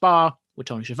she's at the spa with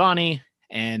Tony Schiavone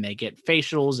and they get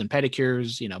facials and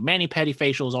pedicures, mani-pedi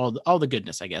facials, all the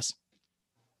goodness, I guess.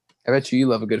 I bet you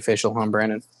love a good facial, huh,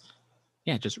 Brandon?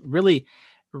 Yeah, just really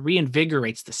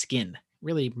reinvigorates the skin,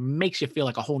 really makes you feel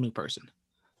like a whole new person.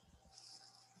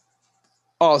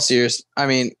 All serious.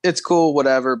 It's cool,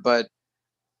 whatever, but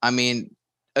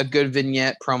a good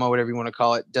vignette, promo, whatever you want to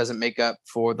call it, doesn't make up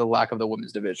for the lack of the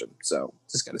women's division. So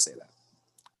just got to say that.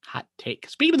 Hot take.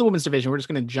 Speaking of the women's division, we're just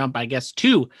going to jump, I guess,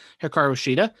 to Hikaru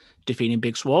Shida defeating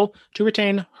Big Swole to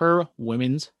retain her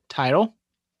women's title.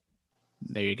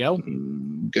 There you go.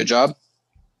 Good job.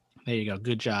 There you go.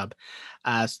 Good job.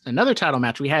 Another title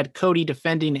match. We had Cody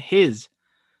defending his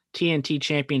TNT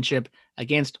championship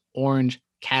against Orange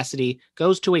Cassidy.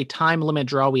 Goes to a time limit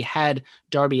draw. We had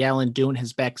Darby Allin doing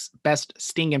his best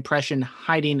Sting impression,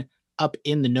 hiding up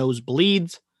in the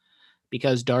nosebleeds,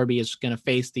 because Darby is going to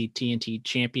face the TNT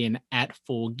champion at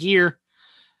Full Gear.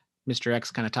 Mr.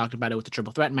 X kind of talked about it with the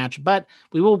triple threat match, but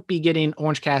we will be getting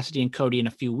Orange Cassidy and Cody in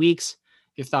a few weeks.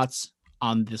 Your thoughts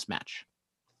on this match?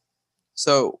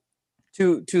 So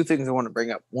two things I want to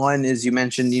bring up. One is, you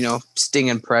mentioned, Sting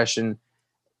impression.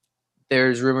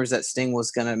 There's rumors that Sting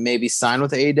was going to maybe sign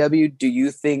with AEW. Do you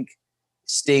think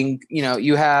Sting,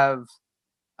 you have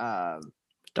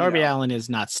Darby Allin is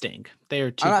not Sting. They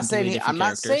are two completely different characters. I'm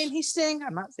not saying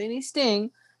he's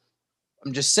Sting.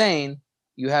 I'm just saying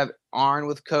you have Arn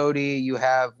with Cody. You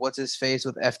have what's his face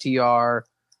with FTR.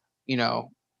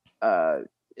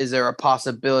 Is there a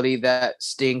possibility that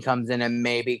Sting comes in and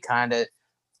maybe kind of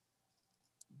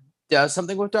does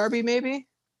something with Darby, maybe,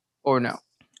 or no?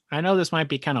 I know this might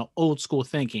be kind of old school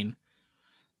thinking,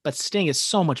 but Sting is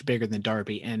so much bigger than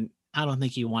Darby, and I don't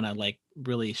think you want to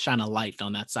really shine a light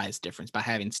on that size difference by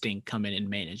having Sting come in and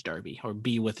manage Darby or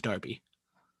be with Darby.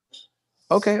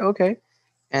 Okay.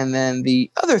 And then the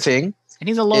other thing, and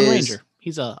he's a Lone Ranger.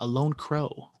 He's a lone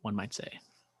crow, one might say.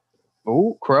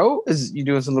 Oh, crow? Is you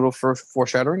doing some little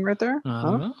foreshadowing right there?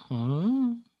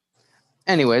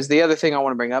 Anyways, the other thing I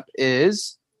want to bring up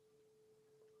is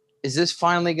is this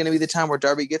finally going to be the time where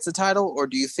Darby gets the title, or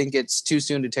do you think it's too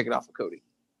soon to take it off of Cody?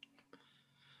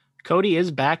 Cody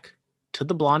is back to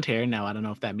the blonde hair. Now, I don't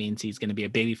know if that means he's going to be a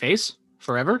babyface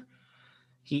forever.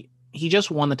 He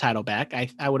just won the title back.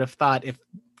 I would have thought if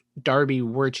Darby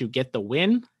were to get the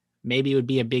win, maybe it would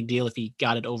be a big deal if he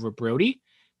got it over Brody,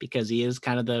 because he is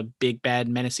kind of the big, bad,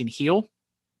 menacing heel.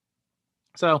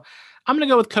 So I'm going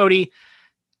to go with Cody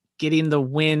getting the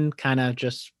win, kind of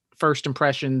just first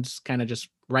impressions, kind of just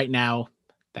right now.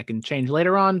 That can change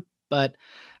later on, but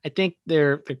I think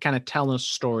they're kind of telling a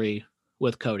story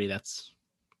with Cody that's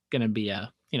going to be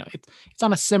it's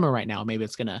on a simmer right now. Maybe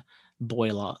it's going to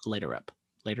boil later. I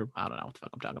don't know what the fuck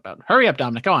I'm talking about. Hurry up,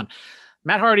 Dominic. Go on.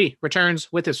 Matt Hardy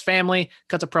returns with his family,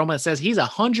 cuts a promo that says he's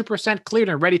 100% cleared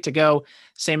and ready to go.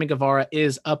 Sammy Guevara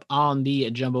is up on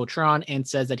the Jumbotron and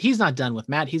says that he's not done with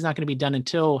Matt. He's not going to be done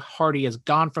until Hardy is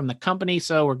gone from the company.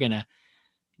 So we're going to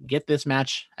get this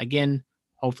match again.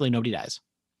 Hopefully nobody dies.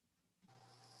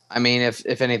 I mean,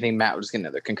 if anything, Matt would just get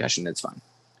another concussion. It's fine.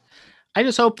 I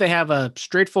just hope they have a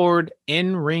straightforward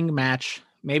in-ring match.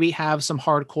 Maybe have some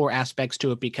hardcore aspects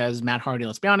to it, because Matt Hardy,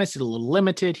 let's be honest, is a little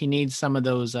limited. He needs some of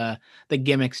those the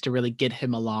gimmicks to really get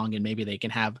him along, and maybe they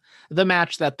can have the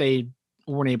match that they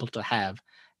weren't able to have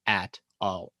at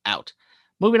All Out.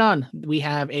 Moving on, we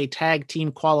have a tag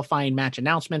team qualifying match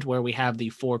announcement where we have the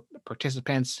 4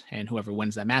 participants, and whoever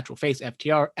wins that match will face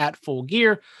FTR at Full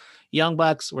Gear. Young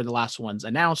Bucks were the last ones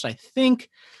announced. I think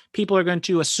people are going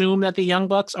to assume that the Young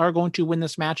Bucks are going to win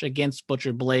this match against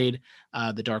Butcher Blade,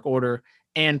 the Dark Order,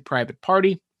 and Private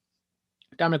Party.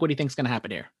 Dominic, what do you think is going to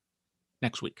happen here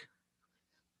next week?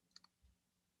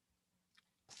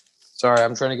 Sorry,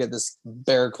 I'm trying to get this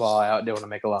bear claw out. Don't want to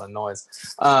make a lot of noise.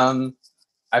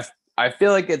 I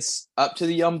feel like it's up to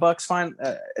the Young Bucks. Fine,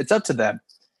 it's up to them.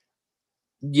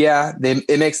 Yeah,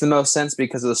 it makes the most sense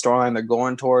because of the storyline they're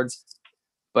going towards.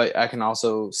 But I can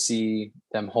also see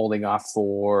them holding off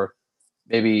for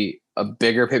maybe a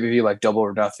bigger pay-per-view like Double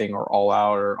or Nothing or All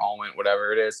Out or All In,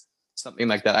 whatever it is. Something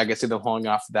like that. I can see them holding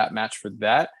off that match for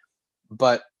that.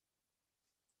 But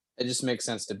it just makes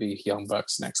sense to be Young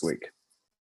Bucks next week.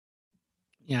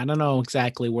 Yeah, I don't know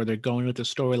exactly where they're going with the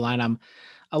storyline. I'm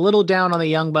a little down on the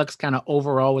Young Bucks kind of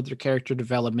overall with their character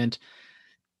development.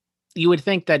 You would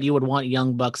think that you would want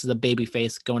Young Bucks as a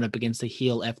babyface going up against the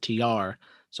heel FTR.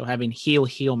 So having heel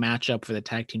matchup for the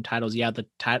tag team titles, yeah,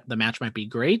 the match might be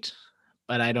great,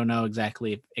 but I don't know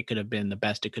exactly if it could have been the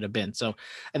best it could have been. So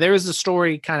there is a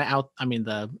story kind of out. I mean,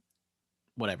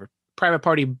 Private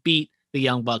Party beat the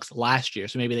Young Bucks last year,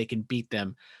 so maybe they can beat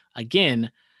them again.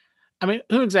 I mean,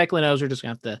 who exactly knows? We're just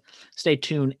going to have to stay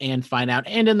tuned and find out.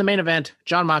 And in the main event,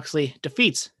 Jon Moxley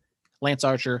defeats Lance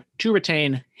Archer to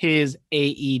retain his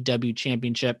AEW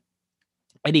championship.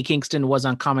 Eddie Kingston was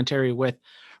on commentary with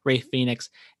Ray Phoenix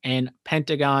and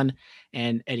Pentagon,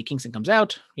 and Eddie Kingston comes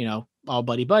out, all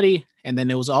buddy, and then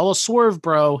it was all a swerve,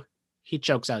 bro. He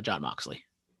chokes out Jon Moxley.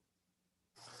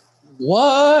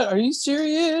 What? Are you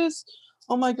serious?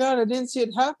 Oh my God, I didn't see it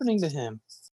happening to him.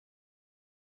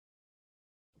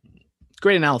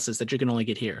 Great analysis that you can only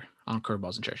get here on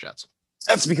Curveballs and Chair Shots.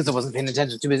 That's because I wasn't paying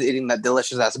attention. Too busy eating that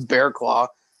delicious ass bear claw,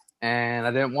 and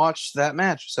I didn't watch that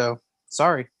match. So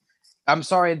sorry. I'm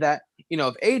sorry that,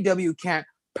 if AEW can't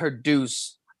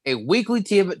produce a weekly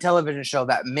television show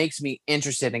that makes me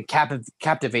interested and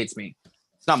captivates me,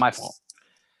 it's not my fault.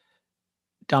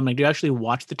 Dominic, do you actually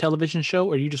watch the television show,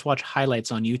 or do you just watch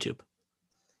highlights on YouTube?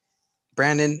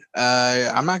 Brandon,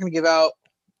 I'm not going to give out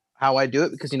how I do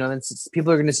it because, then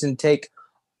people are going to take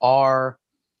our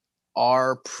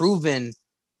proven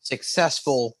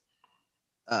successful,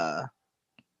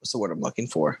 what's the word I'm looking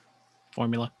for?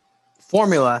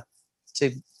 Formula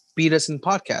to beat us in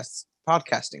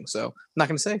podcasting. So I'm not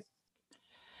going to say.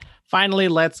 Finally,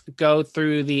 let's go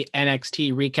through the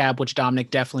NXT recap, which Dominic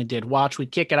definitely did watch. We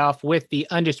kick it off with the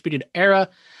Undisputed Era.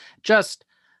 Just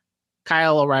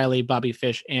Kyle O'Reilly, Bobby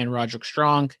Fish, and Roderick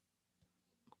Strong.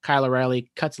 Kyle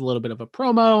O'Reilly cuts a little bit of a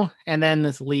promo, and then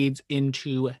this leads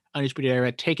into Undisputed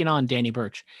Era taking on Danny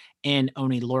Burch and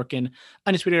Oney Lorcan.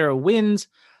 Undisputed Era wins,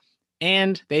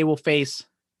 and they will face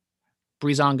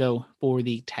Breezango for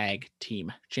the tag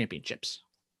team championships.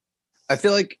 I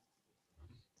feel like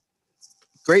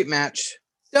great match.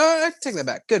 No, I take that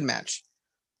back. Good match.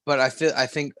 But I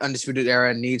think Undisputed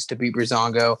Era needs to beat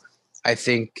Breezango.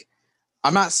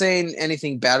 I'm not saying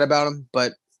anything bad about him,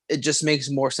 but it just makes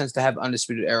more sense to have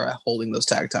Undisputed Era holding those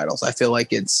tag titles. I feel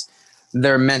like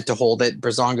they're meant to hold it.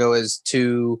 Breezango is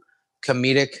too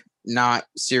comedic, not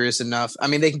serious enough. I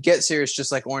mean, they can get serious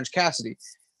just like Orange Cassidy.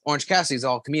 Orange Cassidy is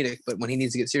all comedic, but when he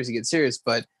needs to get serious, he gets serious.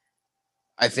 But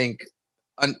I think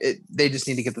they just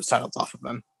need to get those titles off of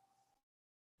him.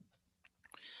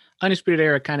 Undisputed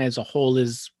Era kind of as a whole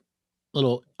is a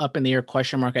little up in the air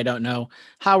question mark. I don't know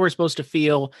how we're supposed to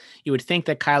feel. You would think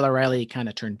that Kyle O'Reilly kind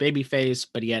of turned babyface,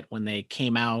 but yet when they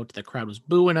came out, the crowd was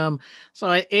booing him.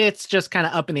 So it's just kind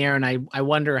of up in the air. And I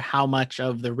wonder how much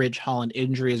of the Ridge Holland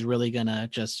injury is really going to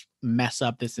just mess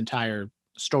up this entire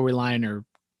storyline or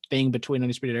thing between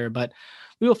Undisputed Era. But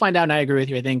we will find out. And I agree with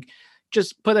you. I think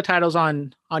just put the titles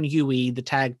on UE. The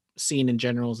tag scene in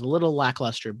general is a little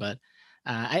lackluster, but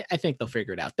I think they'll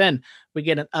figure it out. Then we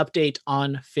get an update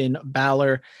on Finn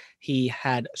Balor. He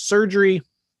had surgery,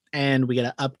 and we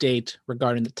get an update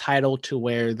regarding the title to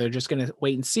where they're just going to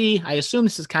wait and see. I assume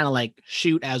this is kind of like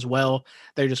shoot as well.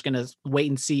 They're just going to wait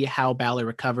and see how Balor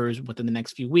recovers within the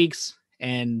next few weeks,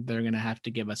 and they're going to have to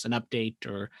give us an update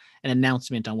or an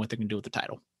announcement on what they're going to do with the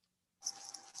title.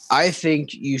 I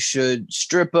think you should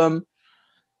strip him,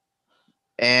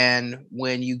 and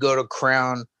when you go to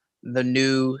crown the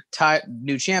new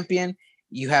champion,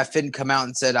 you have Finn come out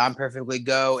and said, "I'm perfectly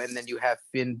go," and then you have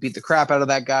Finn beat the crap out of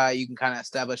that guy. You can kind of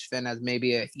establish Finn as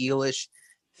maybe a heelish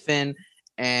Finn,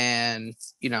 and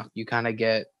you kind of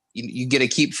get you get to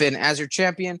keep Finn as your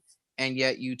champion, and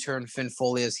yet you turn Finn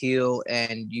Foley as heel,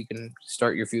 and you can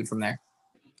start your feud from there.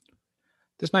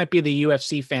 This might be the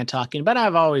UFC fan talking, but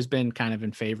I've always been kind of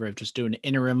in favor of just doing an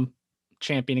interim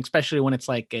champion, especially when it's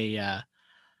like a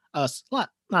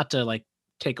not to like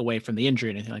take away from the injury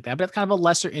or anything like that, but it's kind of a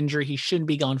lesser injury. He shouldn't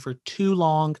be gone for too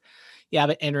long. You have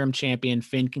an interim champion.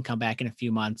 Finn can come back in a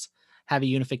few months, have a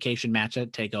unification match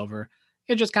at TakeOver.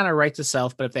 It just kind of writes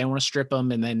itself. But if they want to strip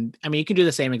him, and then, I mean, you can do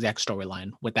the same exact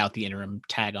storyline without the interim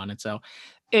tag on it. So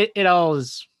it all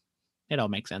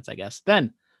makes sense, I guess.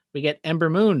 Then we get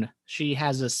Ember Moon. She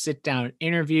has a sit down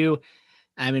interview.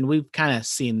 I mean, we've kind of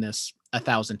seen this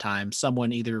 1,000 times.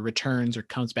 Someone either returns or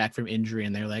comes back from injury,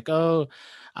 and they're like, "Oh,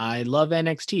 I love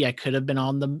NXT. I could have been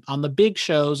on the big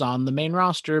shows on the main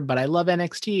roster, but I love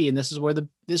NXT, and this is where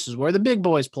the big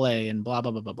boys play," and blah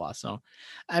blah blah blah blah. So,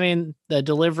 I mean, the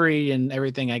delivery and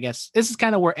everything. I guess this is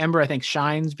kind of where Ember, I think,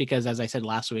 shines because, as I said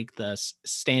last week, the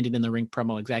standing in the ring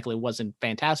promo exactly wasn't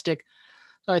fantastic.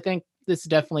 So I think this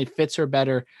definitely fits her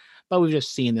better. But we've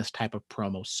just seen this type of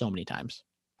promo so many times.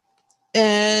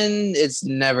 And it's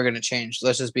never going to change.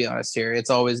 Let's just be honest here. It's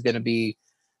always going to be,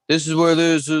 this is where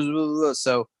this is.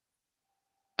 So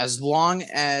as long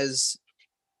as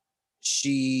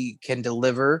she can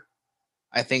deliver,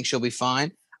 I think she'll be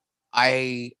fine.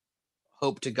 I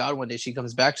hope to God one day she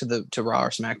comes back to Raw or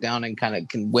SmackDown and kind of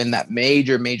can win that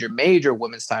major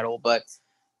women's title. But,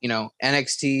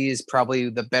 NXT is probably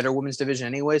the better women's division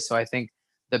anyway. So I think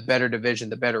the better division,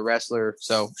 the better wrestler.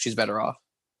 So she's better off.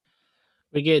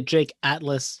 We get Jake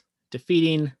Atlas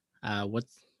defeating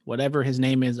whatever his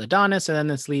name is, Adonis, and then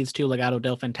this leads to Legado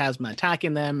del Fantasma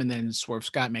attacking them, and then Swerve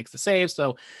Scott makes the save.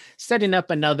 So setting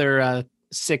up another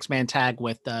 6-man tag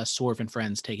with Swerve and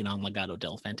friends taking on Legado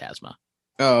del Fantasma.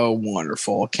 Oh,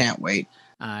 wonderful. Can't wait.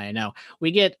 I know. We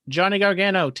get Johnny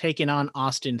Gargano taking on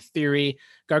Austin Theory.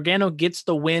 Gargano gets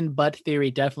the win, but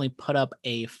Theory definitely put up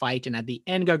a fight. And at the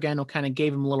end, Gargano kind of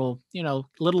gave him a little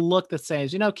look that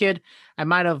says, kid, I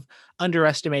might have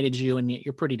underestimated you, and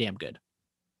you're pretty damn good.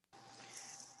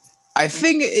 I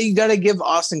think you got to give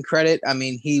Austin credit. I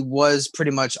mean, he was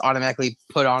pretty much automatically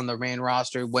put on the main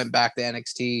roster, went back to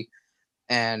NXT,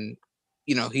 and,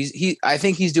 I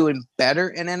think he's doing better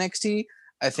in NXT.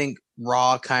 I think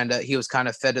Raw he was kind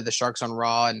of fed to the Sharks on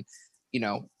Raw, and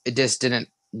it just didn't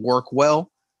work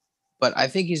well. But I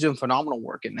think he's doing phenomenal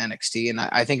work in NXT, and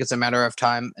I think it's a matter of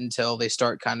time until they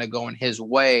start kind of going his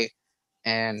way.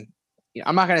 And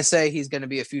I'm not going to say he's going to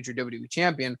be a future WWE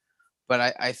champion,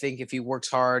 but I think if he works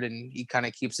hard and he kind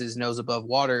of keeps his nose above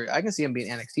water, I can see him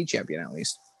being NXT champion at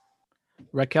least.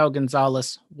 Raquel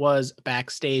Gonzalez was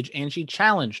backstage, and she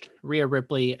challenged Rhea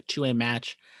Ripley to a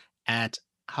match at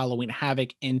Halloween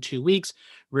Havoc in 2 weeks.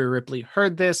 Rhea Ripley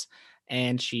heard this,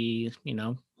 and she,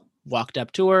 walked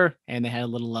up to her, and they had a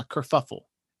little kerfuffle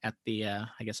at the,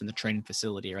 I guess, in the training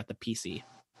facility or at the PC.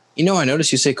 I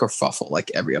noticed you say kerfuffle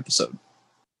like every episode.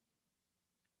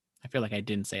 I feel like I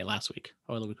didn't say it last week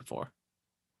or the week before.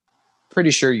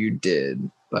 Pretty sure you did,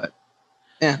 but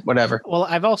whatever. Well,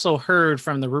 I've also heard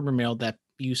from the rumor mill that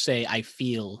you say I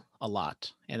feel a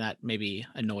lot, and that maybe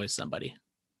annoys somebody.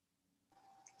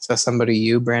 Is that somebody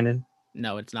you, Brandon?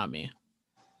 No, it's not me.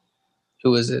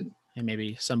 Who is it? And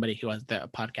maybe somebody who has a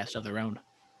podcast of their own.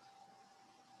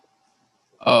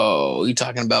 Oh, you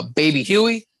talking about Baby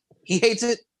Huey? He hates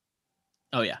it?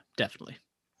 Oh, yeah, definitely.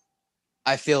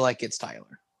 I feel like it's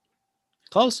Tyler.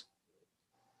 Close.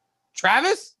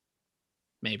 Travis?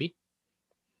 Maybe.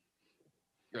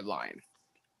 You're lying.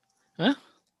 Huh?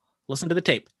 Listen to the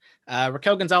tape.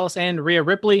 Raquel Gonzalez and Rhea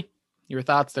Ripley, Your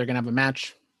thoughts? They're gonna have a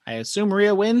match. I assume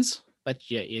Rhea wins,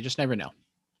 but you just never know.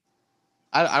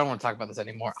 I don't want to talk about this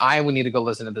anymore. I would need to go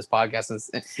listen to this podcast. Is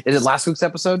it last week's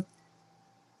episode?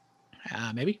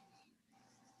 Maybe.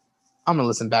 I'm gonna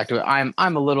listen back to it.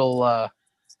 I'm a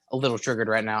little triggered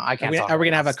right now. I can't. Are we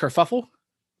gonna have a kerfuffle?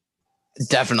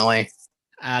 Definitely.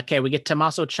 Okay, we get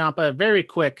Tommaso Ciampa. Very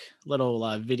quick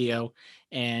little video,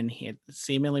 and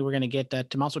seemingly we're gonna get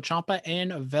Tommaso Ciampa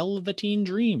and Velveteen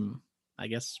Dream. I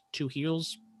guess 2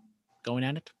 heels going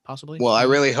at it, possibly. Well, I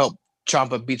really hope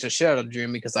Ciampa beats the shit out of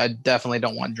Dream because I definitely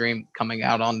don't want Dream coming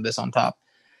out on this on top.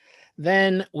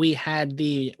 Then we had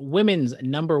the women's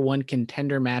 #1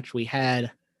 contender match. We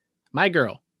had my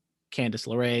girl, Candice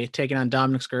LeRae, taking on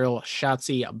Dominic's girl,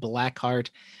 Shotzi Blackheart.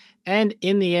 And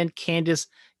in the end, Candice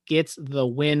gets the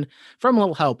win from a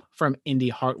little help from Indy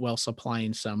Hartwell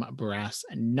supplying some brass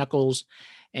knuckles.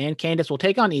 And Candice will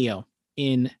take on Io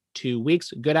in 2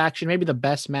 weeks. Good action, maybe the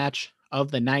best match of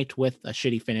the night with a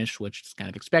shitty finish, which is kind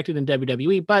of expected in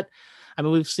WWE. But I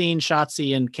mean, we've seen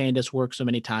Shotzi and Candice work so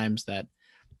many times that,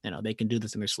 they can do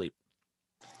this in their sleep.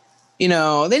 They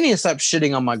need to stop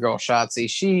shitting on my girl Shotzi.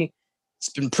 She's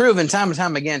been proven time and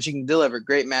time again she can deliver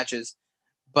great matches,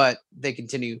 but they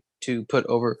continue to put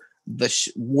over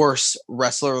the worst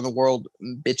wrestler in the world,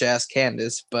 bitch ass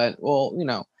Candice. But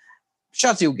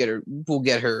Shotzi will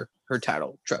get her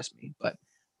title, trust me. But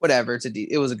whatever,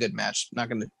 it was a good match. Not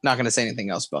gonna say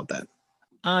anything else about that.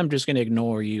 I'm just gonna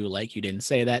ignore you like you didn't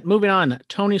say that. Moving on,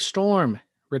 Toni Storm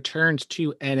returns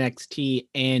to NXT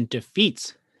and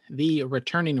defeats the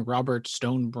returning Robert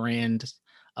Stone brand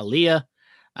Aaliyah.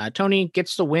 Toni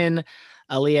gets the win.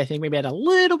 Aaliyah, I think, maybe had a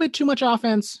little bit too much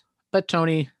offense, but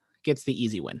Toni gets the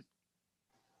easy win.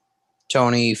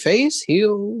 Toni face,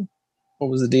 heel.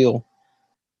 What was the deal?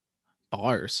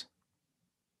 Bars.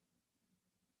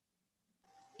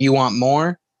 You want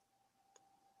more?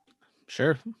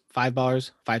 Sure. 5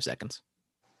 bars, 5 seconds.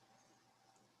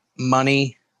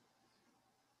 Money.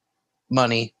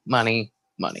 Money, money,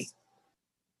 money.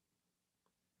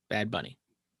 Bad Bunny.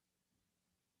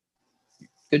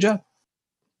 Good job.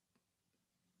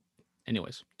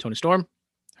 Anyways, Toni Storm,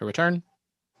 her return.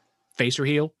 Face or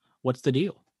heel? What's the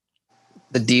deal?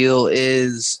 The deal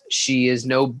is she is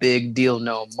no big deal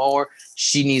no more.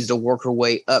 She needs to work her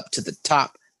way up to the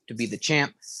top to be the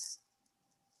champ.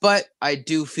 But I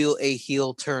do feel a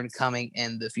heel turn coming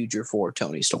in the future for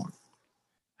Toni Storm.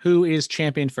 Who is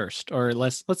champion first? Or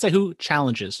let's say who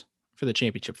challenges for the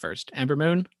championship first? Ember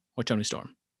Moon or Toni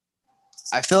Storm?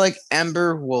 I feel like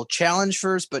Ember will challenge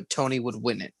first, but Toni would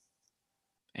win it.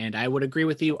 And I would agree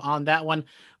with you on that one.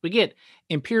 We get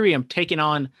Imperium taking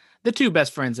on the 2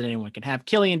 best friends that anyone can have,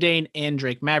 Killian Dane and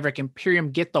Drake Maverick.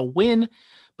 Imperium get the win,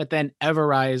 but then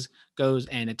Everrise goes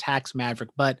and attacks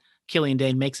Maverick. But Killian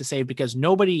Dane makes a save because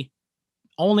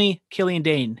only Killian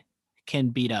Dane can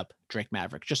beat up Drake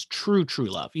Maverick. Just true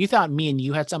love. You thought me and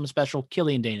you had something special.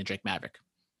 Killian Dane and Drake Maverick.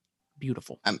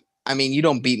 Beautiful. I mean, you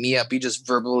don't beat me up. You just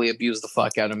verbally abuse the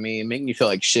fuck out of me and make me feel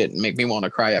like shit and make me want to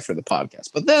cry after the podcast.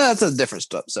 But that's a different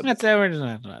stuff. That's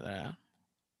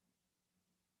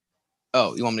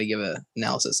Oh, you want me to give an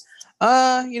analysis?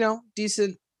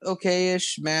 Decent,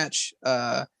 okay-ish match.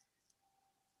 I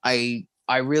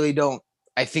really don't.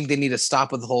 I think they need to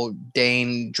stop with the whole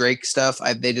Dane Drake stuff.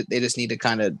 They just need to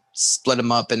kind of split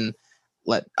them up and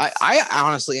let. I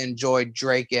honestly enjoyed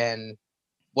Drake and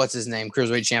what's his name,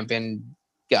 Cruiserweight champion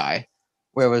guy.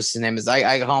 Where was his name?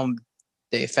 I call him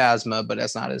Dave Phasma, but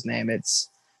that's not his name. It's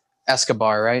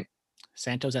Escobar, right?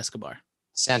 Santos Escobar,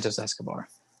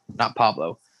 not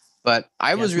Pablo. But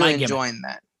I was really enjoying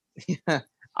that.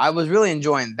 I was really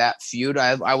enjoying that feud.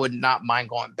 I would not mind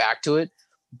going back to it.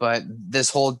 But this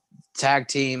whole tag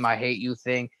team, I hate you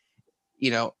thing,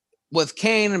 with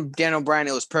Kane and Daniel Bryan,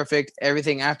 it was perfect.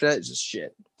 Everything after that is just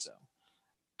shit. So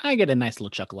I get a nice little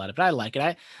chuckle out of it. I like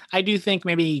it. I do think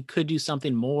maybe he could do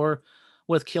something more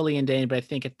with Killian Dane, but I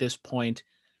think at this point,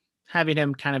 having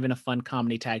him kind of in a fun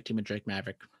comedy tag team with Drake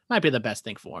Maverick might be the best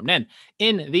thing for him. Then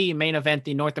in the main event,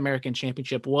 the North American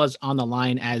Championship was on the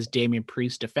line as Damian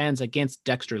Priest defends against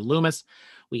Dexter Lumis.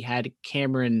 We had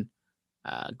Cameron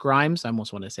Grimes. I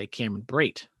almost want to say Cameron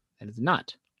Brait. That is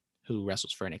not who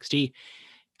wrestles for NXT.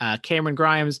 Cameron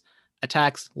Grimes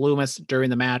attacks Lumis during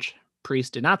the match.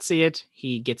 Priest did not see it.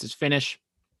 He gets his finish.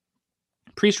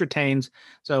 Priest retains.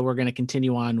 So we're going to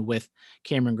continue on with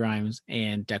Cameron Grimes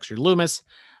and Dexter Lumis.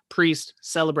 Priest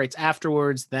celebrates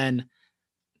afterwards. Then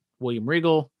William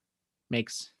Regal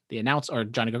makes the announcement, or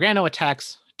Johnny Gargano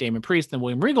attacks Damian Priest. Then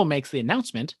William Regal makes the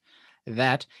announcement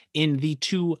that in the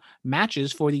 2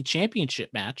 matches for the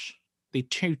championship match, the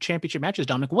 2 championship matches,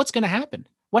 Dominic, what's going to happen?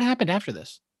 What happened after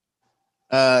this?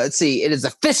 Let's see. It is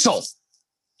official.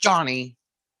 Johnny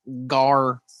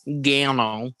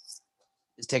Gargano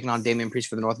is taking on Damian Priest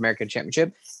for the North American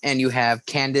Championship. And you have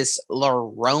Candice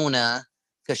LaRona,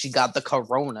 because she got the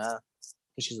corona,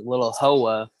 because she's a little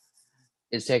hoa,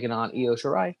 is taking on Io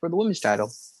Shirai for the women's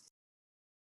title.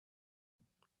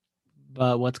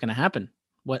 But what's going to happen?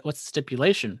 What's the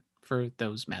stipulation for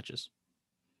those matches?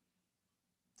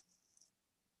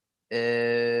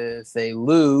 If they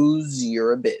lose,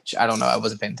 you're a bitch. I don't know. I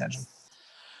wasn't paying attention.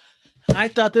 I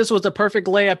thought this was a perfect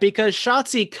layup because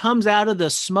Shotzi comes out of the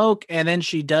smoke and then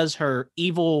she does her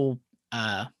evil.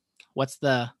 What's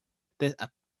it's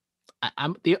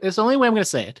the only way I'm going to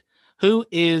say it. Who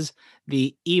is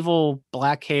the evil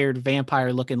black-haired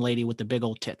vampire-looking lady with the big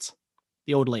old tits?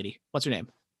 The old lady. What's her name?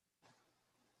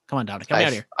 Come on, Dominic. Come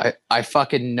out here. I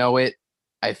fucking know it.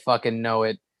 I fucking know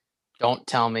it. Don't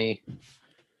tell me.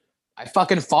 I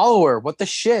fucking follow her. What the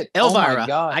shit? Elvira. Oh my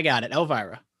God. I got it.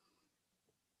 Elvira.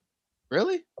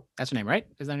 Really? That's her name, right?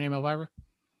 Is that her name, Elvira?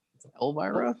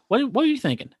 Elvira? What are you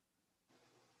thinking?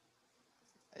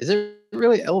 Is it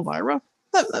really Elvira?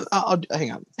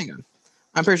 Hang on.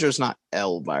 I'm pretty sure it's not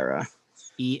Elvira.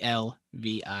 Elvira.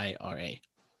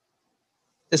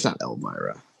 It's not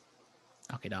Elvira.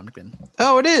 Okay, Dominic then.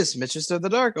 Oh, it is. Mistress of the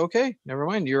Dark. Okay. Never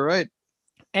mind. You're right.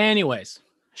 Anyways,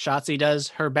 Shotzi does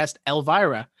her best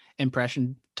Elvira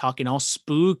impression, talking all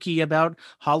spooky about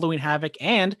Halloween Havoc,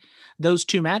 and those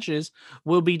two matches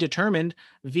will be determined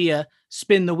via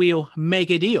spin the wheel, make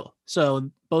a deal.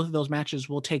 So both of those matches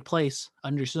will take place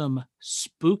under some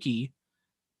spooky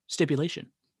stipulation.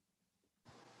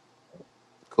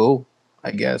 Cool.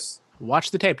 I guess.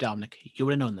 Watch the tape, Dominic. You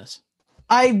would have known this.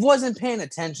 I wasn't paying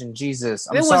attention. Jesus.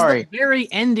 I'm it was sorry. the very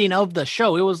ending of the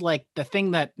show. It was like the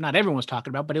thing that not everyone was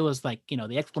talking about, but it was like,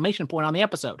 the exclamation point on the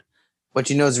episode. But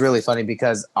it's really funny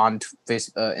because on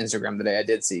Instagram today, I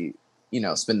did see,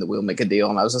 spin the wheel, make a deal.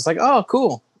 And I was just like, oh,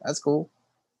 cool. That's cool.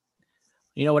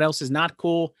 You know what else is not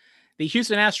cool? The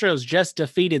Houston Astros just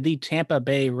defeated the Tampa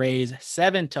Bay Rays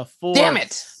 7-4. Damn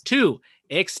it. To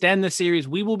extend the series.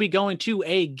 We will be going to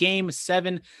a game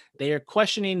 7. They are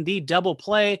questioning the double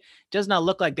play. Does not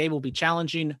look like they will be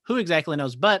challenging. Who exactly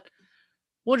knows? But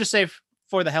we'll just say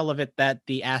for the hell of it that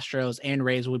the Astros and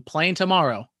Rays will be playing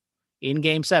tomorrow in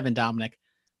game 7, Dominic.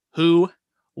 Who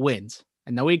wins?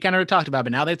 I know we kind of talked about it,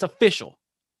 but now that it's official.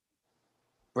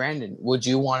 Brandon, would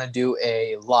you want to do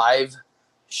a live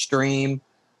stream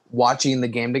watching the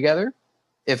game together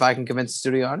if I can convince the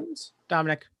studio audience?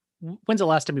 Dominic, when's the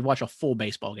last time you watched a full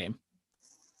baseball game?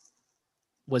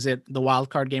 Was it the wild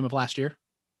card game of last year?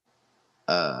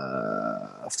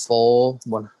 Full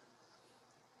one.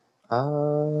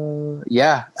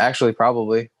 Yeah, actually,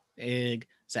 probably.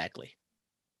 Exactly.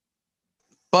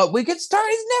 But we could start.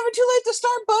 It's never too late to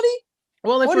start, buddy.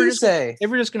 Well, what do you say? If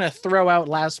we're just going to throw out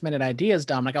last minute ideas,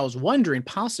 Dominic, I was wondering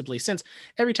possibly, since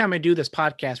every time I do this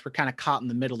podcast, we're kind of caught in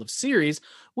the middle of series,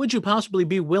 would you possibly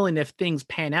be willing, if things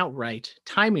pan out right,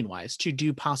 timing wise, to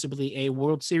do possibly a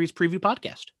World Series preview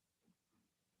podcast?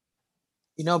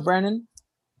 Brandon,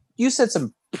 you said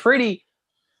some pretty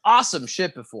awesome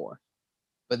shit before,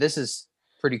 but this is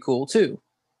pretty cool too.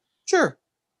 Sure.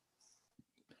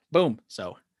 Boom.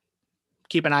 So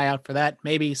keep an eye out for that.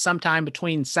 Maybe sometime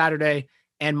between Saturday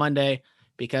and Monday,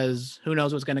 because who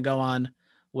knows what's going to go on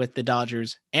with the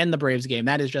Dodgers and the Braves game.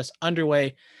 That is just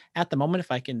underway at the moment.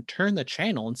 If I can turn the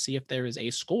channel and see if there is a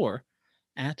score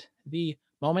at the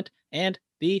moment. And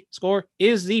the score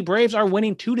is the Braves are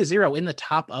winning 2-0 in the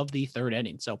top of the 3rd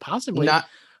inning. So possibly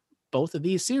both of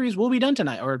these series will be done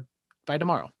tonight or by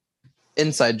tomorrow.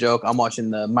 Inside joke. I'm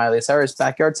watching the Miley Cyrus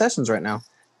Backyard Sessions right now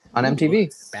on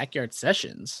MTV. Backyard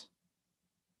Sessions.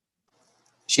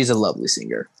 She's a lovely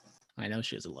singer. I know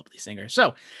she is a lovely singer.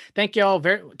 So thank you all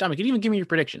Dominic, can you even give me your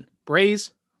prediction?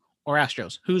 Braves or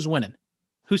Astros? Who's winning?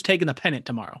 Who's taking the pennant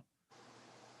tomorrow?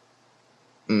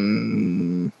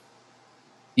 You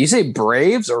say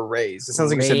Braves or Rays? It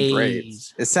sounds like you said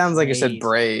Braves. It sounds like you said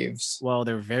Braves. Well,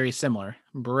 they're very similar.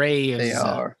 Braves. They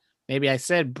are. Maybe I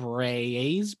said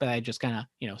Braves, but I just kind of,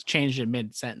 changed it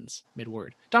mid-sentence,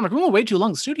 mid-word. Dominic, we're going way too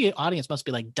long. The studio audience must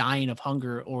be like dying of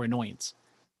hunger or annoyance.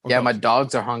 Yeah, my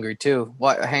dogs are hungry too.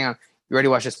 What? Hang on. You ready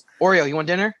to watch this? Oreo, you want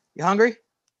dinner? You hungry?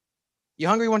 You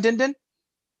hungry? You want din?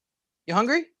 You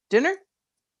hungry? Dinner?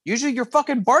 Usually you're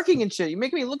fucking barking and shit. You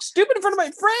make me look stupid in front of my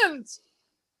friends.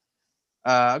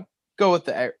 I'll go with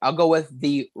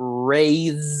the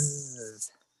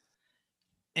Rays.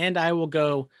 And I will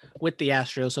go with the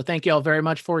Astros. So thank you all very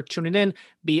much for tuning in.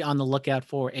 Be on the lookout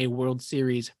for a World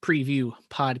Series preview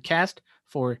podcast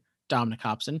for Dominic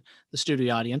Hobson, the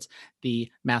studio audience,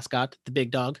 the mascot, the big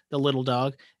dog, the little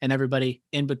dog, and everybody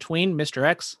in between. Mr.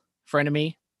 X,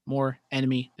 frenemy, more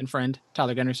enemy than friend,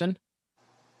 Tyler Gunnarsson.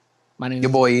 My name is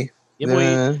Your boy. Your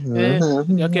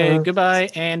boy. Okay, goodbye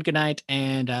and good night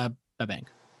and bye bang.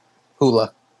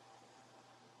 Hula.